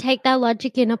do is take that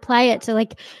logic and apply it to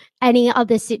like any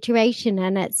other situation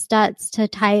and it starts to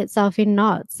tie itself in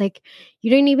knots. Like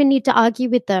you don't even need to argue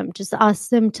with them. Just ask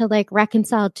them to like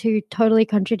reconcile two totally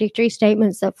contradictory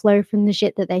statements that flow from the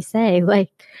shit that they say.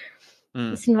 Like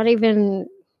it's not even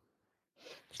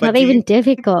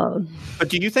difficult. But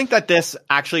do you think that this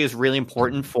actually is really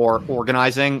important for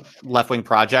organizing left-wing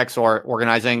projects or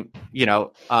organizing,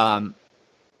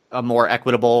 a more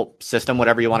equitable system,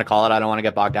 whatever you want to call it? I don't want to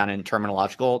get bogged down in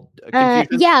terminological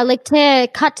confusion. Yeah, like to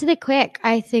cut to the quick,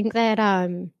 I think that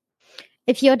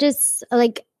if you're just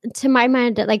like, to my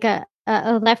mind, like a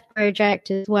left project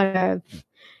is one of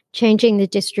changing the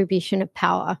distribution of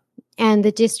power. And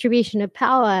the distribution of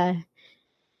power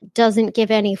doesn't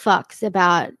give any fucks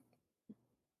about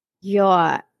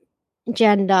your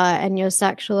gender and your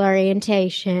sexual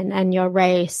orientation and your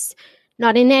race,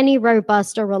 not in any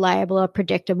robust or reliable or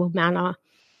predictable manner.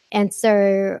 And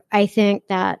so I think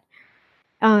that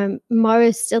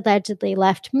most allegedly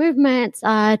left movements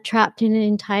are trapped in an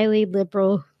entirely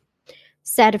liberal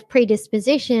set of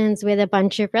predispositions with a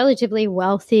bunch of relatively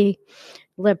wealthy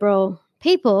liberal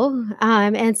people.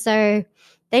 And so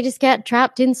they just get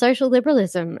trapped in social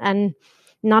liberalism, and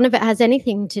none of it has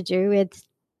anything to do with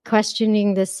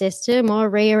questioning the system or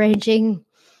rearranging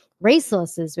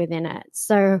resources within it.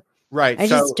 So right, I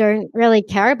just don't really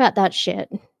care about that shit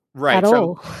at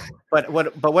all. But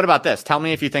what about this? Tell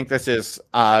me if you think this is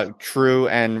true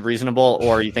and reasonable,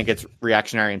 or you think it's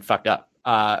reactionary and fucked up.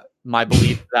 My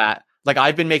belief that, like,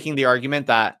 I've been making the argument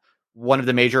that one of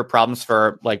the major problems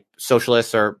for like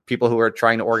socialists or people who are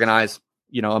trying to organize,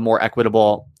 a more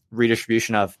equitable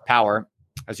redistribution of power,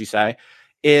 as you say,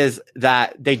 is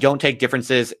that they don't take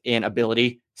differences in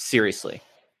ability seriously.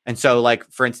 And so, like,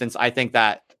 for instance, I think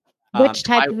that which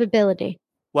type of ability?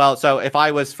 Well, so if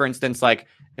I was, for instance, like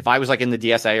if I was like in the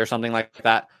DSA or something like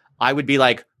that, I would be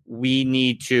like, we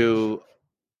need to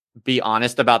be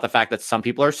honest about the fact that some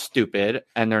people are stupid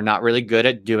and they're not really good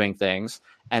at doing things,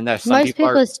 and that some most people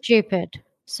are stupid.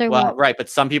 So what? Right, but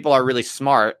some people are really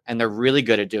smart and they're really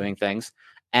good at doing things,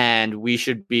 and we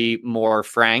should be more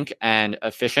frank and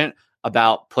efficient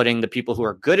about putting the people who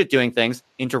are good at doing things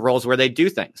into roles where they do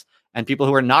things, and people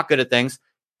who are not good at things,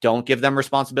 don't give them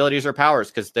responsibilities or powers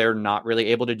because they're not really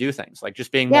able to do things. Like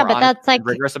just being more honest that's like, and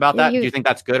rigorous about that. Do you think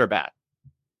that's good or bad?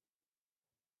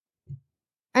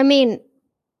 I mean,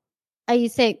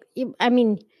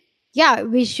 yeah,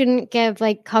 we shouldn't give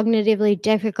like cognitively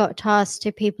difficult tasks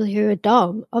to people who are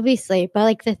dumb, obviously. But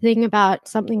like the thing about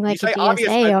something like a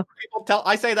DSA, or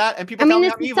I say that, and people tell me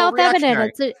I'm evil,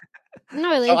 reactionary. No,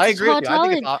 I agree with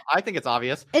you. I think it's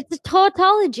obvious. It's a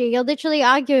tautology. You're literally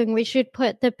arguing we should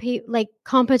put the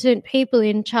competent people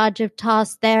in charge of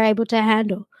tasks they're able to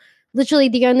handle. Literally,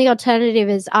 the only alternative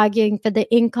is arguing for the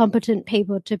incompetent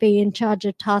people to be in charge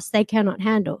of tasks they cannot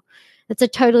handle. It's a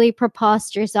totally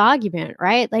preposterous argument,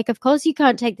 right? Like, of course, you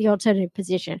can't take the alternative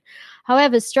position.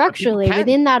 However, structurally,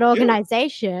 within that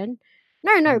organization,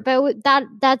 but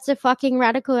that's a fucking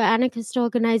radical anarchist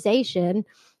organization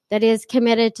that is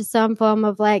committed to some form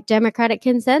of like democratic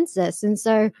consensus. And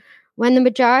so when the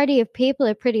majority of people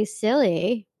are pretty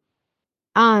silly,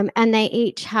 and they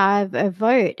each have a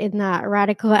vote in that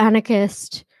radical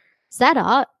anarchist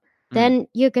setup, then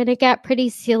you're going to get pretty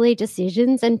silly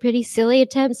decisions and pretty silly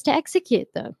attempts to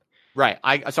execute them. Right.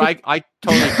 I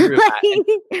totally agree with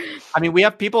that. I mean, we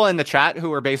have people in the chat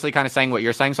who are basically kind of saying what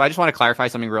you're saying. So I just want to clarify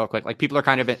something real quick. Like, people are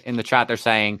kind of in the chat, they're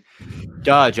saying,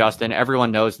 duh, Justin,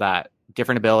 everyone knows that.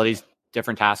 Different abilities,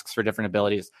 different tasks for different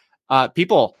abilities.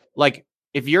 People, like,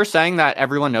 if you're saying that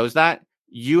everyone knows that,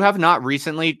 you have not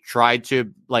recently tried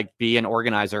to like be an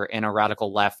organizer in a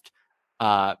radical left.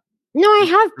 No, I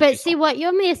have, but see, what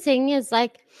you're missing is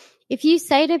like, if you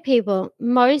say to people,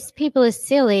 most people are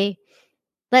silly,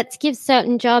 let's give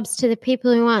certain jobs to the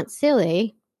people who aren't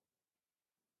silly,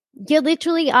 you're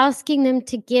literally asking them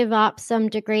to give up some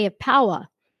degree of power.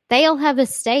 they all have a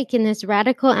stake in this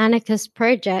radical anarchist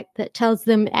project that tells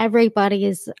them everybody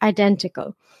is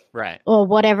identical. Right. Or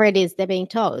whatever it is they're being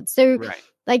told. So, Right.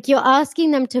 like, you're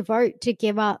asking them to vote to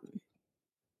give up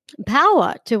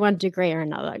power to one degree or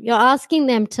another. You're asking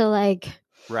them to, like,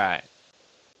 Right.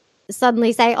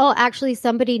 suddenly say, oh, actually,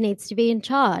 somebody needs to be in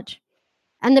charge.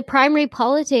 And the primary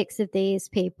politics of these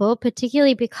people,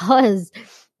 particularly because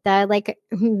they're like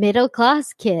middle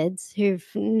class kids who've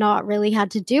not really had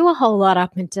to do a whole lot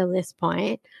up until this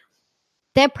point,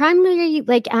 their primary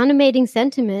like animating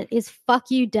sentiment is fuck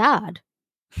you, dad.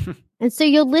 And so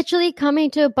you're literally coming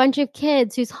to a bunch of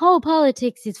kids whose whole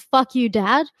politics is fuck you,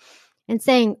 dad, and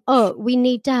saying, oh, we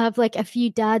need to have like a few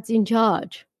dads in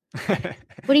charge. What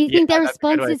do you think their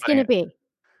response is going to be?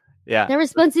 Yeah. Their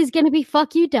response is going to be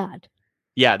fuck you, dad.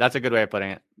 Yeah, that's a good way of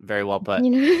putting it. Very well put.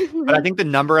 You know? But I think the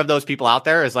number of those people out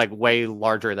there is like way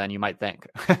larger than you might think.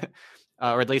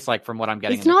 Or at least like from what I'm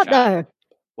getting. It's not though.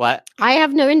 What? I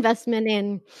have no investment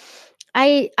in.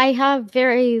 I have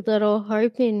very little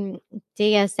hope in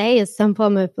DSA as some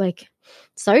form of like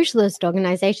socialist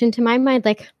organization. To my mind,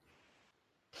 like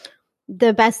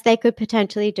the best they could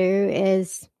potentially do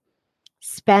is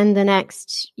spend the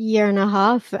next year and a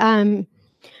half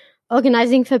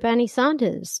organizing for Bernie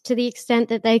Sanders. To the extent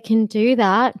that they can do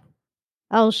that,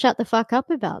 I'll shut the fuck up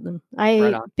about them.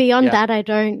 Beyond that, I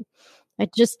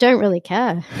just don't really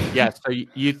care. Yeah, so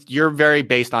you're very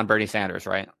based on Bernie Sanders,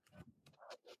 right?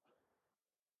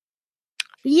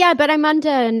 Yeah, but I'm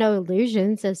under no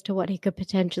illusions as to what he could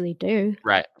potentially do.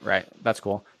 Right. That's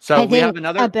cool. So we have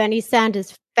another. Bernie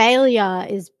Sanders' failure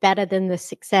is better than the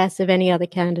success of any other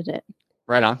candidate.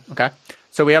 Right on. Okay.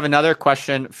 So we have another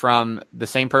question from the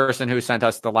same person who sent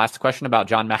us the last question about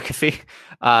John McAfee,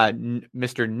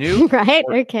 Mr. New. Right.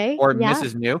 Okay. Or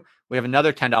Mrs. New. We have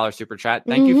another $10 super chat.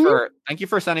 Thank you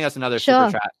for sending us another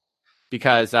super chat.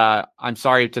 Because I'm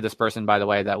sorry to this person, by the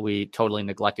way, that we totally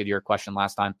neglected your question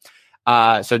last time.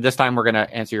 So this time we're going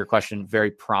to answer your question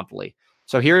very promptly.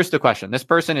 So here's the question. This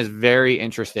person is very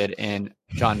interested in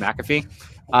John McAfee.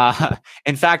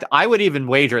 In fact, I would even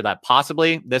wager that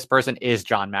possibly this person is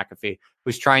John McAfee,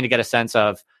 who's trying to get a sense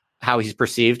of how he's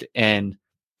perceived in,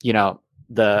 you know,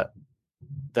 the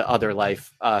other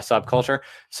life subculture.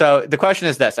 So the question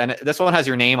is this, and this one has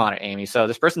your name on it, Amy. So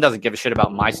this person doesn't give a shit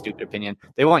about my stupid opinion.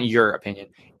 They want your opinion.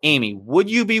 Amy, would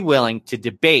you be willing to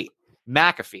debate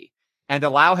McAfee and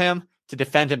allow him to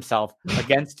defend himself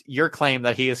against your claim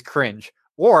that he is cringe?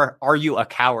 Or are you a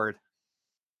coward?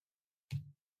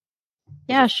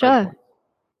 Yeah, sure.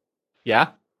 Yeah?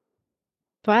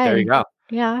 Fine. There you go.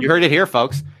 Yeah. You heard it here,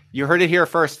 folks. You heard it here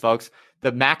first, folks.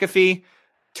 The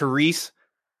McAfee-Therese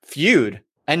feud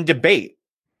and debate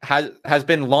has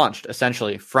been launched,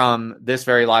 essentially, from this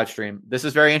very live stream. This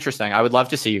is very interesting. I would love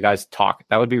to see you guys talk.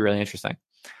 That would be really interesting.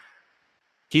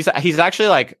 He's actually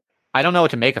like, I don't know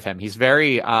what to make of him. He's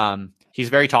very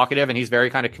talkative and he's very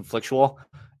kind of conflictual.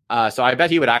 So I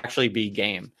bet he would actually be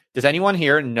game. Does anyone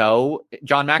here know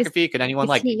John McAfee? Could anyone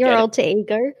like your alter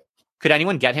ego? Could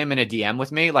anyone get him in a DM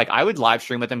with me? Like I would live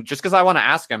stream with him just because I want to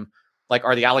ask him, like,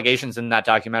 are the allegations in that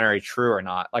documentary true or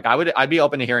not? Like I'd be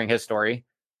open to hearing his story.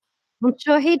 I'm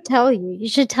sure he'd tell you. You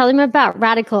should tell him about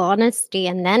radical honesty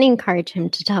and then encourage him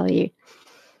to tell you.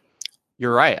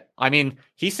 You're right. I mean,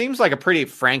 he seems like a pretty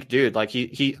frank dude. Like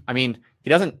he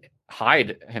doesn't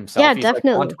hide himself. Yeah, He's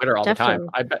definitely. like on Twitter all the time.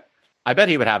 I bet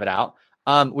he would have it out.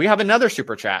 We have another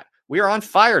super chat. We are on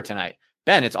fire tonight.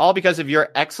 Ben, it's all because of your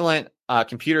excellent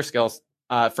computer skills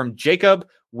from Jacob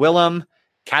Willem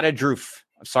Katadroof.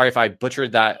 I'm sorry if I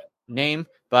butchered that name,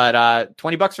 but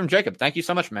 $20 from Jacob. Thank you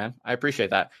so much, man. I appreciate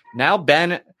that. Now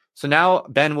Ben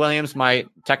Williams, my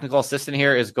technical assistant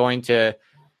here, is going to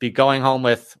be going home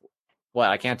with what?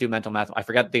 I can't do mental math. I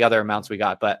forget the other amounts we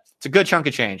got, but it's a good chunk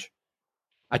of change.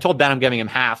 I told Ben I'm giving him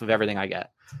half of everything I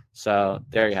get. So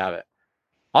there you have it.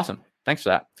 Awesome. Thanks for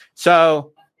that.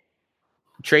 So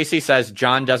Tracy says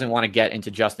John doesn't want to get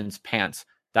into Justin's pants.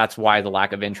 That's why the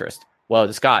lack of interest. Whoa,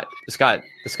 this got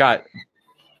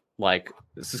like,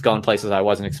 this is going places I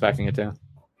wasn't expecting it to.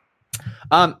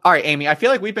 All right, Amy, I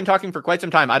feel like we've been talking for quite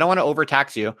some time. I don't want to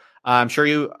overtax you. I'm sure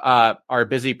you are a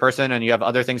busy person and you have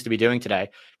other things to be doing today.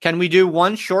 Can we do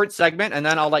one short segment and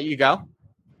then I'll let you go?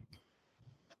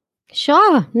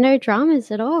 Sure. No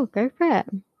dramas at all. Go for it.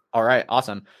 All right.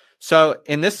 Awesome. So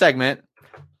in this segment,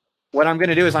 what I'm going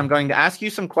to do is I'm going to ask you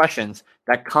some questions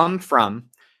that come from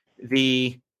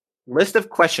the list of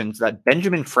questions that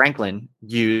Benjamin Franklin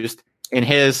used in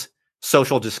his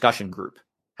social discussion group.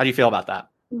 How do you feel about that?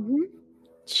 Mm-hmm.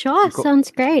 Sure. Cool.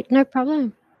 Sounds great. No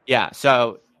problem. Yeah.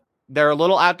 So they're a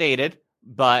little outdated,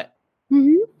 but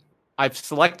I've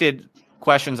selected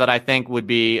questions that I think would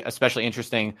be especially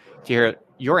interesting to hear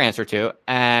your answer to,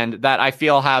 and that I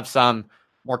feel have some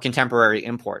more contemporary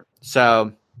import.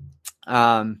 So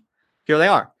here they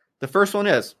are. The first one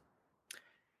is,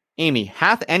 Amy,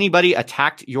 hath anybody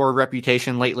attacked your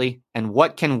reputation lately? And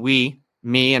what can we,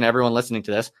 me and everyone listening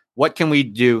to this, what can we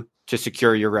do to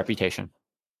secure your reputation?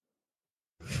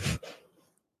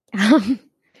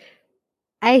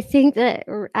 I think that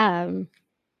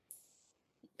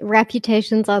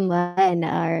reputations online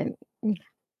are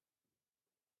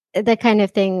the kind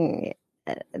of thing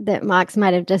that Marx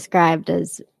might have described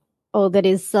as all that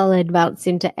is solid melts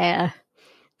into air.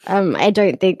 I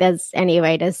don't think there's any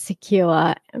way to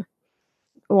secure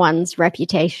one's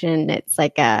reputation. It's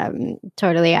like a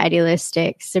totally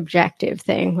idealistic, subjective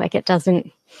thing. Like it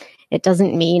doesn't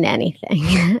mean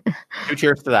anything. Two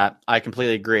cheers to that. I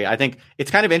completely agree. I think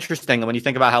it's kind of interesting when you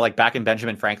think about how, like, back in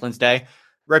Benjamin Franklin's day,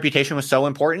 reputation was so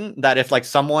important that if like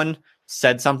someone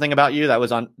said something about you that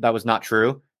was not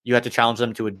true, you had to challenge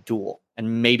them to a duel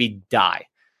and maybe die.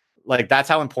 Like that's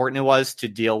how important it was to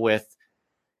deal with,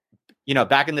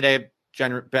 back in the day,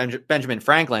 Benjamin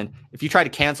Franklin, if you try to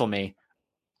cancel me,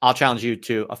 I'll challenge you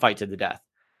to a fight to the death.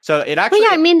 So it actually...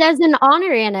 Well, yeah, I mean, there's an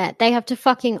honor in it. They have to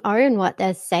fucking own what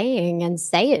they're saying and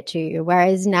say it to you.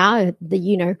 Whereas now,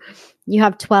 you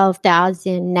have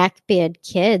 12,000 neckbeard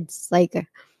kids, like,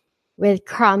 with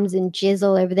crumbs and jizz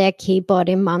over their keyboard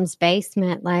in mom's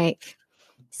basement, like,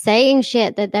 saying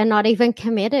shit that they're not even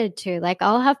committed to. Like,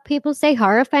 I'll have people say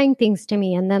horrifying things to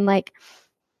me and then, like,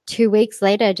 2 weeks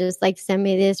later, just like send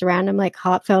me this random like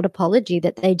heartfelt apology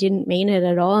that they didn't mean it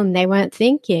at all and they weren't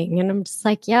thinking. And I'm just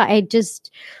like, yeah,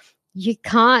 you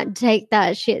can't take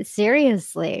that shit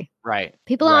seriously. Right.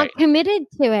 People aren't committed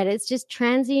to it. It's just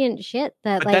transient shit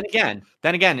that but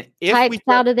then again, if types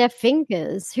out of their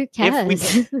fingers, who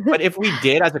cares? But if we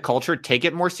did as a culture take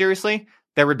it more seriously,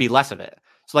 there would be less of it.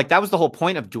 So like that was the whole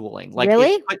point of dueling. Like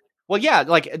really? Well, yeah,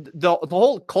 like the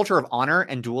whole culture of honor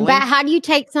and dueling. But how do you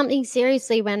take something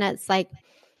seriously when it's like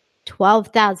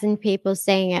 12,000 people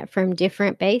saying it from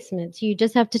different basements? You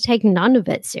just have to take none of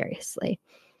it seriously.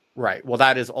 Right. Well,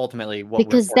 that is ultimately what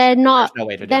because they're not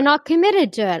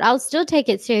committed to it. I'll still take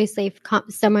it seriously if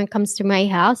someone comes to my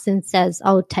house and says,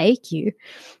 "I'll take you."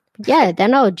 Yeah,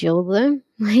 then I'll duel them.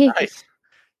 Nice.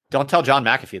 Don't tell John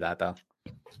McAfee that though.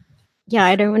 Yeah,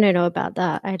 I don't want to know about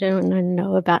that. I don't want to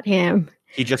know about him.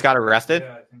 He just got arrested?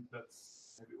 Yeah, I think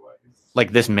that's maybe why he's...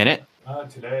 Like this minute?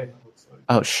 Today, it looks like.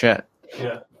 Oh, shit.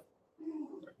 Yeah.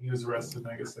 He was arrested and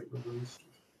I guess like released.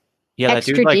 Yeah,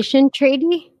 extradition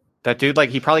treaty? That dude, like,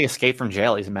 he probably escaped from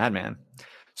jail. He's a madman.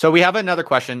 So we have another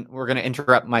question. We're going to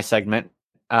interrupt my segment.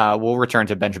 We'll return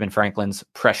to Benjamin Franklin's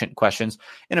prescient questions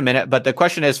in a minute. But the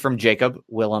question is from Jacob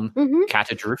Willem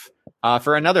Katadroof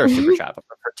for another super chat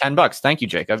for $10. Thank you,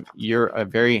 Jacob. You're a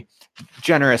very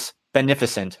generous,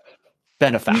 beneficent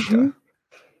benefactor.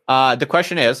 The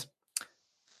question is,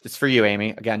 it's for you,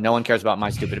 Amy. Again, no one cares about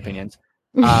my stupid opinions.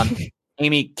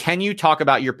 Amy, can you talk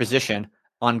about your position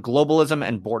on globalism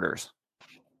and borders?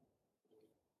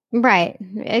 Right.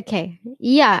 Okay.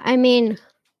 Yeah. I mean,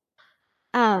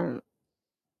 I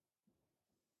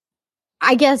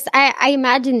guess I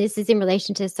imagine this is in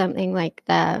relation to something like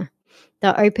the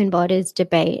open borders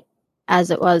debate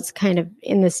as it was kind of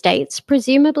in the States,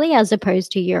 presumably, as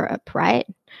opposed to Europe, right?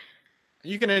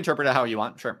 You can interpret it how you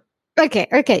want. Sure.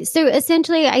 Okay. So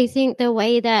essentially, I think the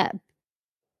way that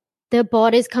the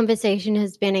borders conversation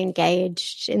has been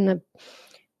engaged in the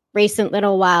recent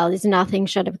little while is nothing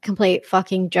short of a complete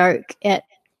fucking joke. It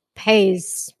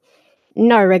pays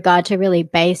no regard to really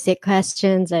basic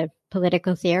questions of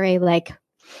political theory, like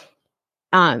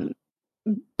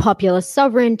popular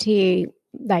sovereignty,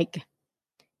 like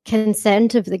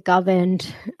consent of the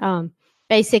governed,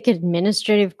 basic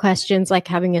administrative questions like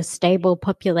having a stable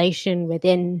population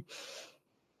within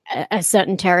a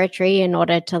certain territory in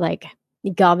order to like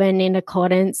govern in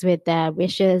accordance with their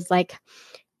wishes. Like,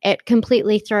 it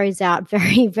completely throws out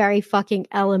very, very fucking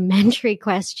elementary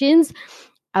questions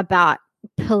about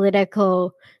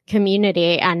political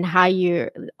community and how you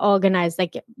organize,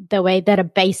 like, the way that a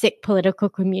basic political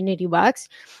community works.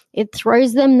 It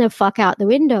throws them the fuck out the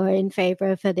window in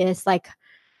favor for this, like,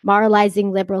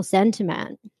 moralizing liberal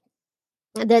sentiment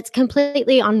that's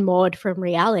completely unmoored from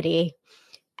reality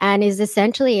and is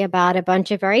essentially about a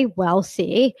bunch of very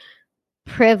wealthy,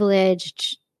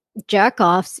 privileged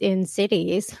jerk-offs in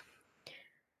cities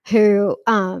who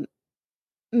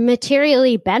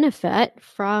materially benefit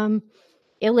from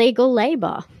illegal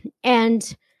labor.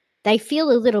 And they feel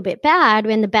a little bit bad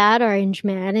when the bad orange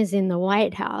man is in the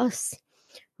White House,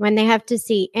 when they have to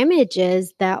see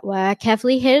images that were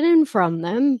carefully hidden from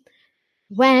them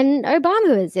when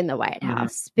Obama was in the White Mhm.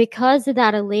 House. Because of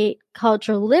that elite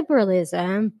cultural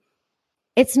liberalism,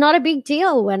 it's not a big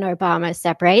deal when Obama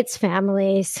separates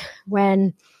families,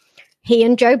 when he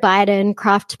and Joe Biden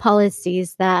craft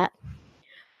policies that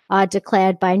are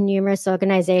declared by numerous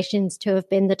organizations to have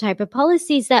been the type of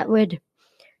policies that would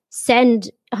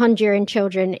send Honduran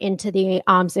children into the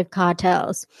arms of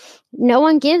cartels. No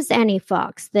one gives any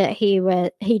fucks that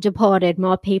he deported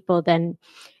more people than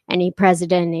any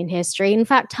president in history. In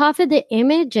fact, half of the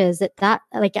images at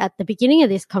the beginning of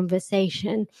this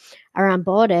conversation around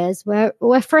borders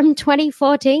were from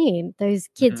 2014. Those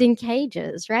kids in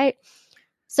cages, right?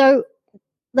 So,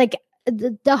 like,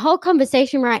 the whole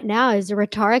conversation right now is a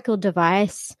rhetorical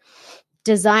device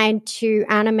designed to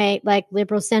animate like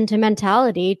liberal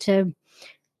sentimentality to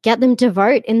get them to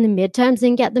vote in the midterms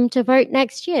and get them to vote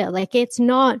next year. Like, it's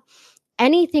not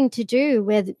anything to do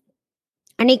with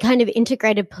any kind of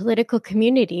integrated political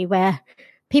community where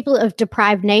people of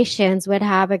deprived nations would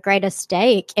have a greater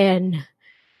stake in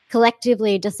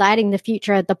collectively deciding the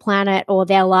future of the planet or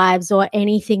their lives or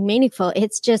anything meaningful.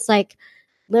 It's just like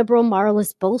liberal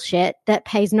moralist bullshit that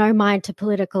pays no mind to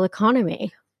political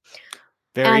economy.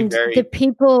 The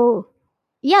people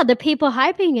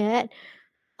hyping it,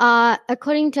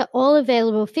 according to all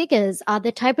available figures, are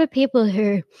the type of people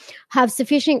who have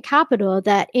sufficient capital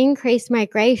that increased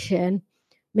migration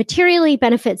materially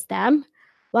benefits them,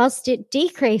 whilst it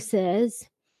decreases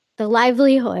the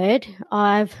livelihood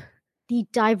of the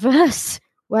diverse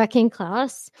working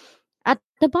class at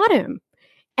the bottom.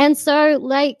 And so,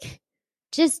 like,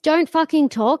 just don't fucking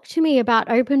talk to me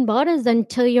about open borders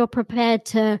until you're prepared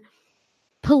to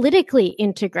politically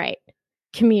integrate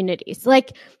communities.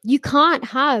 Like, you can't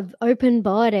have open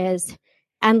borders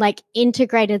and like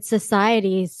integrated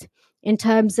societies in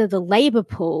terms of the labor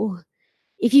pool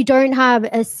if you don't have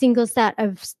a single set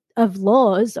of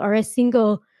laws or a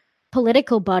single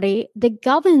political body that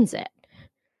governs it.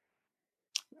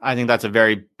 I think that's a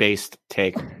very based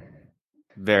take.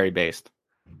 Very based.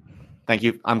 Thank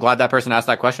you. I'm glad that person asked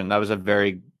that question. That was a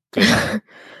very good.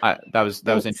 that was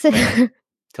interesting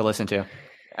to listen to,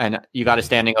 and you got a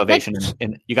standing ovation.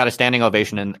 In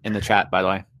the chat, by the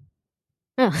way.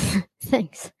 Oh,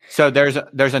 thanks. So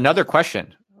there's another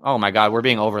question. Oh my God, we're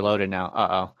being overloaded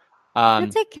now.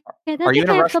 That's okay. Are you in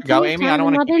a rush to go, Amy? I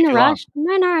don't want to keep you rush.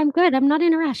 No, I'm good. I'm not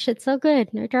in a rush. It's so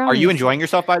good. No drama. Are you enjoying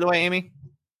yourself, by the way, Amy?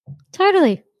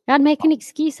 Totally. I'd make an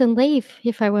excuse and leave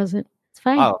if I wasn't. It's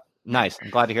fine. Oh, nice. I'm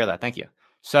glad to hear that. Thank you.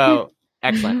 So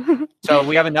excellent. So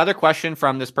we have another question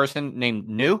from this person named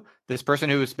New. This person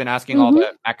who's been asking all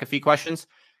the McAfee questions.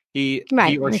 He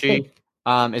or she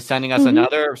is sending us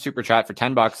another super chat for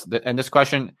 $10. And this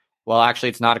question, well, actually,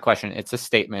 it's not a question. It's a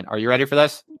statement. Are you ready for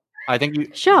this? I think you.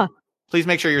 Sure. Please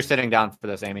make sure you're sitting down for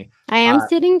this, Amy. I am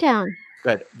sitting down.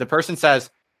 Good. The person says,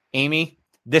 Amy,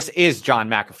 this is John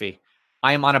McAfee.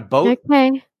 I am on a boat.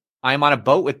 Okay. I am on a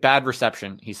boat with bad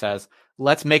reception, he says.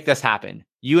 Let's make this happen.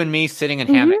 You and me sitting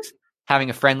in hammocks, having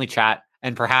a friendly chat,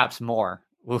 and perhaps more.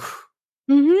 Oof.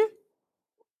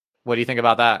 What do you think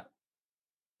about that?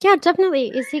 Yeah, definitely.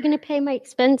 Is he going to pay my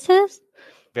expenses?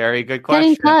 Very good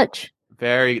question. Get in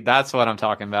touch. That's what I'm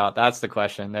talking about. That's the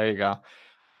question. There you go.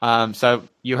 So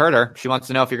you heard her. She wants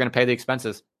to know if you're going to pay the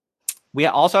expenses. We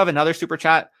also have another super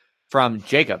chat from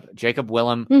Jacob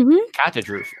Willem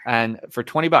Katadroof. And for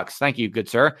 $20, thank you, good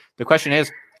sir. The question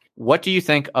is, what do you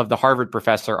think of the Harvard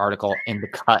professor article in The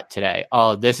Cut today?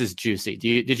 Oh, this is juicy.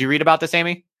 Did you read about this,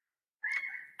 Amy?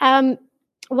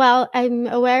 Well, I'm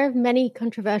aware of many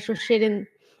controversial shit in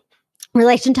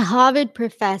relation to Harvard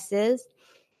professors.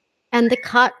 And The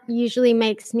Cut usually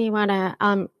makes me want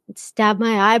to stab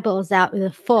my eyeballs out with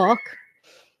a fork.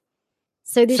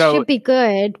 So this should be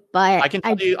good, but I can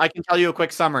tell you a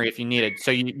quick summary if you need it.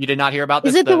 So you did not hear about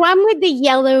this? Is it the one with the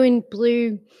yellow and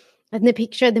blue and the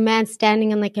picture of the man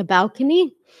standing on like a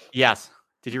balcony? Yes.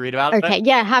 Did you read about it? Okay,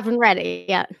 yeah, I haven't read it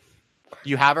yet.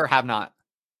 You have or have not?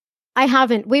 I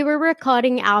haven't. We were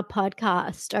recording our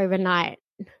podcast overnight.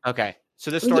 Okay.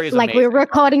 So this story is like amazing. we're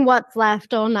recording what's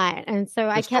left all night. And so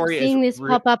I kept seeing this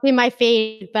pop up in my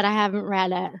feed, but I haven't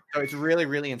read it. So it's really,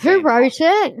 really insane. Who wrote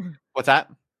it? What's that?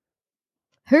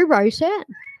 Who wrote it?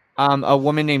 A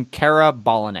woman named Kara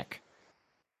Bolanek.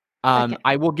 Okay.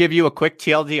 I will give you a quick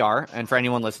TLDR. And for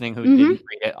anyone listening who didn't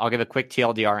read it, I'll give a quick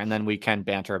TLDR and then we can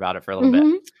banter about it for a little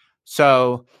bit.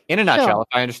 So in a nutshell, if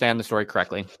I understand the story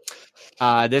correctly,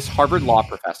 this Harvard law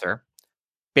professor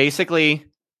basically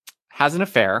has an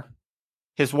affair.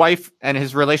 His wife and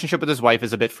his relationship with his wife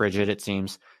is a bit frigid, it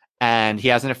seems. And he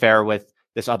has an affair with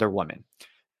this other woman.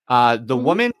 The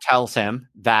woman tells him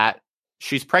that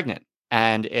she's pregnant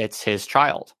and it's his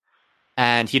child.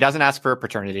 and he doesn't ask for a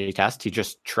paternity test. He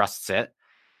just trusts it.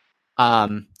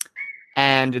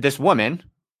 And this woman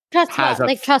Trust has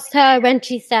what? Trust her when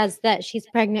she says that she's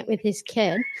pregnant with his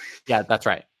kid. Yeah, that's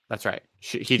right. That's right.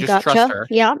 He just Gotcha. trusts her.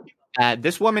 Yeah.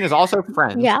 This woman is also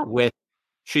friends Yeah. with.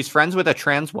 She's friends with a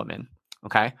trans woman.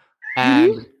 Okay,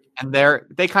 and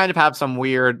they kind of have some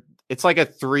weird. It's like a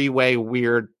three-way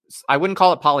weird. I wouldn't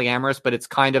call it polyamorous, but it's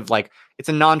kind of like it's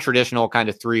a non-traditional kind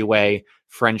of three-way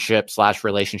friendship /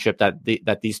 relationship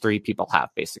that these three people have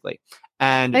basically.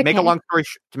 And to make a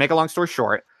long story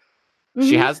short,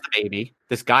 she has the baby.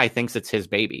 This guy thinks it's his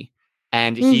baby,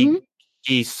 and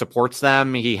he supports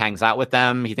them. He hangs out with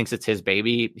them. He thinks it's his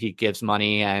baby. He gives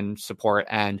money and support.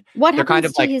 And what they're happens kind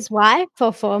of to like his wife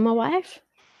or former wife?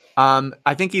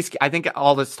 I think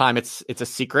all this time it's a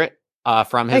secret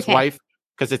from his wife,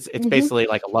 because it's basically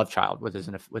like a love child with his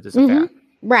affair.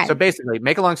 Right. So basically,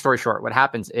 make a long story short, what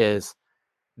happens is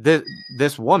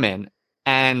this woman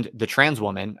and the trans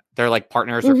woman, they're like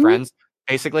partners or friends.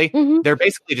 Basically, they're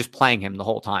basically just playing him the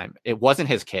whole time. It wasn't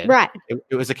his kid. Right.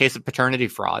 It was a case of paternity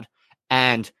fraud.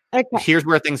 And here's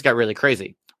where things get really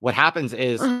crazy. What happens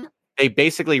is they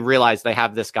basically realize they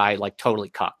have this guy like totally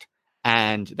cucked,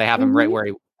 and they have him right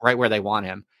where they want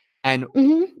him. And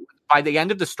by the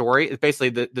end of the story, it's basically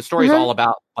the story is all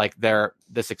about like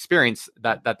this experience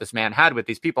that this man had with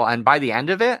these people. And by the end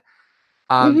of it,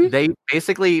 they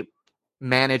basically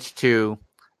managed to,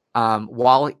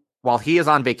 while he is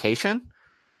on vacation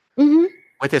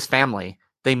with his family,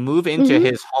 they move into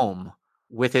his home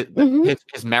with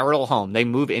his marital home. They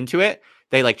move into it.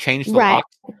 They like change the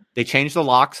locks. They change the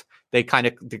locks. They kind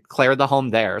of declare the home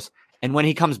theirs. And when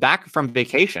he comes back from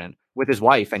vacation with his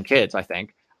wife and kids, I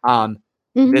think,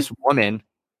 this woman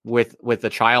with a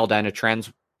child and a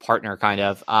trans partner kind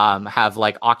of have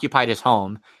like occupied his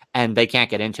home, and they can't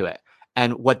get into it.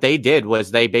 And what they did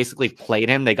was they basically played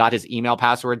him. They got his email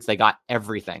passwords. They got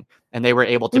everything. And they were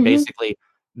able to basically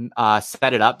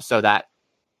set it up so that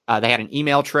they had an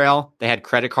email trail. They had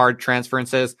credit card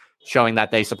transferences showing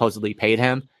that they supposedly paid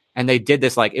him. And they did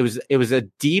this like it was a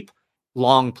deep,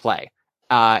 long play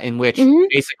in which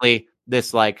basically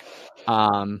this like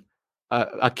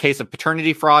a case of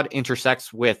paternity fraud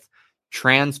intersects with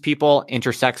trans people,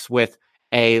 intersects with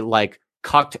a like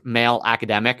cucked male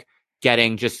academic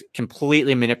getting just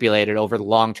completely manipulated over the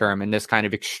long term in this kind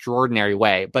of extraordinary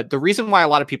way. But the reason why a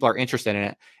lot of people are interested in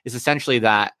it is essentially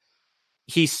that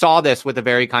he saw this with a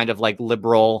very kind of like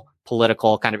liberal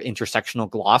political kind of intersectional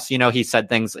gloss. You know, he said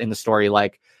things in the story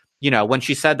like, you know, when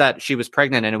she said that she was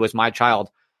pregnant and it was my child,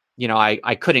 you know,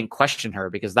 I couldn't question her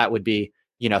because that would be,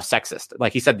 you know, sexist.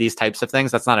 Like he said these types of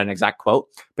things. That's not an exact quote,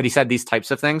 but he said these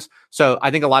types of things. So I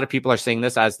think a lot of people are seeing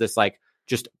this as this like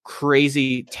just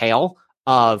crazy tale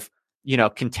of, you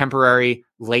know, contemporary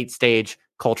late stage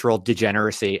cultural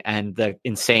degeneracy and the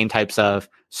insane types of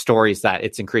stories that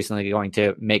it's increasingly going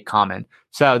to make common.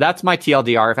 So that's my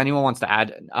TLDR. If anyone wants to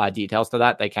add details to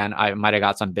that, they can. I might have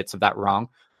got some bits of that wrong,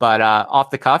 but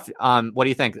off the cuff, what do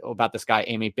you think about this guy,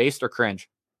 Amy? Based or cringe?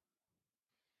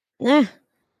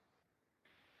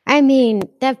 I mean,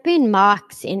 there've been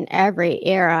marks in every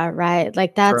era, right?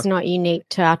 Like that's not unique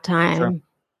to our time.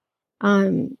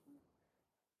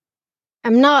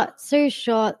 I'm not so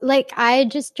sure. Like, I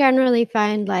just generally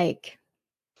find like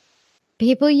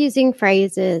people using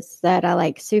phrases that are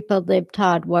like super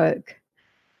libtard woke.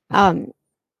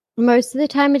 Most of the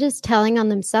time are just telling on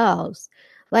themselves.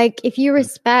 Like, if you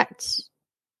respect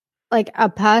like a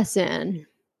person,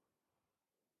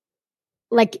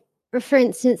 like for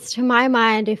instance, to my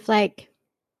mind, if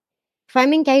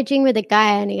I'm engaging with a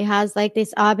guy and he has like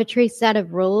this arbitrary set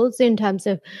of rules in terms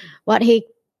of what he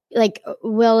like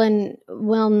will and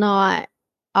will not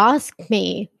ask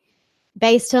me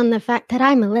based on the fact that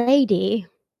I'm a lady,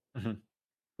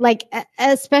 like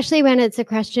especially when it's a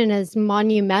question as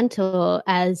monumental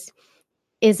as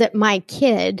is it my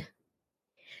kid,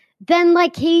 then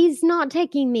like he's not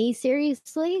taking me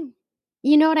seriously.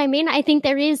 You know what I mean? I think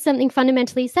there is something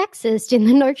fundamentally sexist in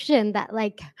the notion that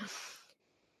like,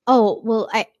 oh, well,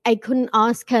 I couldn't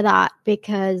ask her that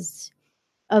because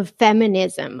of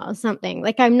feminism or something.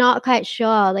 Like, I'm not quite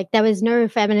sure. Like, there was no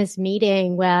feminist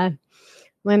meeting where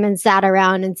women sat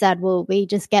around and said, well, we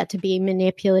just get to be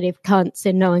manipulative cunts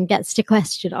and no one gets to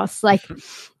question us. Like,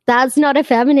 that's not a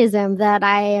feminism that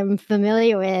I am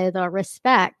familiar with or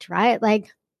respect, right?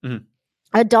 Like,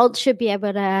 adults should be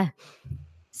able to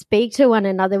speak to one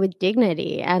another with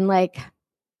dignity. And, like,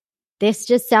 this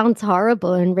just sounds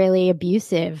horrible and really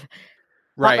abusive.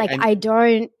 Right. But,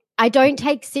 like, I don't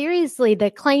take seriously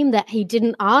the claim that he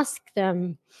didn't ask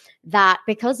them that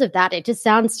because of that. It just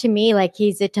sounds to me like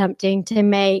he's attempting to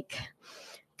make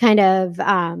kind of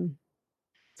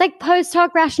like post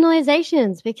hoc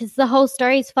rationalizations because the whole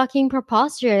story is fucking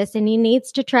preposterous, and he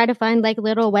needs to try to find like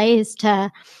little ways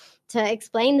to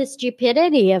explain the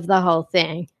stupidity of the whole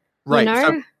thing. Right. You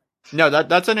know? So, no,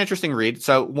 that's an interesting read.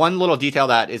 So one little detail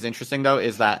that is interesting though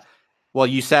is that, well,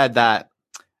 you said that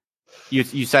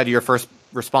you said your first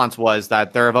response was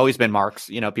that there have always been marks.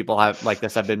 You know, people have like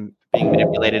this have been being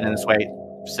manipulated in this way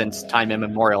since time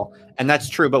immemorial, and that's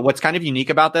true. But what's kind of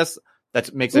unique about this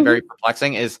that makes it very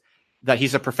perplexing is that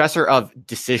he's a professor of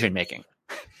decision making.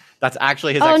 That's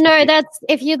actually his. Oh expertise. no, that's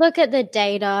if you look at the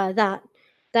data,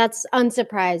 that's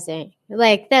unsurprising.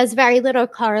 Like there's very little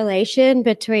correlation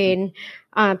between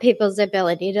people's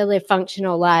ability to live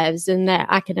functional lives and their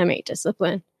academic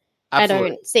discipline. Absolutely. I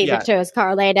don't see the two as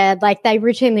correlated. Like they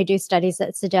routinely do studies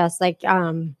that suggest like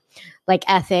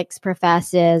ethics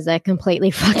professors are completely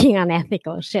fucking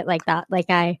unethical, shit like that. Like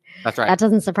that's right. That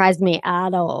doesn't surprise me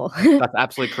at all. That's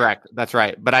absolutely correct. That's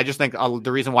right. But I just think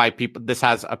the reason why this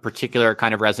has a particular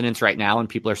kind of resonance right now, and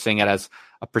people are seeing it as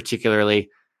a particularly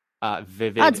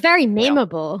vivid. Oh, it's very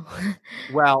memeable.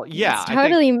 Well, yeah, it's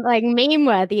totally like meme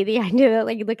worthy. The idea that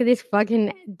like look at this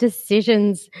fucking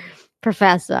decisions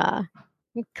professor.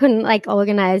 He couldn't like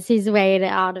organize his way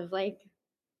out of like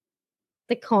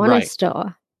the corner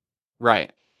store.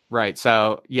 Right.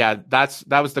 So yeah, that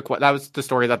was the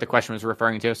story that the question was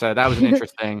referring to. So that was an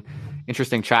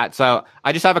interesting chat. So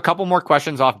I just have a couple more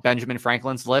questions off Benjamin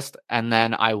Franklin's list, and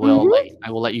then I will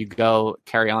let you go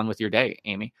carry on with your day,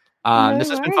 Amy. This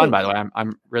has been fun, by the way.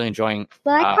 I'm really enjoying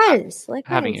Likewise.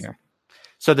 having you here.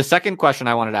 So the second question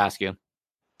I wanted to ask you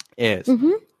is,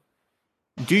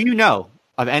 do you know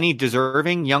of any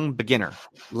deserving young beginner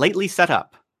lately set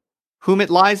up, whom it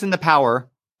lies in the power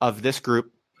of this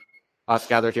group, us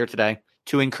gathered here today,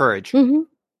 to encourage?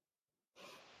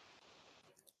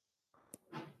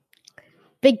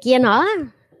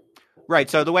 Beginner? Right.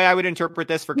 So the way I would interpret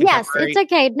this for yes, it's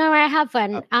okay. No, I have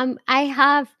one. I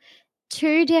have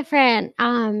two different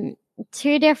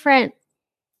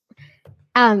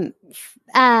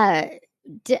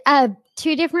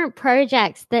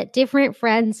projects that different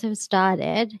friends have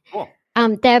started. Cool.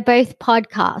 They're both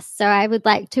podcasts, so I would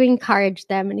like to encourage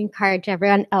them and encourage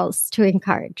everyone else to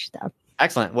encourage them.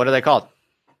 Excellent. What are they called?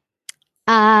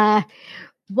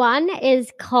 One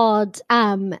is called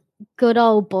Good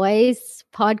Old Boys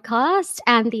Podcast,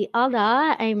 and the other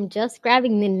I'm just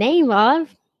grabbing the name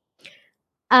of.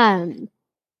 Sorry,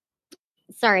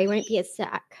 won't be a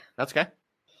sec. That's okay.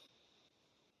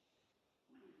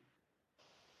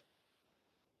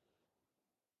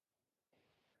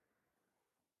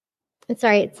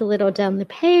 Sorry, it's a little down the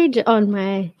page on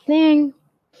my thing.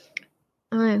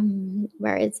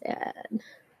 Where is it?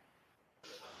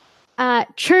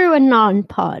 True and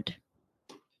Non-Pod.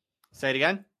 Say it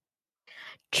again.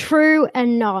 True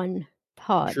and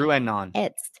Non-Pod. True and Non.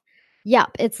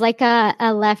 It's like a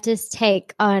leftist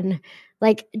take on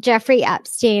like Jeffrey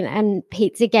Epstein and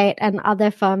Pizzagate and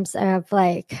other forms of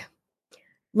like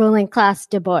ruling class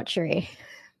debauchery.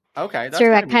 Okay, that's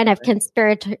through a kind of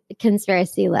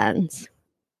conspiracy lens.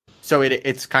 So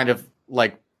it's kind of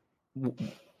like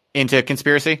into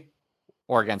conspiracy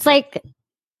or against? It's like,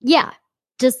 yeah,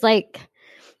 just like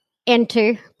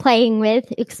into playing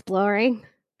with, exploring,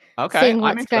 seeing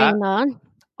what's going on.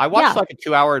 I watched like a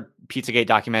 2-hour Pizzagate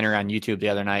documentary on YouTube the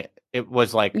other night. It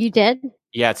was like you did,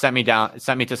 yeah. It sent me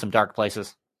to some dark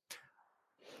places.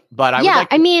 But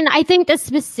I think the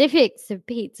specifics of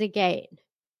Pizzagate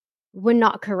were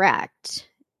not correct,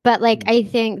 but like I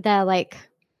think the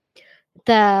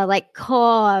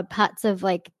core parts of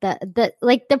like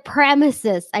the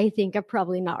premises I think are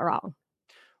probably not wrong.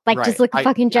 Like just look at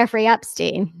fucking Jeffrey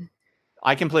Epstein.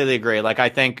 I completely agree. Like I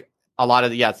think a lot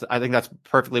of I think that's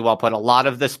perfectly well put. A lot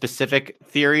of the specific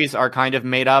theories are kind of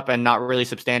made up and not really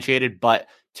substantiated, but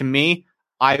to me,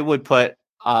 I would put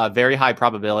a very high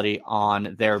probability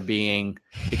on there being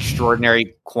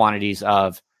extraordinary quantities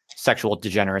of sexual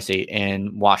degeneracy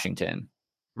in Washington,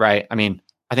 right? I mean,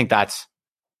 I think that's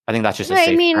just a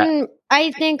safe bet.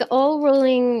 I think all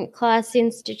ruling class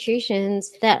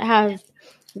institutions that have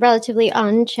relatively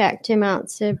unchecked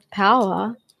amounts of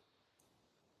power,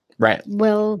 right,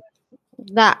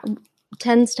 that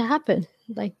tends to happen.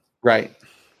 Like, right.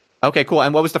 Okay, cool.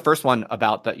 And what was the first one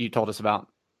about that you told us about?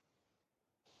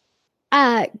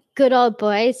 Good Old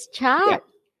Boys Chat. Yeah.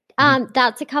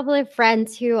 That's a couple of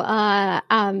friends who are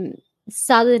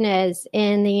Southerners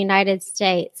in the United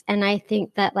States, and I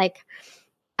think that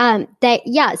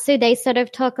so they sort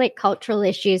of talk like cultural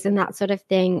issues and that sort of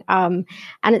thing. And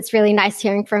it's really nice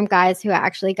hearing from guys who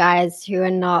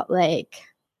are not like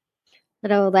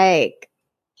little like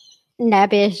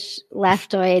nebbish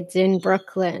leftoids in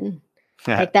Brooklyn.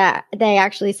 Like that, they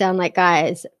actually sound like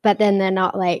guys, but then they're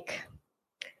not like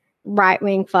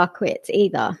right-wing fuckwits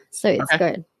either. So it's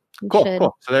good. You Cool. should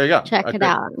Cool. So there you go. check it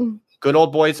out. Good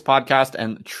Old Boys podcast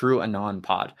and True Anon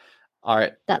pod. All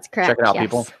right. That's correct. Check it out, yes.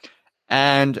 people.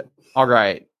 And all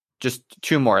right, just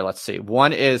two more. Let's see.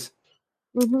 One is,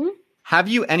 have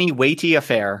you any weighty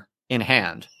affair in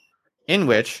hand in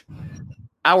which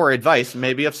our advice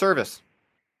may be of service?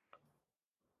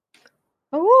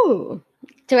 Oh,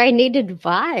 do I need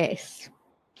advice?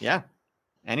 Yeah.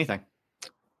 Anything.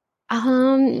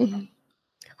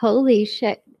 Holy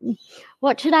shit.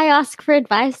 What should I ask for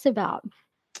advice about?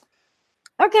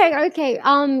 Okay.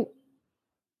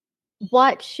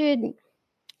 What should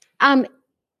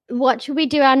we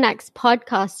do our next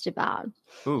podcast about?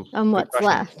 Ooh, What's question.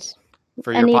 Left?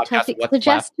 For your Any podcast, topic What's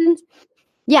suggestions? Left?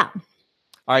 Yeah.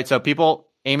 All right. So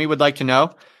Amy would like to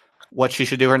know what she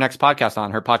should do her next podcast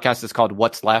on. Her podcast is called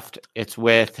What's Left. It's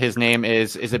with, his name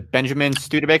is it Benjamin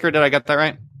Studebaker? Did I get that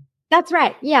right? That's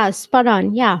right. Yeah. Spot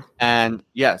on. Yeah. And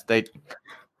yes,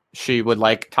 she would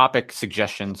like topic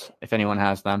suggestions if anyone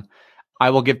has them. I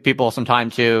will give people some time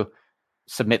to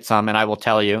submit some, and I will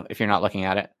tell you if you're not looking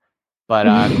at it. But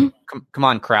come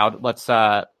on, crowd. Let's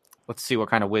see what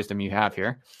kind of wisdom you have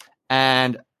here.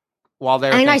 And while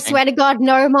they're I swear to God,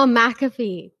 no more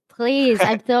McAfee. Please.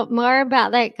 I've thought more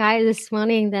about that guy this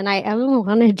morning than I ever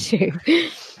wanted to.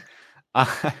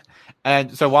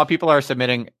 And so while people are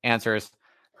submitting answers,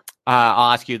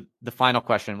 I'll ask you the final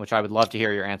question, which I would love to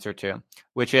hear your answer to,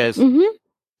 which is,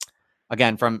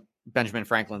 again, from Benjamin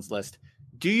Franklin's list.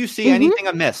 Do you see anything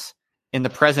amiss in the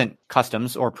present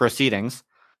customs or proceedings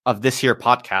of this here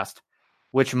podcast,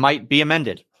 which might be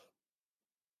amended?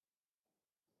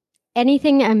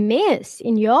 Anything amiss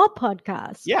in your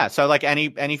podcast? Yeah. So like any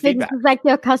feedback. This is like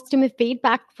your customer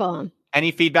feedback form.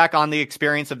 Any feedback on the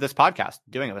experience of this podcast,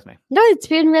 doing it with me? No, it's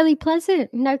been really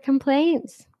pleasant. No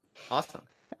complaints. Awesome.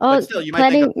 Oh, but still, you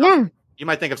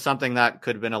might think of something that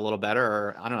could have been a little better,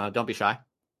 or I don't know. Don't be shy.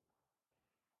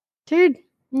 Dude,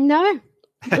 no.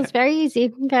 It was very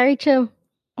easy. Very chill.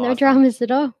 Awesome. No dramas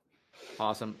at all.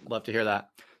 Awesome. Love to hear that.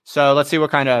 So let's see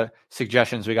what kind of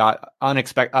suggestions we got.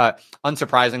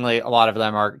 Unsurprisingly, a lot of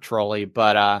them are trolly,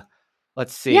 but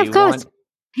let's see. Yeah, of course.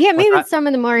 Hit me with some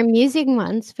of the more amusing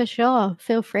ones for sure.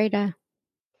 Feel free to.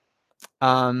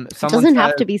 It doesn't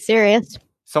have to be serious.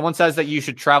 Someone says that you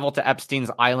should travel to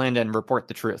Epstein's Island and report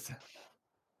the truth.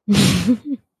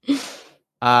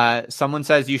 Someone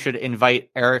says you should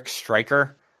invite Eric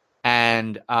Stryker,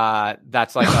 and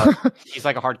that's like he's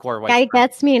like a hardcore white. Guy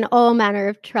gets me in all manner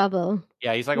of trouble.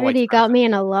 Yeah, he's like a really got me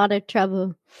in a lot of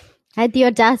trouble. I had the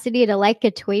audacity to like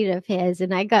a tweet of his,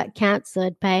 and I got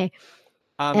cancelled by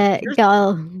a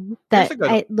girl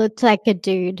that looked like a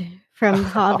dude from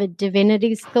Harvard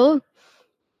Divinity School.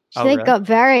 She really? got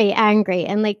very angry,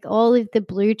 and like all of the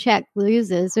blue check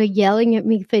losers were yelling at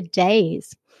me for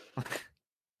days.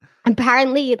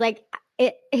 Apparently, like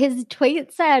his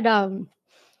tweet said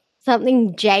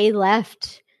something Jay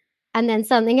left, and then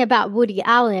something about Woody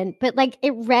Allen, but like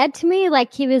it read to me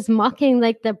like he was mocking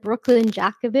like the Brooklyn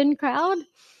Jacobin crowd.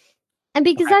 And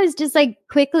because I was just like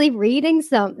quickly reading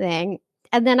something,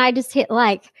 and then I just hit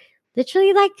like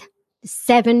literally like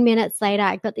 7 minutes later,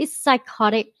 I got this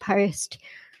psychotic post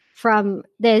from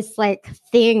this like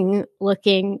thing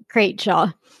looking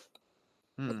creature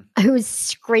who was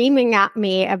screaming at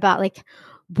me about like,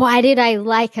 why did I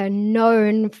like a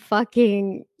known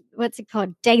fucking, what's it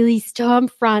called, Daily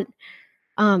Stormfront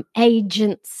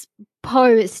agent's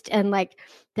post, and like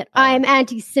that I'm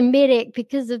anti-Semitic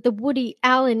because of the Woody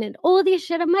Allen and all this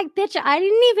shit. I'm like, bitch, I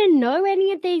didn't even know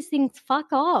any of these things.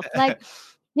 Fuck off. Like,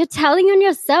 you're telling on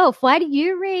yourself. Why do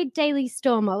you read Daily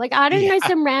Stormer? Like, I don't know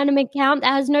some random account that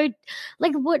has no,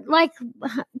 like, what, like,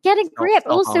 get a grip.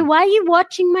 Also, why are you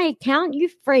watching my account, you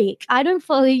freak? I don't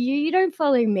follow you. You don't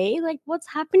follow me. Like, what's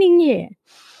happening here?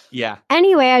 Yeah.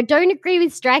 Anyway, I don't agree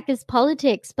with Stryker's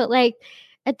politics, but, like,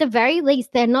 at the very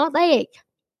least, they're not, like,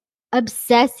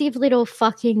 obsessive little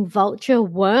fucking vulture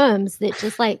worms that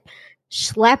just, like,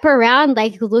 schlep around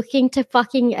like looking to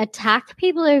fucking attack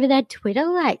people over their Twitter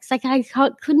likes. Like I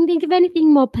couldn't think of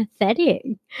anything more pathetic.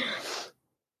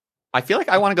 I feel like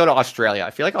I want to go to Australia.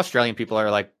 I feel like Australian people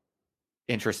are like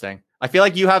interesting. I feel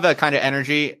like you have a kind of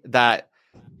energy that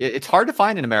it's hard to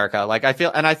find in America. Like I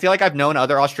feel like I've known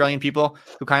other Australian people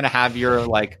who kind of have your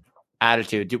like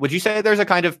attitude. Would you say there's a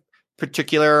kind of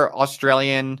particular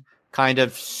Australian kind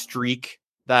of streak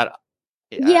that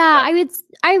I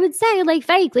would say like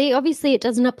vaguely. Obviously, it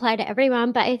doesn't apply to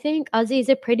everyone, but I think Aussies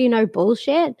are pretty no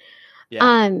bullshit.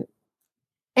 Yeah.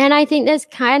 And I think there's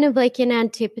kind of like an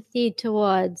antipathy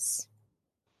towards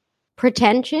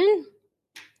pretension.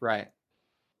 Right.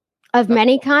 of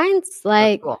many kinds.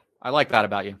 Like, cool. I like that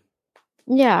about you.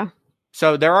 yeah.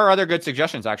 So there are other good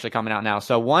suggestions actually coming out now.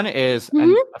 So one is,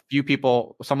 and a few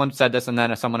people, someone said this and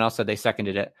then someone else said they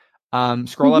seconded it.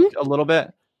 Scroll up a little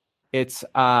bit. It's,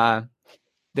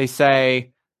 they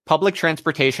say public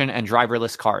transportation and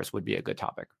driverless cars would be a good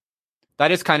topic.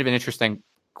 That is kind of an interesting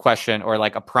question, or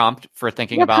like a prompt for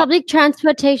thinking about. Public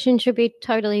transportation should be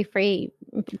totally free,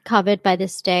 covered by the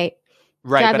state.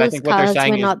 Right. Driverless but I think what they're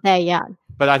saying we're is not there yet.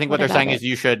 But I think what they're saying it? is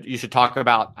you should talk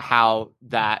about how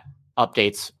that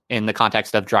updates in the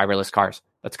context of driverless cars.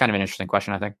 That's kind of an interesting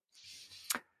question, I think.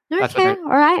 Okay, all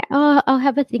right. I'll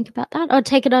have a think about that. I'll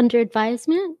take it under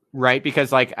advisement. Right,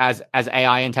 because like as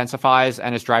AI intensifies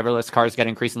and as driverless cars get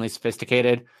increasingly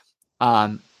sophisticated,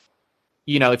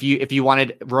 if you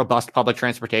wanted robust public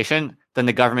transportation, then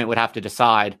the government would have to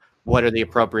decide what are the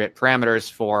appropriate parameters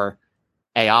for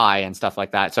AI and stuff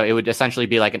like that. So it would essentially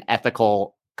be like an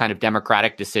ethical kind of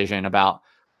democratic decision about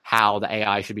how the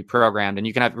AI should be programmed. And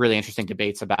you can have really interesting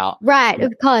debates about. Right,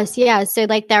 of course. Yeah. So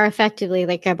like they're effectively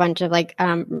like a bunch of like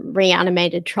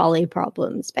reanimated trolley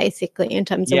problems, basically, in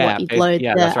terms of what you load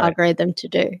the algorithm to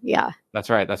do. Yeah.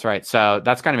 That's right. So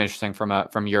that's kind of interesting from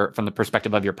the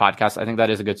perspective of your podcast. I think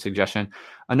that is a good suggestion.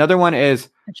 Another one is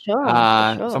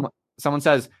someone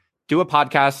says, do a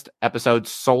podcast episode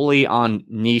solely on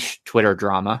niche Twitter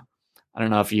drama. I don't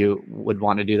know if you would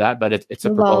want to do that, but it's a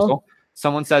proposal.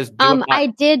 Someone says,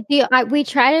 we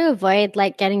try to avoid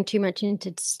like getting too much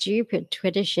into stupid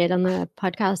Twitter shit on the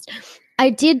podcast. I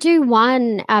did do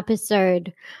one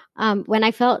episode when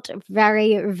I felt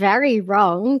very, very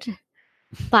wronged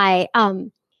by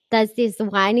there's this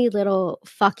whiny little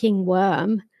fucking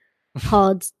worm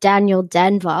called Daniel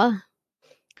Denver,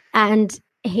 and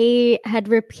he had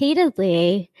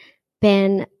repeatedly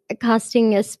been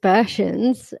casting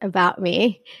aspersions about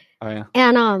me. Oh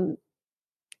yeah.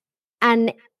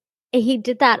 And he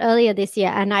did that earlier this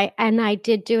year, and I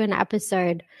did do an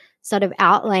episode sort of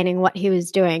outlining what he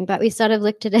was doing, but we sort of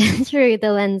looked at it through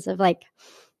the lens of like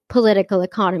political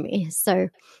economy. So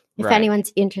if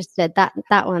anyone's interested, that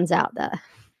one's out there.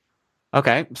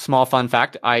 Okay. Small fun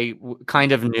fact. I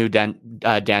kind of knew Dan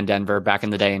Denver back in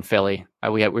the day in Philly.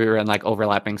 We were in like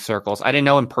overlapping circles. I didn't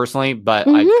know him personally, but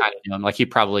I kind of knew him. Like he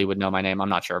probably would know my name. I'm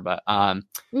not sure, but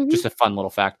just a fun little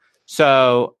fact.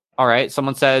 So, all right.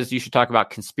 Someone says you should talk about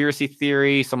conspiracy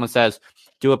theory. Someone says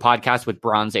do a podcast with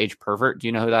Bronze Age pervert. Do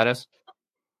you know who that is?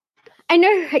 I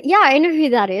know. Yeah, I know who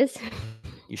that is.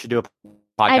 You should do a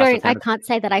podcast. I can't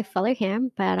say that I follow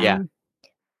him, but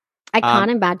I can't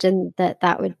imagine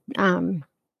that would. I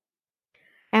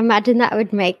imagine that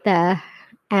would make the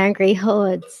angry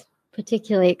hordes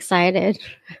particularly excited.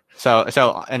 So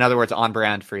in other words, on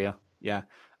brand for you. Yeah.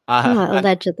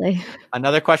 Allegedly.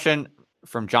 Another question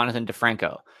from Jonathan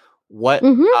DeFranco.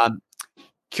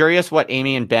 Curious what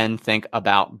Amy and Ben think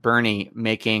about Bernie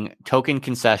making token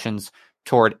concessions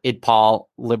toward IDPOL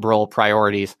liberal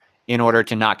priorities in order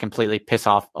to not completely piss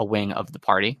off a wing of the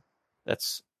party.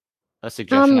 That's a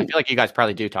suggestion. I feel like you guys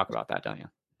probably do talk about that, don't you?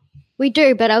 We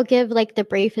do, but I'll give like the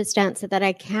briefest answer that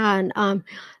I can.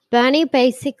 Bernie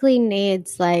basically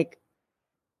needs like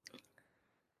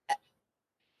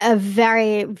a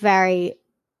very, very,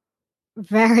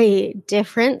 very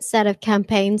different set of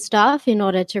campaign staff in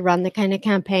order to run the kind of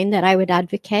campaign that I would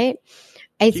advocate.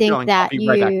 Keep going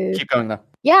though.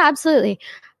 Yeah, absolutely.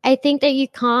 I think that you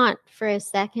can't for a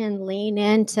second lean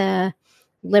into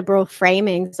liberal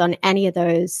framings on any of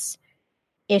those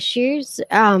issues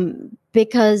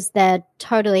because they're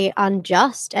totally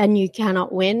unjust and you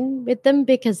cannot win with them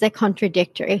because they're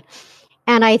contradictory.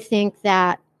 And I think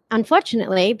that,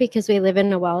 unfortunately, because we live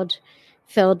in a world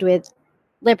filled with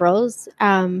liberals,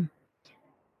 Bernie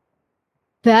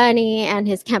and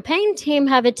his campaign team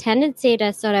have a tendency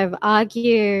to sort of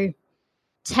argue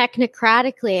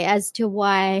technocratically as to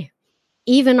why,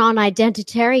 even on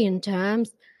identitarian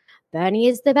terms, Bernie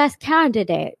is the best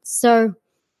candidate. So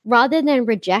rather than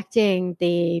rejecting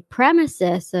the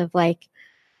premises of like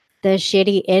the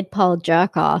shitty IDPOL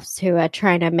jerk-offs who are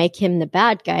trying to make him the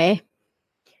bad guy,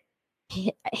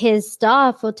 his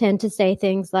staff will tend to say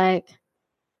things like,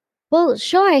 well,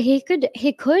 sure, he could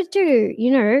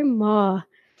do, more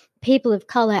people of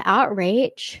color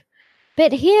outreach.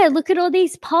 But here, look at all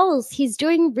these polls. He's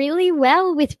doing really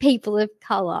well with people of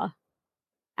color.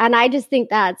 And I just think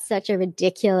that's such a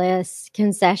ridiculous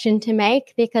concession to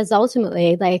make because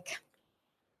ultimately, like,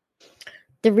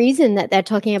 the reason that they're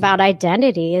talking about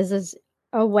identity is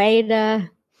a way to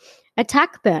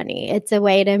attack Bernie. It's a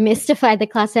way to mystify the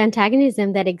class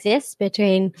antagonism that exists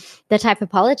between the type of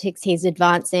politics he's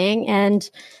advancing and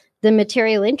the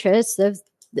material interests of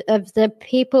the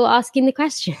people asking the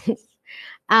questions.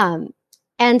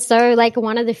 And so, like,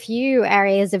 one of the few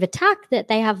areas of attack that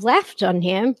they have left on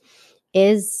him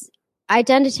is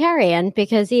identitarian,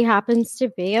 because he happens to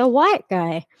be a white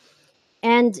guy.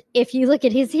 And if you look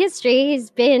at his history, he's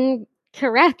been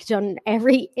correct on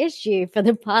every issue for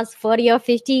the past 40 or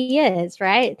 50 years,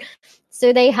 right?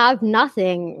 So they have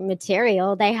nothing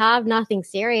material. They have nothing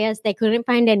serious. They couldn't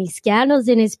find any scandals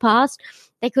in his past.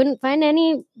 They couldn't find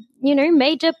any,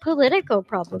 major political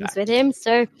problems with him.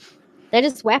 So they're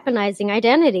just weaponizing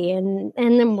identity. And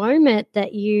the moment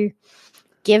that you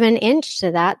give an inch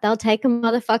to that, they'll take a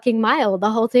motherfucking mile. The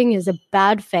whole thing is a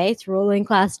bad faith ruling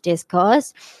class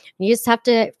discourse. You just have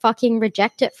to fucking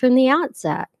reject it from the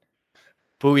outset.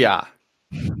 Booyah.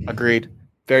 Agreed.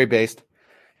 Very based.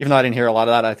 Even though I didn't hear a lot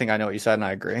of that, I think I know what you said, and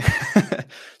I agree.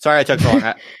 Sorry I took so long.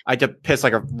 I had to piss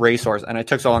like a racehorse, and I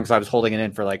took so long because I was holding it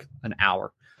in for like an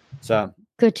hour. So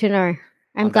good to know.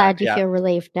 I'm glad you feel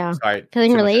relieved now. Sorry.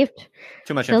 Feeling relieved?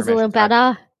 Too much Feels information. a little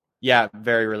better? Yeah,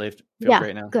 very relieved. Feel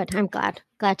great now. Good. I'm glad.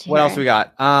 Glad to hear. What else we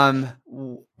got?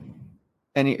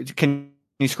 Can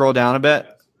you scroll down a bit?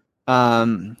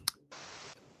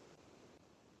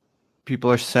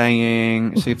 People are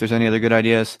saying, see if there's any other good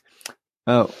ideas.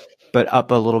 Oh, but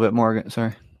up a little bit more.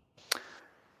 Sorry.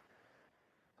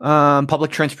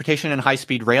 Public transportation and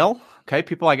high-speed rail. Okay,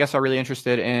 people, I guess, are really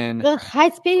interested in... The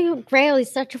high-speed rail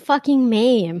is such a fucking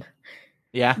meme.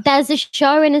 Yeah. There's a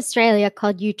show in Australia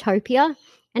called Utopia,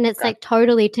 and it's like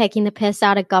totally taking the piss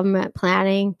out of government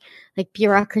planning, like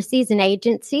bureaucracies and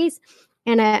agencies.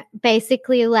 And it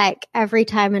basically, like, every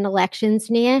time an election's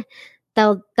near,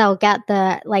 they'll get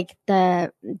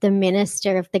the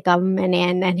minister of the government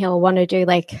in, and he'll want to do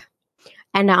like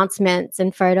announcements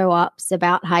and photo ops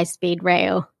about high-speed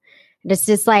rail. It's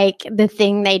just like the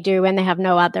thing they do when they have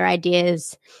no other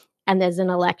ideas and there's an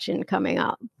election coming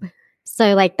up.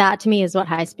 So like that to me is what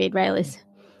high-speed rail is.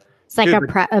 It's like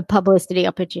a publicity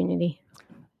opportunity.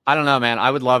 I don't know, man.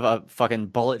 I would love a fucking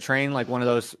bullet train, like one of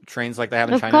those trains like they have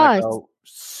in China that go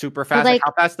super fast. Like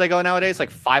how fast do they go nowadays?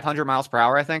 Like 500 miles per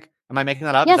hour, I think. Am I making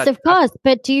that up? Yes, of course.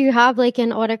 But do you have like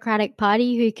an autocratic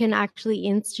party who can actually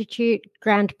institute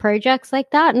grand projects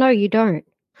like that? No, you don't.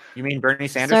 You mean Bernie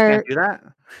Sanders can't do that?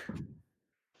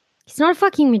 He's not a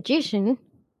fucking magician.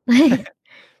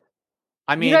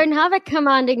 I mean, you don't have a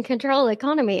command and control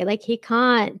economy. Like he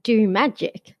can't do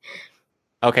magic.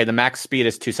 Okay, the max speed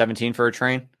is 217 for a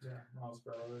train. Yeah, miles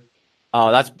per hour.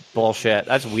 Oh, that's bullshit.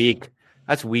 That's weak.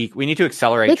 That's weak. We need to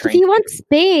accelerate. Like, if you want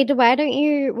speed, why don't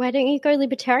you go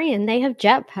libertarian? They have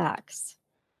jetpacks.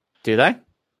 Do they?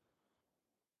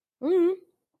 Mm-hmm.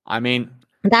 I mean,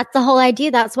 that's the whole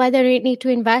idea. That's why they don't need to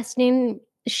invest in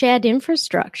shared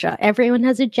infrastructure. Everyone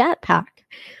has a jetpack.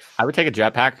 I would take a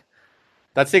jetpack.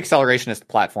 That's the accelerationist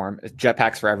platform. It's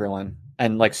jetpacks for everyone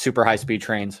and like super high speed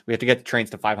trains. We have to get the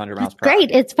trains to 500 miles per hour.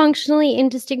 Great. It's functionally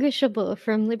indistinguishable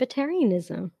from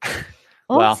libertarianism.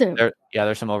 Awesome. Well,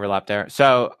 there's some overlap there.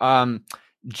 So,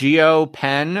 Geo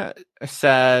Penn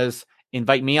says,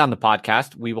 invite me on the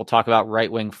podcast. We will talk about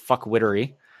right-wing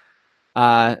fuckwittery.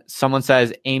 Someone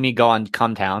says, Amy, go on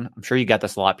Cumtown. I'm sure you get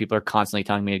this a lot. People are constantly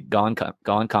telling me, go on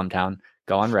Cumtown,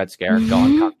 go on Red Scare, go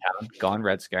on Cumtown, go on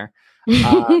Red Scare.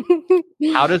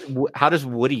 How does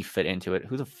Woody fit into it?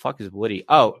 Who the fuck is Woody?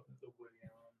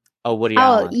 Woody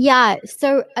Allen. Yeah.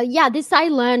 So, this I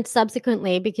learned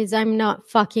subsequently because I'm not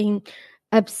fucking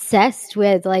obsessed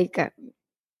with like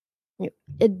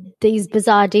these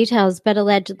bizarre details, but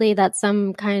allegedly that's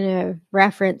some kind of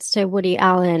reference to Woody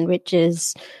Allen, which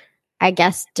is, I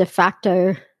guess, de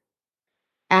facto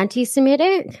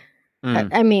anti-Semitic.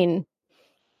 I mean,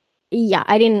 yeah,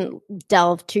 I didn't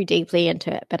delve too deeply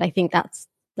into it, but I think that's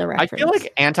the reference.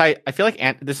 I feel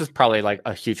like this is probably like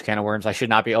a huge can of worms. I should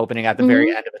not be opening at the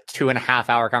very end of a 2.5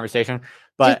 hour conversation,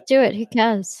 but just do it. Who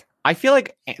cares? I feel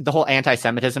like the whole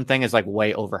anti-Semitism thing is like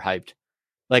way overhyped.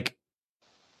 Like,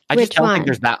 I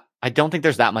don't think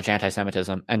there's that much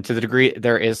anti-Semitism, and to the degree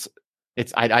there is,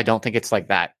 I don't think it's like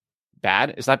that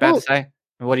bad. Is that bad to say?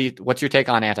 What's your take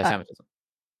on anti-Semitism?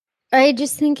 I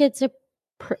just think it's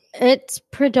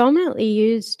predominantly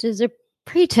used as a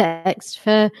pretext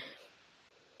for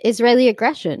Israeli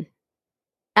aggression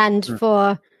and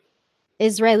for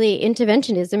Israeli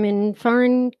interventionism in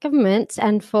foreign governments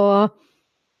and for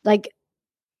like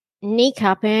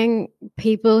kneecapping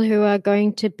people who are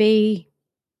going to be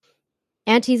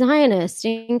anti-Zionist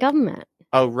in government.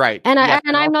 Oh, right. And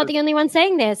I'm not the only one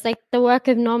saying this. Like the work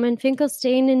of Norman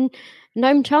Finkelstein and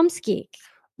Noam Chomsky.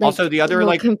 Also, the other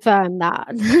will confirm that.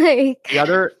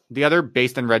 the other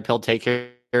based in red pill take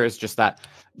here is just that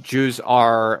Jews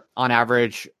are on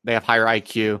average, they have higher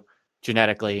IQ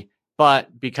genetically, but I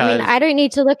because mean, I don't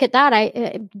need to look at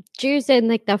that. Jews in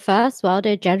like the first world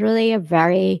are generally a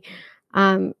very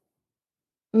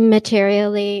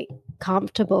materially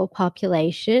comfortable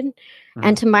population.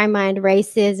 And to my mind,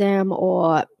 racism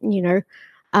or,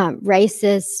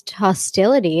 racist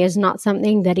hostility is not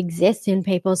something that exists in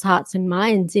people's hearts and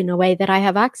minds in a way that I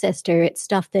have access to. It's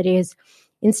stuff that is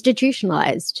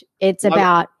institutionalized. It's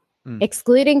about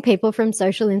excluding people from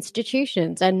social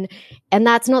institutions. And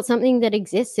that's not something that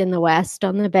exists in the West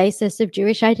on the basis of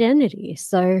Jewish identity.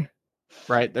 So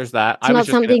right, there's that. it's not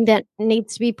something that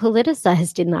needs to be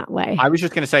politicized in that way. I was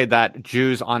just going to say that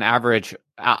Jews on average,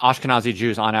 Ashkenazi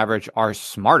Jews on average, are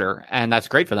smarter, and that's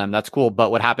great for them. That's cool. But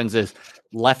what happens is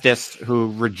leftists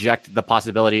who reject the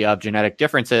possibility of genetic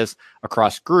differences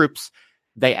across groups,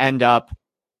 they end up,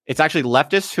 it's actually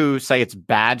leftists who say it's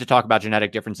bad to talk about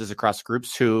genetic differences across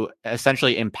groups who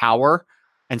essentially empower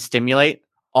and stimulate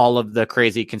all of the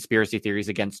crazy conspiracy theories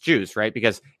against Jews, right?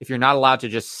 Because if you're not allowed to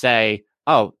just say,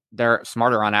 oh, they're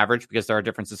smarter on average because there are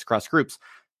differences across groups,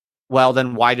 well,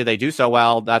 then why do they do so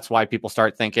well? That's why people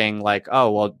start thinking like, oh,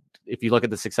 well, if you look at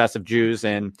the success of Jews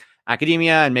in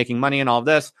academia and making money and all of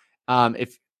this,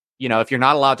 if you're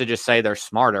not allowed to just say they're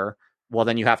smarter, well,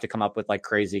 then you have to come up with like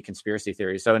crazy conspiracy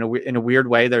theories. So in a weird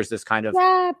way, there's this kind of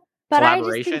but I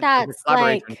just think that's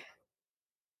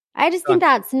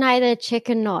that's neither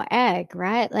chicken nor egg,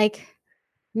 right? Like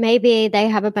maybe they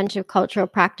have a bunch of cultural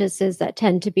practices that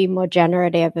tend to be more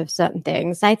generative of certain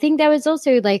things. I think there was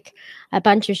also like a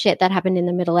bunch of shit that happened in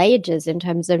the Middle Ages in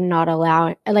terms of not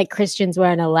allowing, like Christians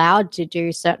weren't allowed to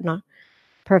do certain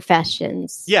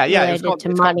professions. Related to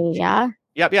money.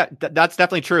 That's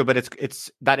definitely true. But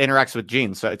it's that interacts with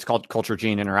genes, so it's called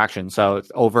culture-gene interaction. So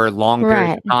it's over long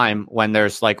periods of time when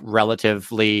there's like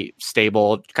relatively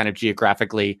stable, kind of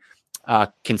geographically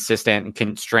consistent and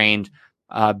constrained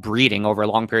breeding over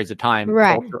long periods of time,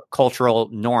 cultural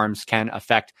norms can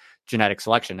affect genetic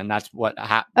selection, and that's what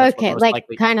happens. Okay, like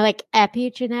kind of like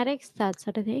epigenetics, that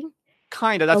sort of thing.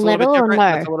 Kind of. That's a little bit different.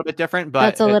 That's a little bit different, but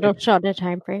that's a little shorter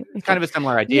time frame. It's kind of a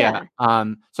similar idea.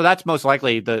 So that's most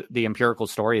likely the empirical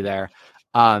story there.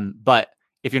 But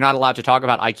if you're not allowed to talk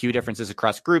about IQ differences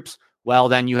across groups, well,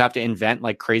 then you have to invent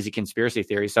like crazy conspiracy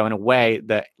theories. So in a way,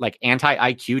 the like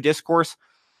anti-IQ discourse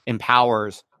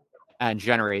empowers and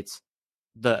generates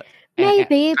the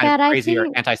maybe that crazier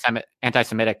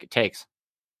anti-Semitic takes.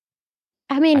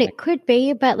 I mean, it could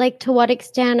be, but like, to what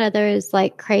extent are those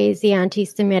like crazy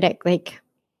anti-Semitic, like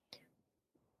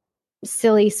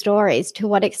silly stories? To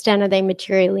what extent are they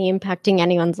materially impacting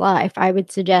anyone's life? I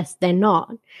would suggest they're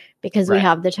not, because we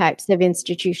have the types of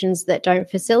institutions that don't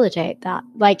facilitate that.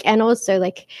 Like, and also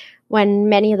like when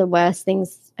many of the worst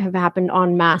things have happened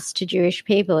en masse to Jewish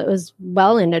people, it was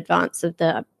well in advance of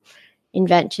the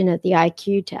invention of the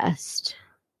IQ test.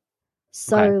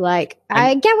 So like,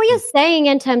 I get what you're saying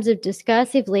in terms of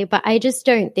discursively, but I just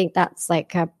don't think that's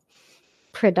like a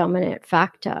predominant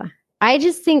factor. I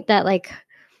just think that like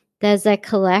there's a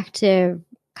collective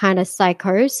kind of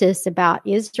psychosis about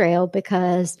Israel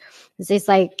because there's this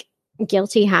like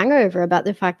guilty hangover about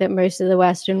the fact that most of the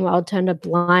Western world turned a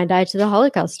blind eye to the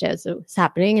Holocaust as it was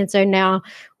happening. And so now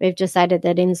we've decided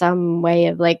that in some way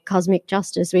of like cosmic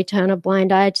justice, we turn a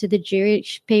blind eye to the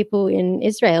Jewish people in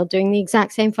Israel doing the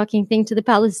exact same fucking thing to the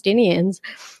Palestinians,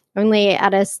 only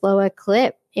at a slower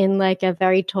clip in like a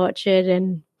very tortured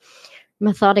and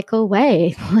methodical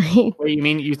way. Wait, you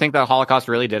mean you think the Holocaust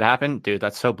really did happen? Dude,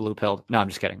 that's so blue pilled. No, I'm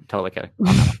just kidding. Totally kidding.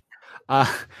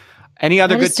 Any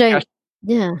other good suggestions?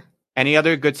 Yeah. Any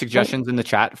other good suggestions in the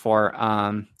chat for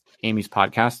Amy's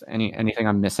podcast? Anything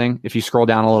I'm missing? If you scroll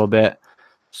down a little bit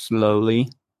slowly,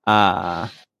 I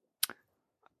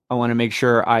want to make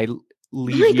sure I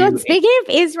leave. Oh my God! Speaking of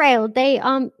Israel, they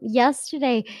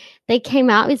yesterday they came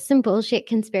out with some bullshit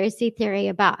conspiracy theory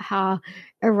about how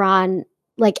Iran,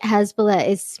 like Hezbollah,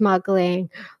 is smuggling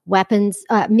weapons,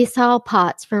 missile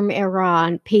parts from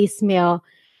Iran piecemeal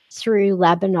through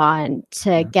Lebanon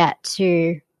to get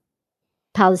to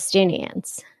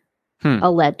Palestinians,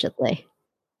 allegedly.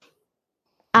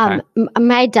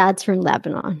 My dad's from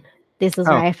Lebanon. This is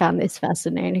why I found this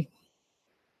fascinating.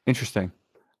 Interesting.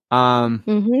 No,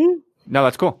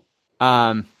 that's cool.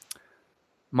 My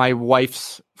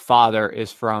wife's father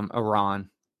is from Iran.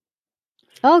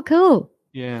 Oh, cool.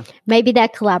 Yeah. Maybe they're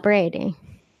collaborating.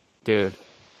 Dude.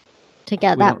 To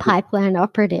get that pipeline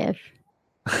operative.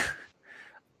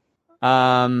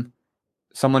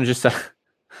 Someone just said,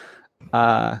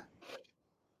 I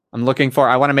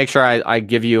want to make sure I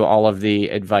give you all of the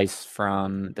advice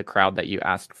from the crowd that you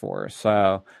asked for.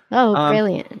 So,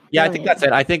 brilliant. Yeah, I think that's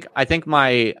it. I think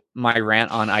my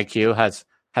rant on IQ has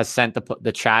sent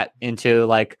the chat into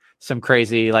like some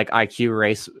crazy like IQ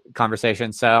race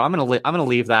conversation. So I'm gonna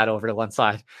leave that over to one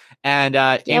side. And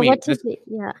Amy,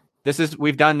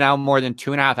 we've done now more than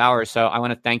 2.5 hours. So I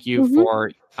want to thank you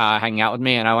for hanging out with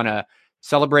me, and I want to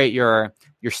celebrate your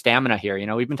stamina here. You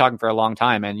know, we've been talking for a long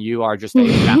time, and you are just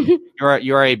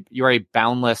you're a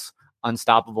boundless,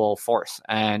 unstoppable force,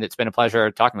 and it's been a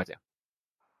pleasure talking with you.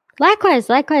 Likewise.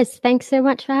 Thanks so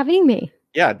much for having me.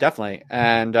 Yeah, definitely.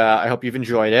 And I hope you've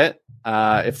enjoyed it.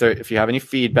 If you have any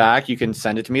feedback, you can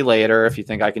send it to me later. If you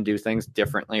think I can do things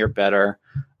differently or better,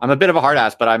 I'm a bit of a hard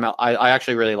ass, but I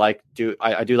actually really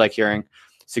I do like hearing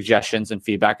suggestions and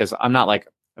feedback, because I'm not like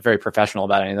very professional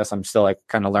about any of this. I'm still like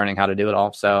kind of learning how to do it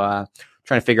all. So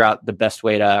trying to figure out the best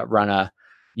way to run a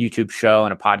YouTube show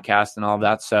and a podcast and all of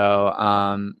that. So,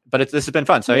 but this has been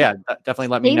fun. So yeah, definitely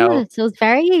let me know. So it's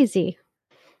very easy.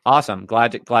 Awesome.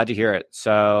 Glad to hear it.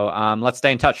 So let's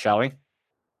stay in touch, shall we?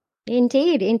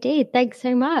 Indeed. Thanks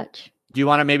so much. Do you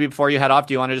want to, maybe before you head off,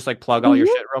 do you want to just like plug all your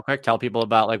shit real quick? Tell people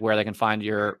about like where they can find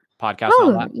your podcast and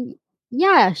all that?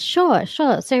 Yeah, sure.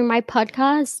 So my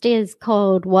podcast is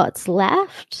called What's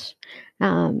Left.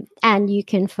 And you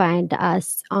can find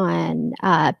us on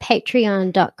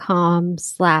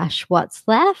patreon.com/what's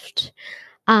left.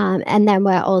 And then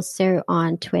we're also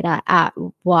on Twitter at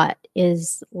What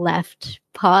Is Left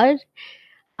Pod.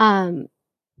 And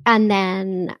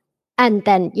then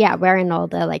yeah, we're in all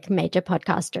the like major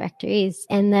podcast directories.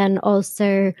 And then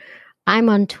also I'm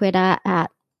on Twitter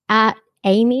at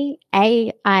Amy,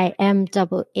 AIMEE,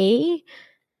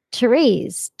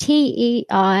 Therese,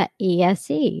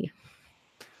 TERESE.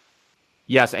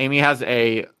 Yes, Amy has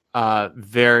a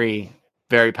very,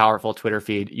 very powerful Twitter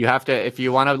feed. You have to, if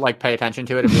you want to like pay attention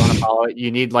to it, if you want to follow it,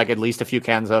 you need like at least a few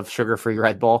cans of sugar-free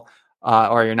Red Bull,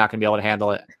 or you're not going to be able to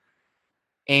handle it.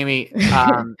 Amy,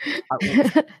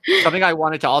 something I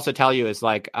wanted to also tell you is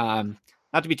like, not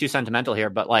to be too sentimental here,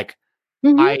 but like,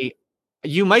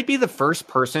 you might be the first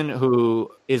person who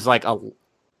is like I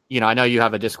know you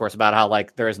have a discourse about how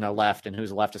like there is no left and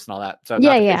who's a leftist and all that. So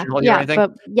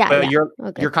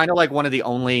you're kind of like one of the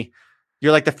only.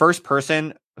 You're like the first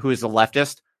person who is a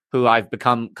leftist who I've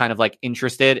become kind of like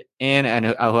interested in, and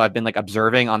who I've been like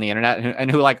observing on the internet, and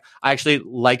who like I actually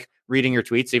like reading your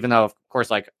tweets, even though of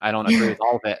course like I don't agree with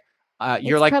all of it.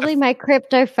 You're like probably my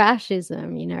crypto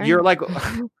fascism, you know. You're like.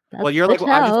 Well, you're like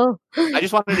I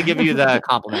just wanted to give you the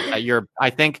compliment that I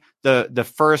think the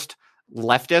first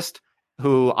leftist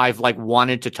who I've like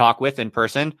wanted to talk with in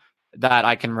person that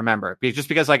I can remember.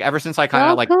 Because like ever since I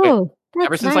kind of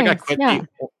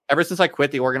ever since I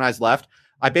quit the organized left,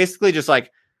 I basically just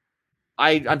like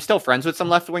I'm still friends with some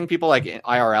left-wing people like in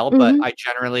IRL, but I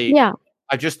generally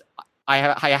I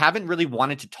haven't really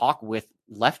wanted to talk with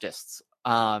leftists.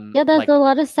 There's like, a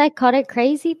lot of psychotic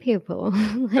crazy people.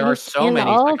 Like, there are so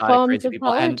many psychotic crazy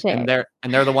people, and they're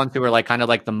the ones who are like kind of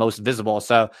like the most visible.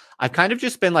 So I've kind of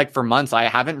just been like for months I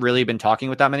haven't really been talking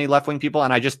with that many left-wing people,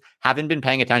 and I just haven't been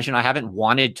paying attention. I haven't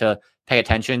wanted to pay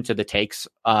attention to the takes,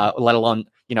 let alone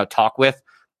talk with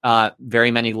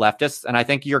very many leftists. And I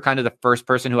think you're kind of the first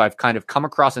person who I've kind of come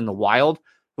across in the wild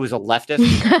who's a leftist,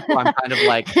 who I'm kind of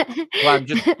like, who I'm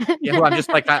just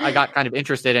like, I got kind of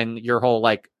interested in your whole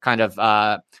like kind of,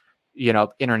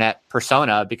 internet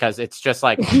persona, because it's just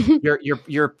like,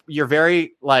 you're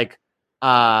very like,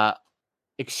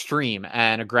 extreme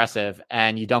and aggressive,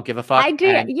 and you don't give a fuck. I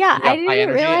didn't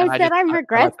realize that I'm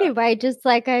aggressive.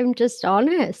 I'm just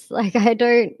honest. Like I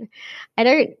don't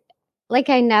like,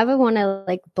 I never want to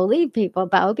like bully people,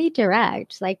 but I'll be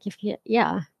direct. Like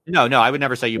No, I would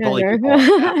never say you bully people.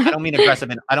 I don't mean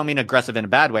aggressive. I don't mean aggressive in a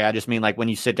bad way. I just mean like when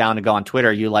you sit down and go on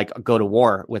Twitter, you like go to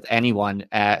war with anyone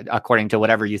according to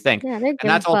whatever you think. Yeah, and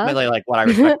that's ultimately like what I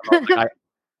respect.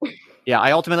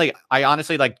 I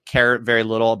honestly like care very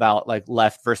little about like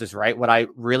left versus right. What I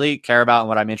really care about and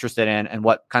what I'm interested in, and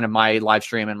what kind of my live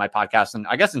stream and my podcast, and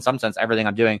I guess in some sense everything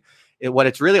I'm doing, what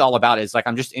it's really all about is like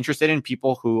I'm just interested in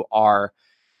people who are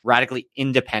radically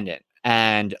independent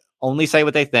and only say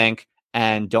what they think,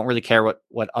 and don't really care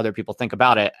what other people think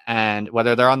about it. And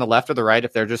whether they're on the left or the right,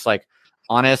 if they're just like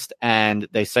honest and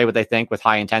they say what they think with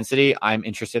high intensity, I'm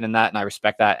interested in that and I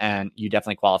respect that. And you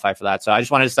definitely qualify for that. So I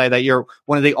just wanted to say that you're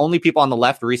one of the only people on the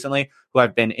left recently who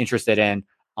I've been interested in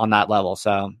on that level.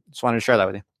 So just wanted to share that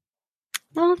with you.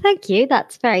 Oh, thank you.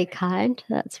 That's very kind.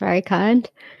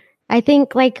 I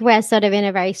think like we're sort of in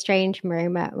a very strange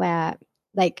moment where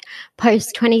like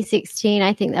post 2016,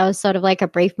 I think that was sort of like a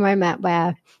brief moment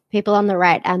where people on the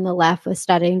right and the left were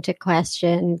starting to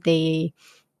question the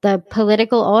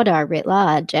political order writ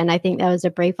large. And I think there was a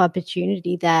brief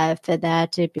opportunity there for there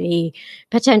to be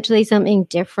potentially something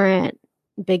different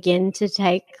begin to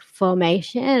take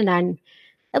formation. And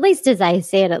at least as I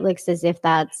see it, it looks as if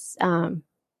that's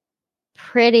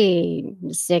pretty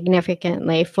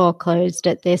significantly foreclosed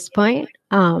at this point.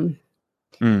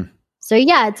 So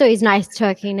yeah, it's always nice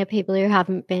talking to people who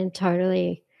haven't been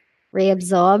totally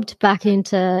reabsorbed back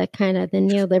into kind of the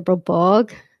neoliberal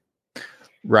Borg.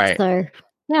 Right. So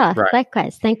yeah, Right.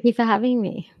 likewise. Thank you for having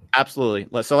me.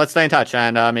 Absolutely. So let's stay in touch,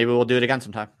 and maybe we'll do it again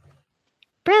sometime.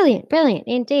 Brilliant, brilliant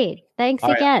indeed. Thanks All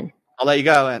right. again. I'll let you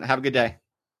go and have a good day.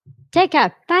 Take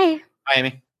care. Bye. Bye,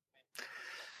 Amy.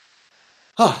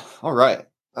 Oh, all right.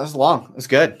 That was long. It was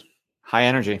good. High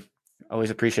energy. Always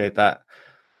appreciate that.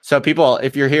 So people,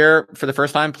 if you're here for the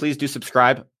first time, please do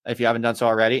subscribe if you haven't done so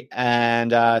already.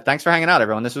 And thanks for hanging out,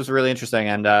 everyone. This was really interesting.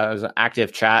 And it was an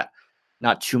active chat,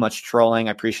 not too much trolling.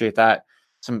 I appreciate that.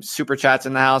 Some super chats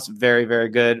in the house. Very, very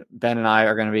good. Ben and I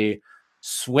are going to be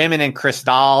swimming in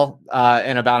Cristal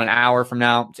in about an hour from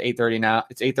now. It's 8:30 now.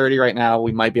 It's 8:30 right now.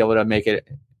 We might be able to make it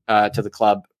to the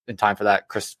club in time for that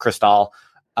Cristal,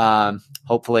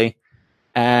 hopefully.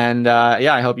 And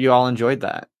yeah, I hope you all enjoyed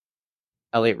that.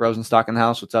 Elliot Rosenstock in the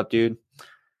house. What's up, dude?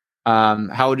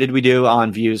 How did we do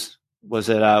on views? Was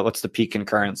it what's the peak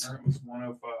concurrence? It was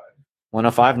 105.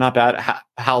 105, not bad.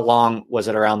 How long was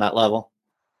it around that level?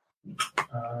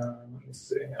 Let me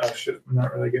see. Oh shit, I'm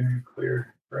not really getting a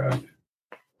clear graph.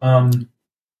 The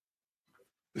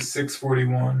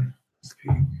 641 is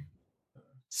peak.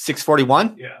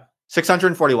 641? Yeah.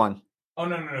 641. Oh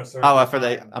no, sorry. Oh, for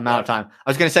the amount of time. I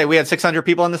was going to say we had 600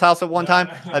 people in this house at one time.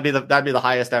 That'd be the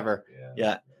highest ever.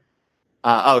 Yeah.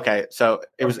 Okay. So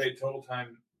it was total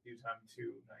time view time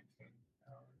 219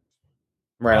 hours.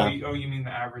 Right. Oh, you mean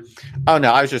the average? Oh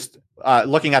no, I was just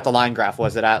looking at the line graph.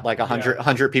 Was it at like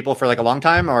 100 people for like a long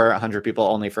time, or 100 people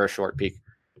only for a short peak?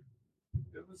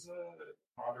 It was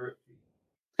a moderate peak.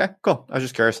 Okay, cool. I was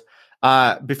just curious.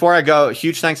 Before I go,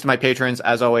 huge thanks to my patrons.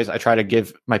 As always, I try to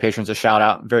give my patrons a shout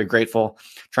out. I'm very grateful.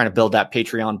 Trying to build that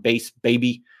Patreon base,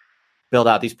 baby. Build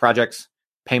out these projects.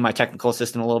 Pay my technical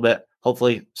assistant a little bit,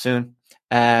 hopefully soon.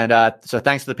 And so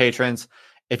thanks to the patrons.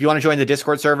 If you want to join the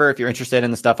Discord server, if you're interested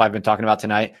in the stuff I've been talking about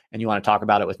tonight and you want to talk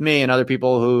about it with me and other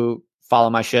people who follow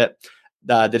my shit,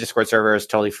 the Discord server is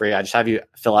totally free. I just have you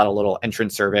fill out a little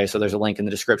entrance survey. So there's a link in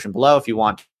the description below if you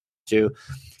want to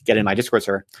get in my Discord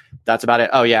server. That's about it.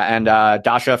 Oh, yeah. And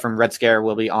Dasha from Red Scare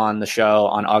will be on the show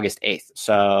on August 8th.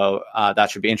 So that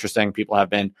should be interesting. People have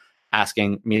been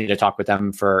asking me to talk with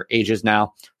them for ages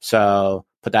now. So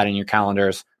put that in your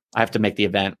calendars. I have to make the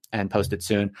event and post it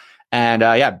soon. And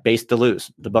yeah, Base to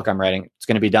Lose, the book I'm writing. It's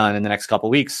going to be done in the next couple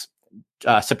of weeks.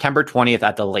 September 20th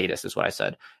at the latest is what I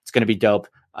said. It's going to be dope.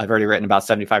 I've already written about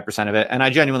 75% of it. And I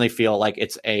genuinely feel like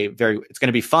it's going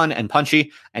to be fun and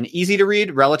punchy and easy to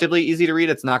read, relatively easy to read.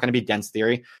 It's not going to be dense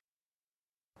theory.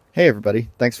 Hey, everybody.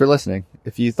 Thanks for listening.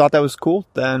 If you thought that was cool,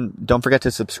 then don't forget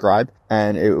to subscribe.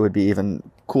 And it would be even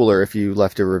cooler if you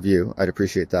left a review. I'd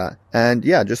appreciate that. And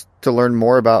yeah, just to learn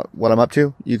more about what I'm up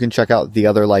to, you can check out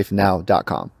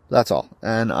theotherlifenow.com. That's all.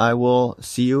 And I will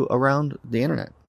see you around the internet.